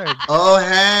 Greg. Oh,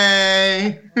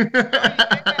 hey.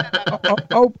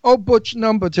 oh, Butch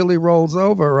number till he rolls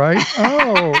over, right?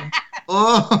 Oh.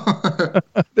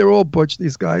 They're all Butch,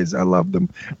 these guys. I love them.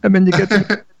 And then you get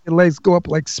your legs go up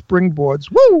like springboards.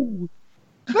 Woo!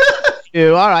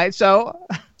 All right, so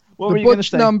what were you going to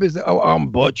say? The Butch numbers, I'm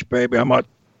Butch, baby. I'm on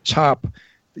top.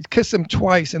 You kiss them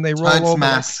twice and they roll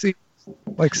over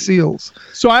like seals.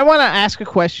 So I want to ask a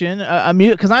question,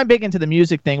 because I'm big into the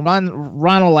music thing.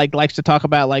 Ronald likes to talk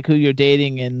about like who you're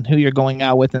dating and who you're going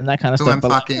out with and that kind of who stuff. I'm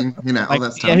fucking, all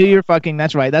that stuff. Yeah, who you're fucking.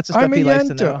 That's right. That's the stuff he likes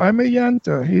to know. I'm a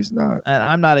yenta. He's not. And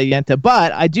I'm not a yenta,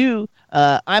 but I do.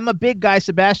 I'm a big Guy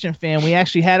Sebastian fan. We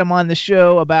actually had him on the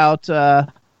show about.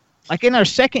 Like in our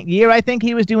second year, I think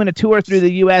he was doing a tour through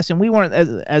the U.S. and we weren't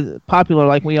as popular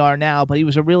like we are now, but he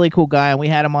was a really cool guy and we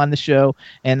had him on the show.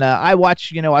 And I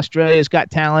watch, Australia's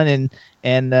Got Talent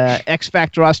and X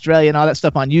Factor Australia and all that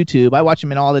stuff on YouTube. I watch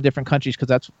him in all the different countries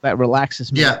because that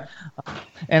relaxes me. Yeah.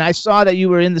 And I saw that you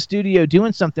were in the studio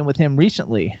doing something with him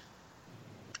recently.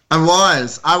 I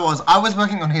was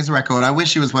working on his record. I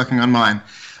wish he was working on mine,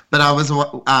 but I was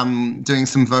doing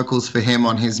some vocals for him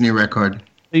on his new record.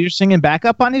 So you're singing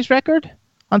backup on his record?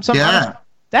 Yeah.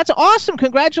 That's awesome.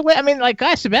 Congratulations. I mean, like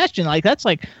Guy Sebastian, like that's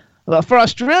like for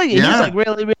Australia, he's like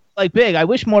really, really like big. I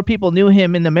wish more people knew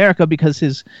him in America because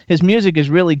his music is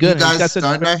really good. You guys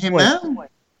don't know him now?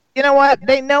 You know what?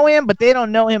 They know him, but they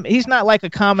don't know him. He's not like a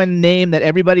common name that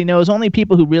everybody knows. Only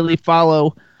people who really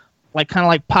follow like kind of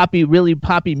like really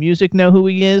poppy music know who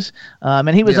he is.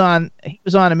 And he was on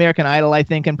American Idol, I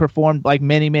think, and performed like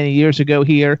many, many years ago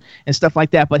here and stuff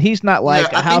like that. But he's not like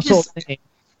a household name.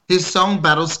 His song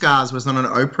 "Battle Scars" was on an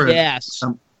Oprah. Yes.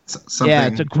 Something. Yeah,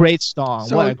 it's a great song.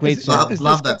 So what a great song!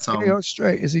 Love that song. Gay or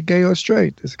straight? Is he gay or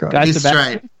straight? This guy. He's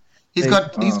straight. He's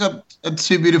got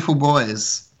two beautiful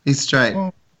boys. He's straight.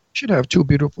 Well, should have two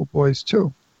beautiful boys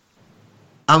too.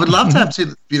 I would love to have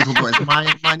two beautiful boys.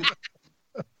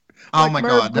 Oh my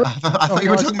God! I thought you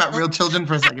were talking about real children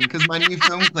for a second because my new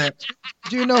film clip.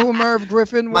 Do you know who Merv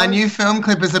Griffin was? My new film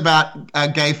clip is about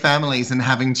gay families and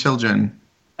having children.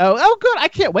 Oh, good! I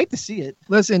can't wait to see it.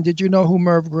 Listen, did you know who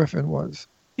Merv Griffin was?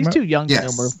 He's too young to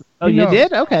know Merv. Oh, you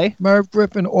did? Okay. Merv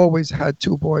Griffin always had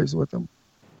two boys with him.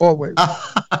 Always.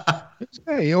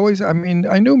 Hey, he always. I mean,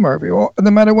 I knew Murphy.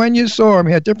 No matter when you saw him,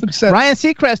 he had different sets. Ryan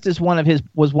Seacrest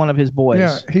was one of his boys.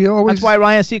 Yeah, he always. That's why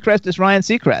Ryan Seacrest is Ryan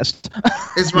Seacrest.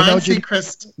 Is Ryan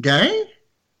Seacrest gay?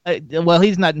 Well,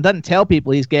 he's not. Doesn't tell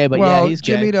people he's gay, but he's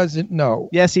gay. Jimmy doesn't know.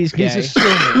 Yes, he's gay. He's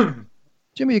assuming.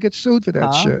 Jimmy, you get sued for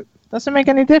that shit. Doesn't make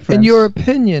any difference. In your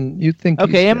opinion, you think?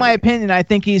 Okay, in my opinion, I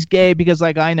think he's gay because,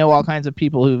 like, I know all kinds of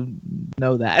people who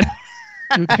know that.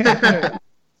 You can't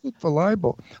for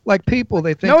libel. Like people,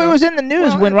 they think. No, it was in the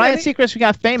news when Ryan Seacrest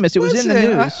got famous. It was in the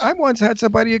news. I once had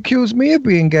somebody accuse me of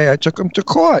being gay. I took him to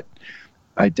court.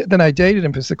 Then I dated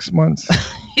him for 6 months.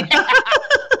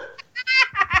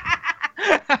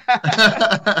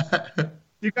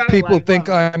 People think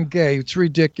I'm gay. It's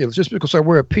ridiculous. Just because I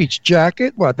wear a peach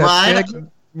jacket, what? That's gay?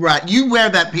 Right. You wear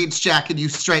that peach jacket, you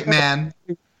straight man.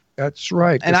 That's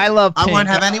right. And I love pink. I won't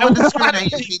have anyone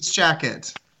discriminate your peach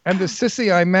jacket. And the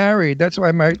sissy I married, that's why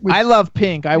I married. I love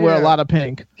pink. I wear a lot of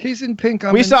pink. He's in pink.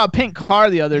 We saw a pink car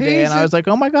the other day, and I was like,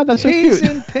 oh my God, that's so cute. He's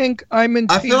in pink. I'm in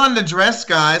pink. I feel underdressed,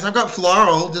 guys. I've got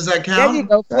floral. Does that count? There you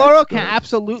go. Floral can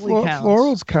absolutely count.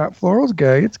 Floral's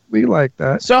gay. We like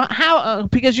that. So how,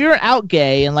 because you're out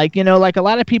gay, and like, like a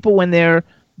lot of people when they're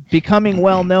becoming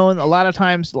well known, a lot of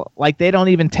times like they don't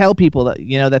even tell people that,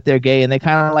 that they're gay, and they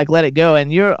kind of like let it go.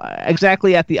 And you're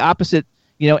exactly at the opposite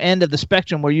end of the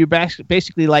spectrum, where you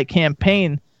basically like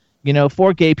campaign,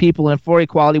 for gay people and for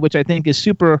equality, which I think is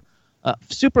super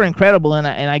incredible. And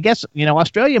I guess,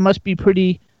 Australia must be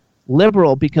pretty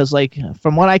liberal, because like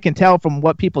from what I can tell from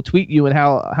what people tweet you and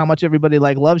how much everybody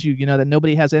like loves you, that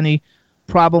nobody has any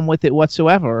problem with it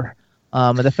whatsoever.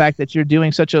 And the fact that you're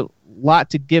doing such a lot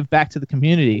to give back to the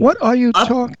community. What are you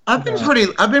talking I've been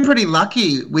pretty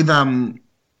lucky with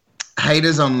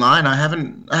haters online. I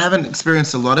haven't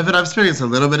experienced a lot of it. I've experienced a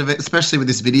little bit of it, especially with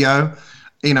this video.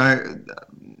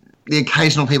 The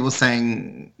occasional people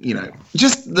saying,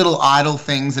 just little idle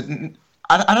things that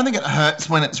I don't think it hurts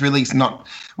when it's really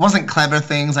wasn't clever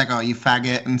things like, oh, you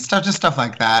faggot and stuff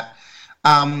like that.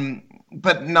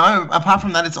 But no, apart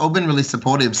from that, it's all been really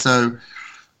supportive. So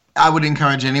I would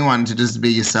encourage anyone to just be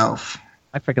yourself.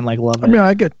 I freaking love it. I mean,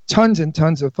 I get tons and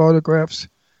tons of photographs.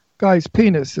 Guys'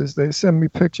 penises. They send me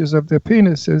pictures of their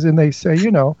penises, and they say,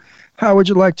 how would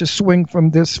you like to swing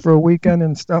from this for a weekend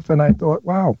and stuff? And I thought,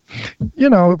 wow,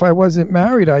 if I wasn't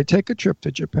married, I'd take a trip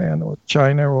to Japan or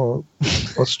China or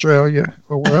Australia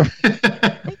or wherever.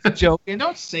 He's joking.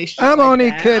 Don't say shit. I'm like only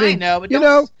that. kidding. I know, but he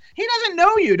doesn't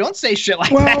know you. Don't say shit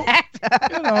like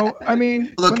that. I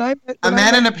mean, look, a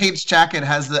man in a peach jacket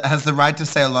has the right to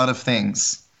say a lot of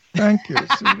things. Thank you,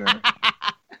 sweetheart.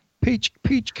 Peach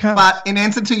counts. But in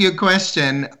answer to your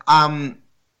question,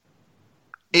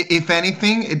 if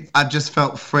anything, I've just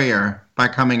felt freer by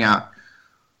coming out.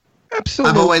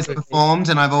 Absolutely. I've always performed,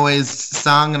 and I've always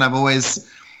sung, and I've always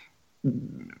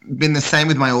been the same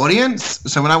with my audience.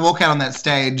 So when I walk out on that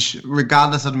stage,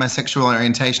 regardless of my sexual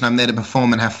orientation, I'm there to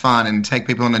perform and have fun and take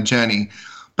people on a journey.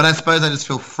 But I suppose I just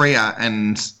feel freer,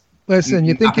 and listen,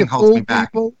 you think you fooled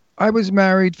people? I was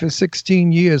married for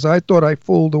 16 years. I thought I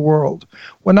fooled the world.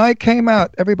 When I came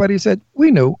out, everybody said,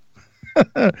 we knew.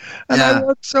 I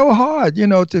worked so hard,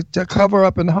 to cover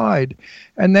up and hide.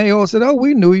 And they all said, oh,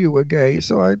 we knew you were gay.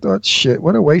 So I thought, shit,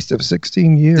 what a waste of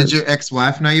 16 years. Did your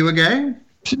ex-wife know you were gay?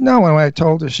 No, when I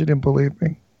told her, she didn't believe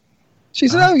me. She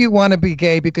said, oh, you want to be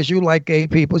gay because you like gay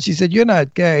people. She said, you're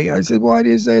not gay. I said, why do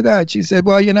you say that? She said,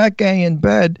 well, you're not gay in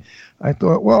bed. I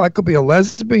thought, well, I could be a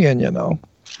lesbian,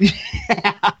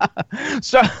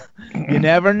 So you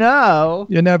never know.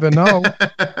 You never know,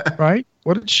 right?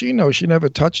 What did she know? She never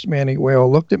touched me anyway or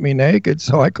looked at me naked,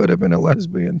 so I could have been a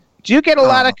lesbian. Do you get a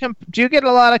lot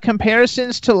of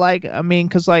comparisons to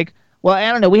because well,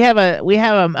 I don't know. We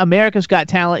have America's Got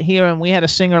Talent here, and we had a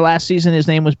singer last season. His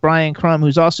name was Brian Crum,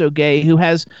 who's also gay, who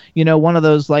has one of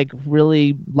those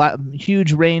really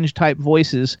huge range type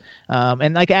voices,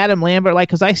 and like Adam Lambert,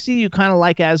 because I see you kind of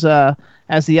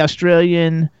as the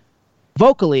Australian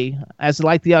vocally, as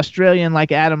like the Australian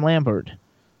Adam Lambert.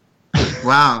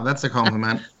 Wow, that's a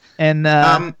compliment. And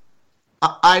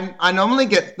I normally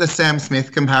get the Sam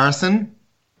Smith comparison.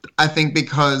 I think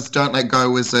because Don't Let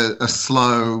Go was a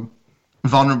slow,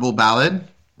 vulnerable ballad.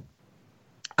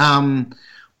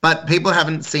 But people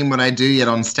haven't seen what I do yet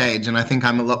on stage, and I think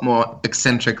I'm a lot more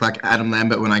eccentric like Adam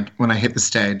Lambert when I hit the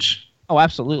stage. Oh,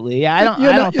 absolutely. Yeah,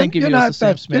 I don't think of you as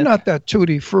Sam Smith. You're not that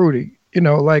tutti frutti.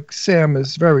 Like Sam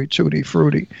is very tutti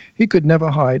frutti. He could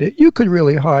never hide it. You could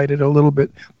really hide it a little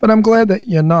bit, but I'm glad that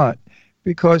you're not,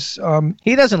 because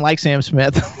he doesn't like Sam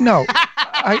Smith. No,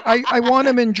 I want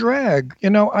him in drag.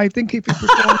 I think if he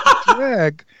performs in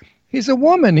drag, he's a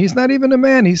woman. He's not even a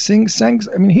man. He sings.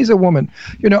 I mean, he's a woman.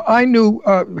 I knew.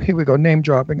 Here we go. Name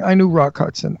dropping. I knew Rock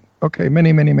Hudson. Okay,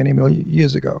 many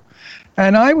years ago,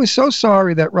 and I was so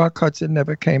sorry that Rock Hudson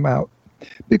never came out.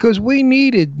 Because we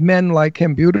needed men like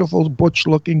him, beautiful,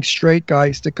 butch-looking, straight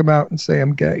guys, to come out and say,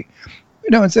 I'm gay.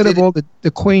 Instead of all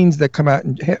the queens that come out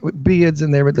with beards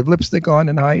and they with lipstick on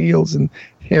and high heels and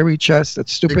hairy chests.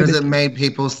 That's stupid. Because it made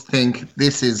people think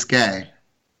this is gay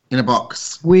in a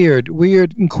box. Weird,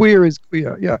 and queer is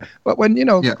queer, yeah. But when,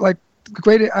 like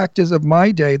great actors of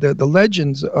my day, the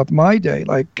legends of my day,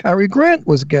 like Cary Grant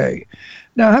was gay.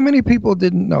 Now, how many people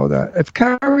didn't know that? If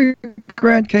Cary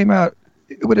Grant came out,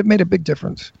 it would have made a big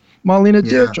difference. Marlena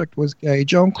Dietrich was gay.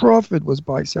 Joan Crawford was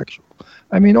bisexual.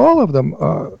 I mean, all of them.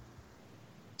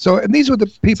 And these were the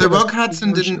people. So Rock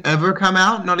Hudson didn't ever come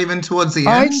out, not even towards the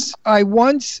end? I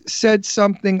once said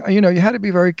something, you had to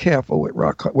be very careful with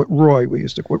Roy, with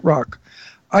Rock.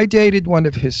 I dated one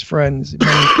of his friends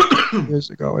many years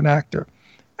ago, an actor.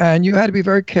 And you had to be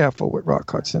very careful with Rock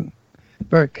Hudson,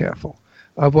 very careful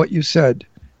of what you said.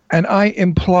 And I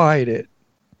implied it,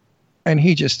 and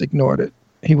he just ignored it.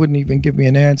 He wouldn't even give me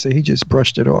an answer. He just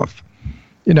brushed it off.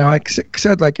 I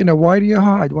said, why do you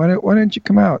hide? Why didn't you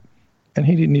come out? And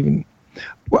he didn't even.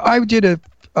 Well, I did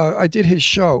his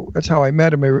show. That's how I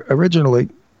met him originally.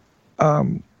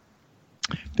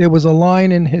 There was a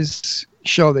line in his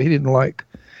show that he didn't like,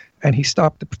 and he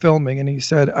stopped the filming and he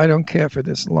said, "I don't care for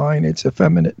this line. It's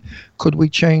effeminate. Could we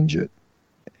change it?"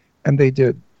 And they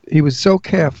did. He was so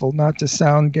careful not to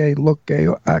sound gay, look gay,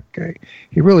 or act gay.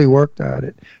 He really worked at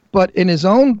it. But in his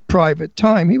own private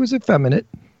time, he was effeminate,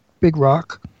 Big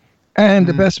Rock. And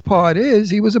the best part is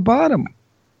he was a bottom.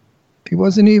 He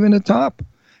wasn't even a top.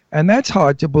 And that's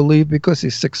hard to believe because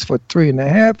he's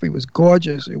 6'3.5". He was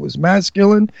gorgeous. He was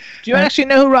masculine. Do you actually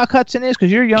know who Rock Hudson is?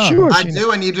 Because you're young. Sure. I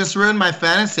do, and you just ruined my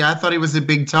fantasy. I thought he was a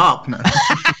big top. No.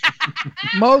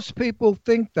 Most people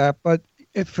think that, but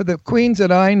for the queens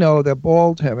that I know, they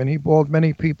bald him, and he bald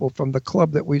many people from the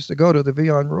club that we used to go to, the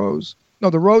Vion Rose. No,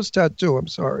 the Rose Tattoo, I'm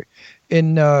sorry,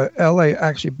 in L.A.,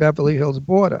 actually Beverly Hills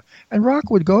border. And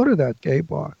Rock would go to that gay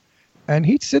bar, and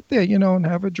he'd sit there, and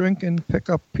have a drink and pick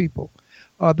up people.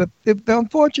 The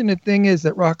unfortunate thing is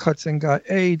that Rock Hudson got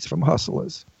AIDS from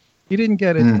hustlers. He didn't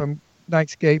get it from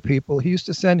nice gay people. He used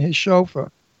to send his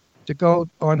chauffeur to go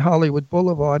on Hollywood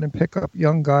Boulevard and pick up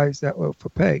young guys that were for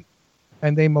pay.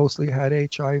 And they mostly had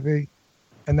HIV.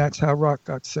 And that's how Rock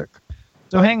got sick.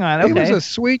 So hang on, okay. He was a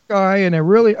sweet guy and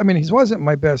he wasn't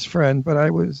my best friend, but I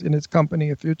was in his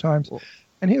company a few times.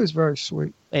 And he was very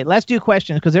sweet. Hey, let's do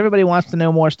questions because everybody wants to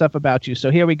know more stuff about you.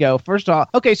 So here we go. First of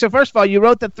all, you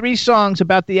wrote the 3 songs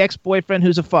about the ex-boyfriend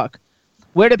who's a fuck.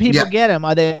 Where do people get them?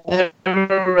 Are they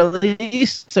ever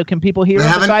released? So can people hear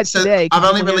them besides today? I've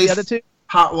only released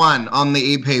part 1 on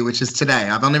the EP, which is today.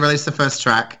 I've only released the first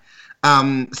track.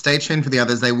 Stay tuned for the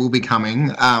others. They will be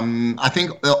coming. I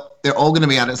think they're all going to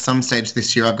be out at some stage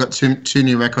this year. I've got two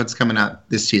new records coming out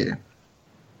this year.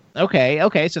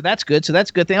 Okay, so that's good. So that's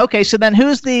a good thing. Okay, so then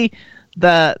who's the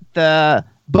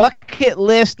bucket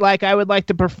list like I would like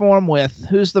to perform with?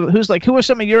 Who are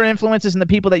some of your influences and the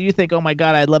people that you think, oh my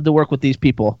God, I'd love to work with these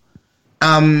people?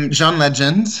 John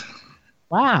Legend.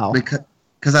 Wow.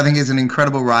 Because I think he's an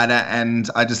incredible writer and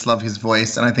I just love his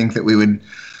voice and I think that we would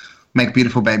make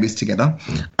beautiful babies together.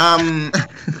 I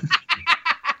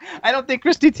don't think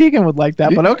Christy Teigen would like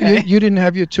that, but okay. You didn't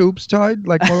have your tubes tied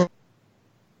like most?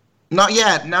 Not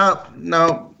yet.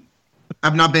 No.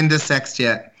 I've not been sexed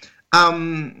yet.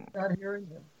 Not hearing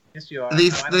them. Yes, you are.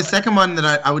 The second one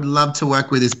that I would love to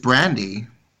work with is Brandy.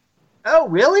 Oh,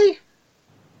 really?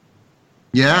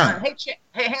 Yeah. Hey,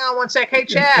 hang on one sec. Hey,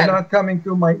 Chad. They're not coming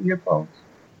through my earphones.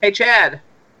 Hey, Chad.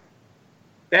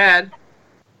 Dad.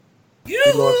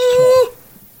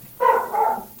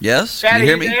 Yes? Chad, you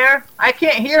hear are me? You there? I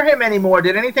can't hear him anymore.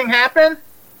 Did anything happen?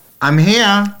 I'm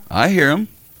here. I hear him.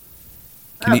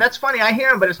 That's funny. I hear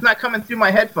him, but it's not coming through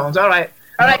my headphones. All right.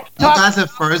 You guys are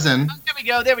frozen.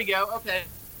 Oh, there we go. Okay.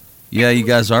 Yeah, you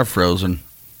guys are frozen.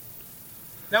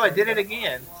 No, I did it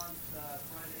again.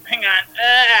 Hang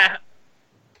on.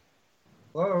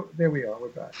 Oh, there we are. We're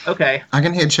back. Okay. I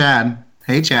can hear Chad.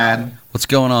 Hey, Chad. What's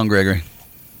going on, Gregory?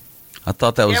 I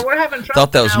thought that was we're having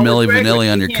trouble Milli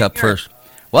Vanilli on your cup first.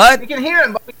 What? We can hear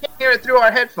him, but we can't hear it through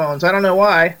our headphones. I don't know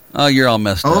why. Oh, you're all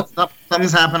messed up.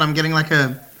 Something's happened. I'm getting like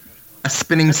a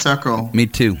spinning circle. Me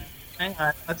too. Hang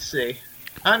on. Let's see.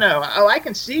 Oh, no. Oh, I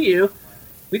can see you.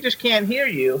 We just can't hear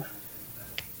you.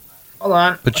 Hold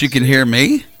on. But you can hear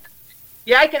me?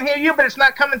 Yeah, I can hear you, but it's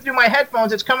not coming through my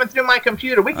headphones. It's coming through my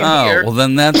computer. We can hear. Oh, well,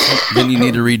 then you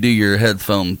need to redo your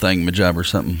headphone thing, Majab, or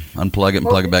something. Unplug it and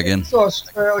plug it back in. It's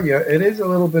Australia. It is a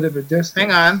little bit of a distance.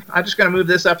 Hang on. I'm just going to move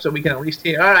this up so we can at least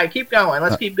hear. All right, keep going.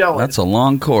 Let's keep going. That's a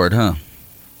long cord, huh?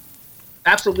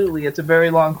 Absolutely. It's a very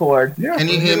long cord. Yeah, can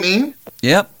you hear me?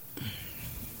 Yep.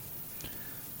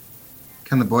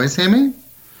 Can the boys hear me?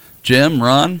 Jim,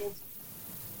 Ron?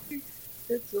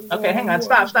 Okay, hang on.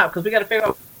 Stop, because we got to figure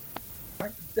out.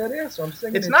 Dead air, so I'm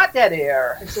singing. It's not dead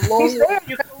air. It's a long. He's there.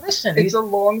 You got to listen. It's a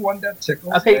long one that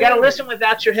tickles. Okay, you got to listen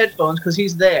without your headphones because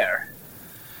he's there.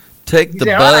 Take the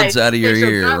buds out of your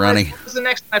ear, John, Ronnie. What was the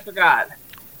next one I forgot?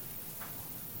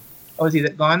 Oh, is he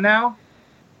gone now?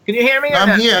 Can you hear me?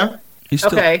 I'm here. He's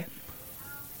still... Okay.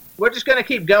 We're just going to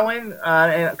keep going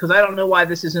because I don't know why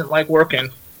this isn't, like,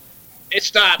 working. It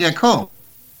stopped. Yeah, cool.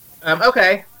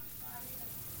 Okay.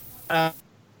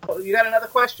 You got another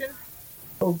question?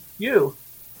 Oh, you.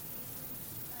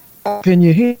 Can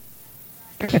you hear?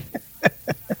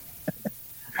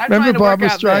 Remember Barbara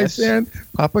Streisand?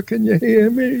 Papa, can you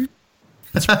hear me?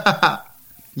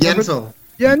 Yentl.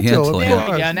 Yentl, of Yeah,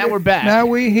 course. yeah, now we're back. Now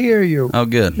we hear you. Oh,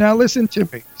 good. Now listen to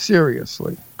me,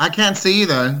 seriously. I can't see you,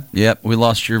 though. Yep, we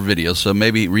lost your video, so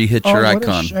maybe re-hit your what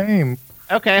icon. a shame.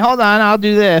 Okay, hold on. I'll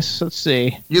do this. Let's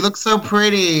see. You look so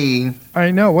pretty.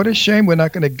 I know. What a shame we're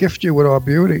not going to gift you with our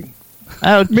beauty.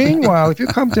 Oh. Meanwhile, if you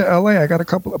come to L.A., I got a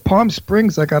couple of Palm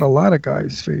Springs. I got a lot of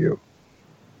guys for you.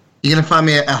 You gonna find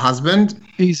me a husband?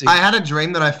 Easy. I had a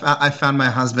dream that I found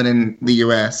my husband in the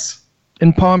U.S.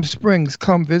 In Palm Springs,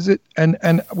 come visit, and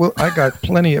well, I got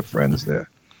plenty of friends there.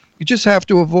 You just have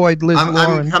to avoid Liz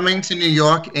Lauren. I'm coming to New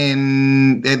York at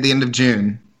the end of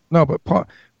June. No, but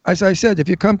as I said, if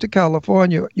you come to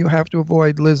California, you have to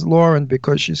avoid Liz Lauren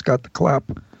because she's got the clap.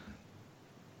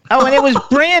 Oh, and it was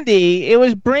Brandy. It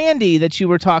was Brandy that you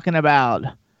were talking about.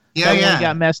 Yeah, that one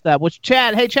got messed up. Which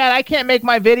Chad, hey Chad, I can't make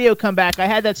my video come back. I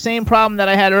had that same problem that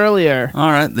I had earlier. All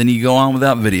right, then you go on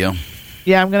without video.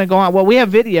 Yeah, I'm gonna go on. Well, we have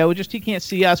video. Just he can't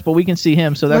see us, but we can see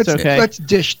him, so that's okay. Let's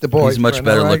dish the boyfriend. He's much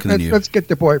better looking than you. Let's get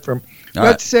the boyfriend. All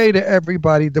Let's say to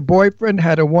everybody, the boyfriend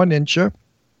had a 1-incher,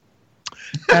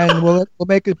 and we'll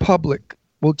make it public.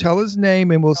 We'll tell his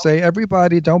name, and we'll say,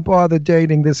 everybody, don't bother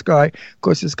dating this guy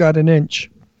because he's got an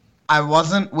inch. I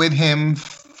wasn't with him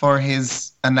for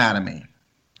his anatomy.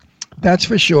 That's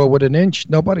for sure. With an inch,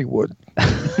 nobody would.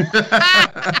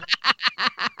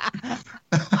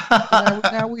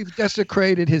 now we've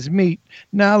desecrated his meat.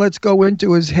 Now let's go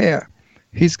into his hair.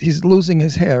 He's losing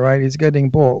his hair, right? He's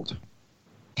getting bald.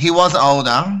 He was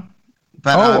older,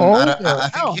 but older. I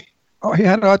think he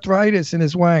had arthritis in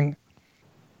his wang.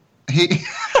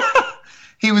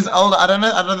 He was older. I don't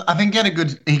know. I think he had a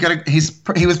good.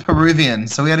 He was Peruvian,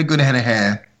 so he had a good head of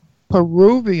hair.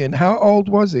 Peruvian. How old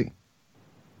was he?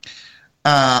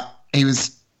 He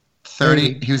was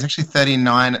 30. He was actually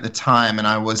 39 at the time, and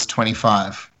I was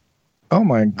 25. Oh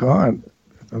my God.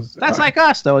 That's like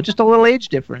us, though. Just a little age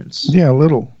difference. Yeah, a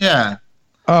little. Yeah.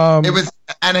 It was,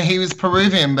 and he was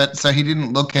Peruvian, but so he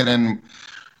didn't look it. And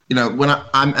you know, when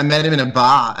I met him in a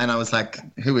bar, and I was like,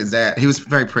 "Who is that?" He was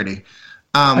very pretty.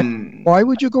 Why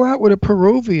would you go out with a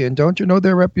Peruvian? Don't you know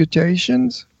their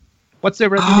reputations? What's their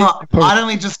reputation? I'd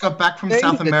only just got back from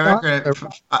South America.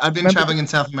 I'd been traveling in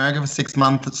South America for 6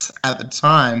 months at the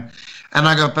time, and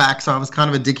I got back, so I was kind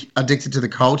of addicted to the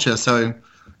culture. So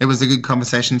it was a good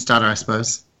conversation starter, I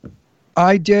suppose.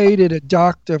 I dated a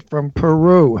doctor from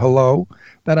Peru, hello,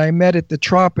 that I met at the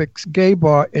Tropics Gay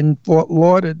Bar in Fort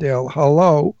Lauderdale,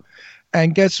 hello.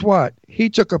 And guess what? He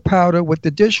took a powder with the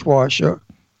dishwasher,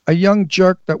 a young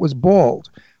jerk that was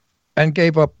bald, and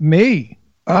gave up me.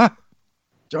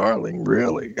 Darling,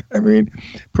 really. I mean,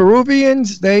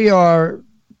 Peruvians, they are,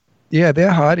 they're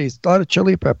hotties. A lot of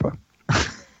chili pepper.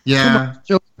 Yeah.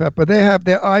 Chili pepper. They have,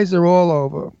 their eyes are all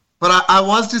over. But I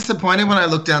was disappointed when I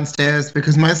looked downstairs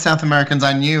because most South Americans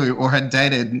I knew or had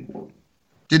dated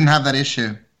didn't have that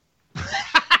issue.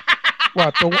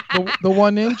 What, the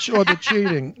 1 inch or the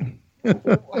cheating?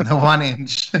 The 1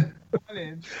 inch.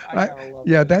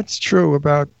 Yeah, that's true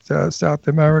about South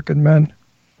American men.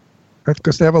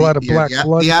 Because they have a lot of black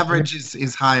blood. The average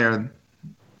is higher.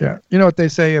 Yeah. You know what they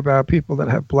say about people that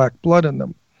have black blood in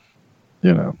them?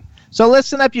 You know. So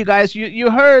listen up, you guys. You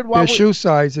heard what their shoe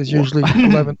size is usually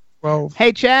 11, 12.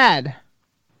 Hey, Chad.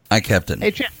 Hi, Captain.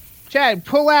 Hey, Chad,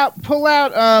 pull out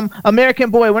American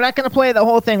Boy. We're not going to play the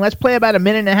whole thing. Let's play about a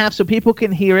minute and a half so people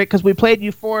can hear it, because we played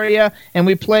Euphoria and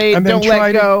we played and then Don't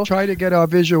Let Go. Try to get our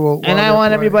visual. And I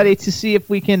want everybody to see if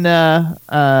we can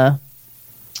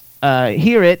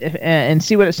hear it and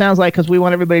see what it sounds like, because we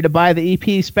want everybody to buy the EP,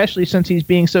 especially since he's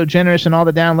being so generous and all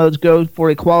the downloads go for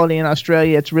equality in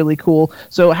Australia. It's really cool.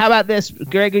 So how about this,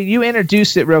 Greg? You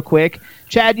introduce it real quick.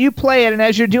 Chad, you play it, and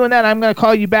as you're doing that, I'm going to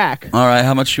call you back. All right.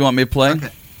 How much do you want me to play?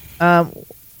 Okay.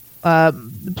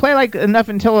 Play like enough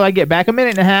until I get back. A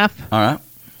minute and a half. All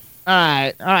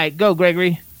right. Go,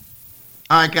 Gregory.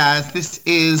 All right, guys. This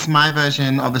is my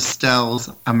version of Estelle's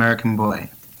American Boy.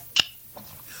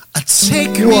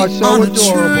 Take you me are so on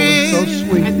adorable, a so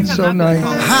sweet, and so nice.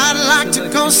 I'd like to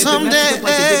go someday.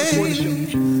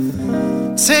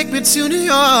 Take me to New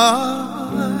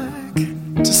York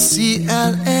to see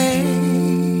LA.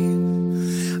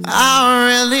 I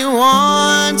really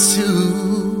want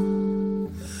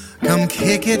to come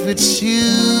kick it with you.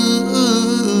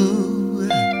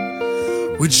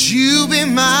 Would you be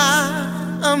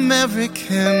my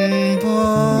American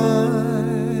boy?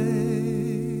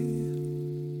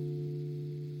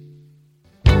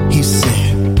 He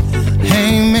said,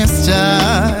 hey mister,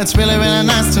 it's really, really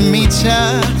nice to meet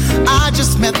ya. I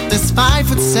just met this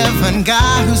 5'7"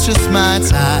 guy who's just my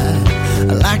type.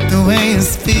 I like the way he's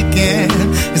speaking,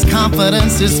 his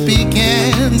confidence is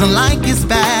speaking. Don't like his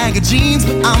bag of jeans,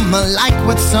 but I'ma like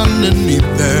what's underneath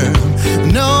them.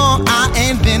 No, I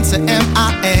ain't been to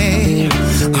MIA.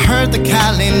 I heard that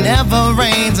Cali never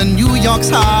rains and New York's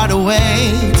hard to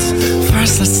wait.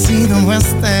 First let's see the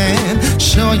West End,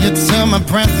 show you to my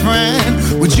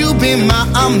brethren. Would you be my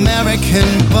American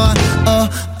boy?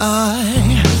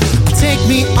 Take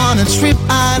me on a trip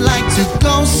I'd like to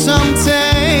go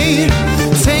someday.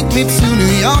 Take me to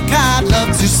New York, I'd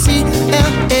love to see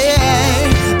LA.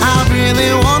 I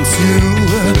really want to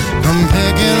come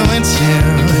picking with you.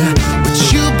 Would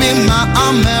you be my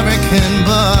American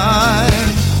boy?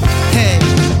 Hey,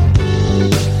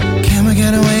 can we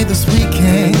get away this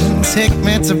weekend? Take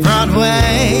me to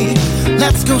Broadway.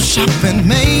 Let's go shopping,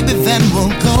 maybe then we'll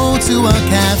go to a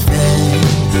cafe.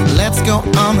 Let's go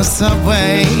on the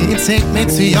subway, take me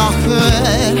to your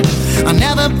hood. I've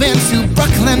never been to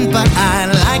Brooklyn, but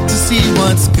I'd like to see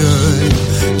what's good.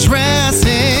 Dress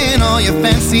in all your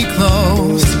fancy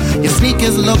clothes, your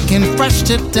sneakers looking fresh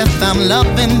to death. I'm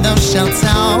loving those shell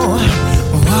toe.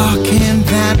 Walking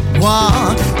that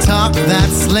walk, talk that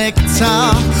slick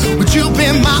talk. Would you be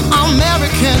my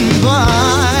American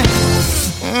boy?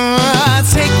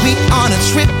 Take me on a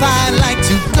trip I'd like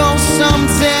to go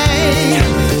someday.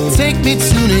 Take me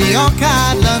to New York,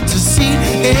 I'd love to see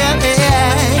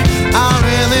LA. I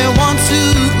really want to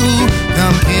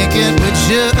come kick it with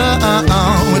you.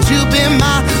 Would you be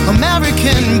my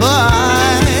American boy?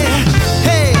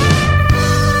 Hey.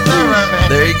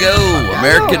 There you go,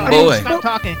 American boy. Stop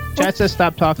talking. Chat says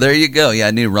stop talking. There you go. Yeah,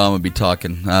 I knew Ron would be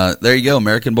talking. There you go,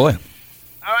 American boy.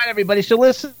 All right, everybody. So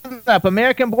listen up.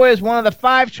 American Boy is one of the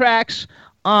 5 tracks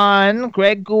on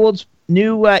Greg Gould's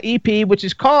new EP, which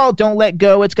is called Don't Let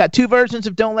Go. It's got 2 versions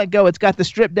of Don't Let Go. It's got the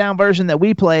stripped down version that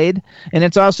we played, and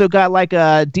it's also got like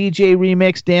a DJ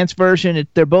remix dance version.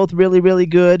 They're both really, really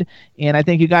good, and I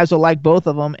think you guys will like both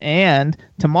of them. And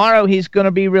tomorrow he's going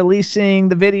to be releasing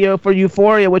the video for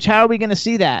Euphoria, which how are we going to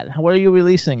see that? Where are you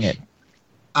releasing it?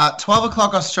 12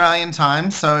 o'clock Australian time.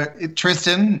 So,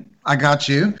 Tristan, I got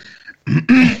you.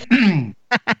 On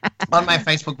my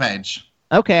Facebook page.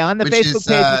 Okay, on the Facebook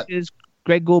page, which is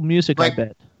Greg Gould Music, I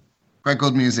bet. Greg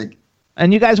Gould Music.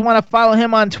 And you guys want to follow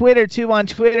him on Twitter, too. On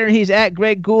Twitter, he's at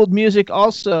Greg Gould Music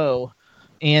also.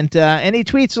 And he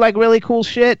tweets, like, really cool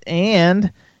shit.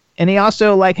 And he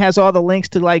also, like, has all the links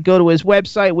to, like, go to his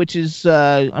website, which is,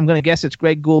 I'm going to guess it's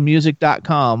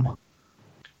greggouldmusic.com.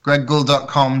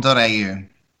 gregggould.com.au.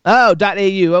 Oh,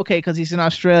 .au, okay, because he's in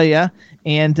Australia.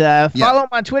 And follow him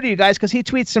on Twitter, you guys, because he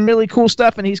tweets some really cool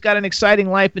stuff, and he's got an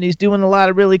exciting life, and he's doing a lot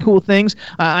of really cool things.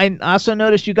 I also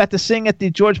noticed you got to sing at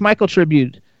the George Michael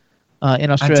tribute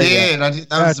in Australia. I did.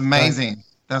 That was amazing.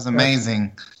 That was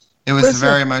amazing. It was a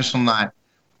very emotional night.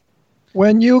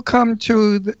 When you come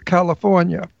to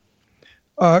California,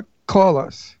 call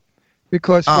us,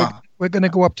 because we're going to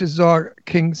go up to Czar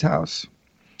King's house.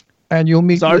 And you'll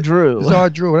meet Czar Drew,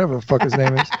 whatever the fuck his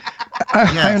name is.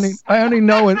 I only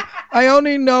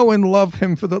know and love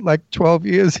him for the 12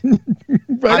 years. I'm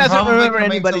probably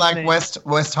coming to like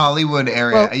West Hollywood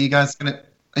area. Well, are you guys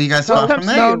far from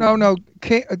there? No.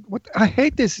 I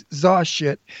hate this Czar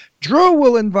shit. Drew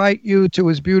will invite you to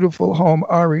his beautiful home,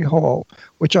 Ari Hall,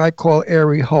 which I call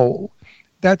Airy Hole.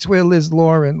 That's where Liz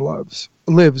Lauren lives.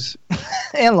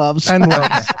 and loves. And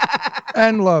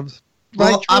loves. Well,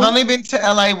 Right, I've only been to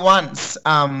LA once, so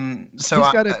I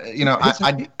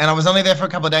was only there for a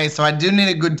couple of days, so I do need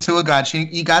a good tour guide.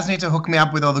 You guys need to hook me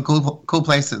up with all the cool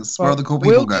places where all the cool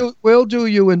people go. We'll do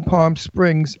you in Palm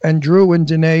Springs, and Drew and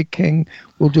Danae King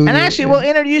will do. And actually, we'll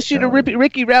introduce you to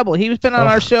Ricky Rebel. He's been on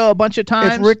our show a bunch of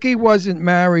times. If Ricky wasn't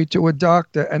married to a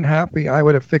doctor and happy, I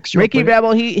would have fixed you. Ricky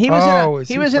Rebel, he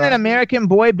was in an American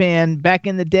boy band back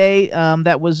in the day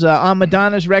that was on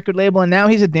Madonna's record label, and now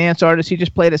he's a dance artist. He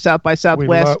just played at South by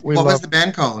Southwest. What was the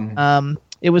band called?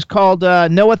 It was called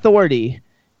No Authority,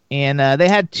 and they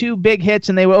had 2 big hits,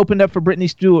 and they were opened up for Britney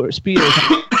Spears.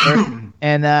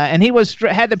 And he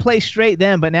had to play straight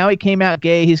then, but now he came out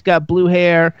gay. He's got blue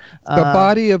hair. The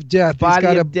body of death. He's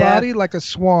got a body like a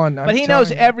swan. But he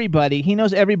knows everybody. He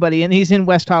knows everybody, and he's in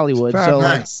West Hollywood.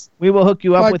 So we will hook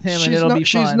you up with him, and it'll be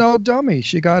fun. She's no dummy.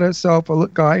 She got herself a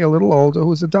guy a little older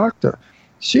who's a doctor.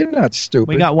 She's not stupid.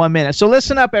 We got 1 minute. So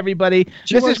listen up, everybody.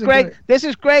 This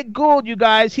is Greg Gould, you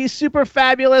guys. He's super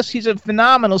fabulous. He's a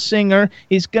phenomenal singer.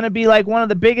 He's going to be like one of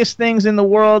the biggest things in the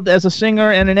world as a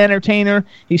singer and an entertainer.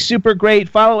 He's super great.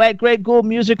 Follow at Greg Gould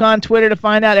Music on Twitter to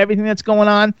find out everything that's going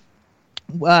on.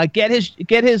 Get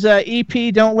his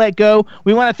EP, Don't Let Go.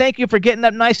 We want to thank you for getting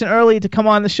up nice and early to come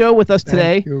on the show with us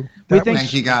today.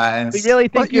 Thank you, guys. We really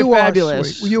think you're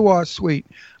fabulous. You are sweet.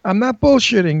 I'm not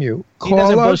bullshitting you.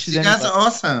 Call us. You guys are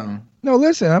awesome. No,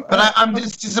 listen. I'm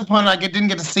just disappointed I didn't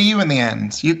get to see you in the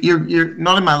end. You're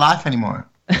not in my life anymore.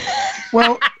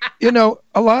 Well,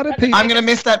 a lot of people. I'm gonna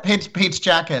miss that peach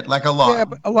jacket like a lot. Yeah,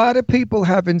 but a lot of people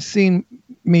haven't seen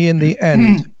me in the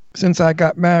end. Since I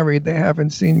got married, they haven't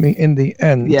seen me in the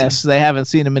end. Yes, they haven't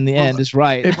seen him in the end. Is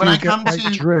right. When I come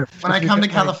to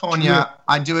California,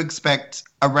 I do expect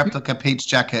a replica peach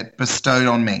jacket bestowed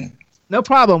on me. No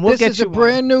problem. We'll get you. This is a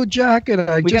brand new jacket.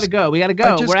 We gotta go. We're out of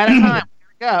time.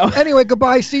 Go. Anyway,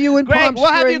 goodbye. See you in Greg, Palm we'll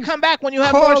Springs. have you come back when you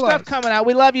have more stuff coming out.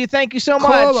 We love you. Thank you so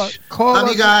much. Love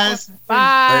you guys.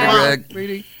 Bye. Later,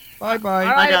 Greg. Bye-bye.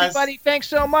 All right, everybody. Thanks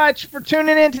so much for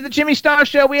tuning in to the Jimmy Star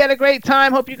Show. We had a great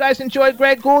time. Hope you guys enjoyed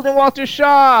Greg Gould and Walter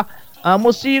Shaw.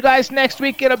 We'll see you guys next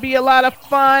week. It'll be a lot of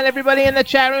fun. Everybody in the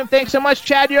chat room, thanks so much.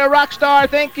 Chad, you're a rock star.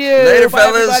 Thank you. Later, Bye,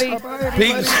 fellas. Everybody.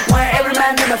 Peace. Why every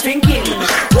man them a thinking,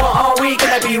 what are we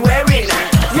gonna be wearing?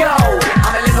 Yo,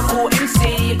 I'm a Liverpool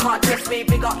MC. You can't test me.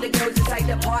 Big up the girls inside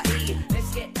the party.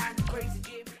 Let's get down to crazy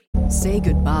Jimmy. Say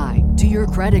goodbye to your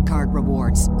credit card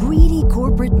rewards. Greedy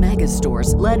corporate mega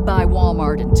stores, led by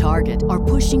Walmart and Target, are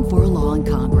pushing for a law in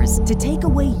Congress to take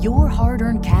away your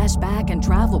hard-earned cash back and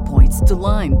travel points to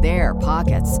line their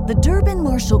pockets. The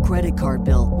Durbin-Marshall credit card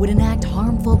bill would enact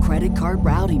harmful credit card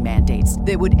routing mandates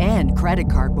that would end credit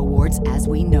card rewards as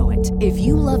we know it. If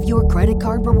you love your credit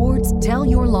card rewards, tell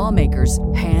your lawmakers,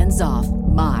 hands off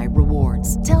my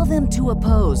rewards. Tell them to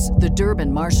oppose the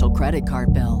Durbin-Marshall credit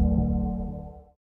card bill.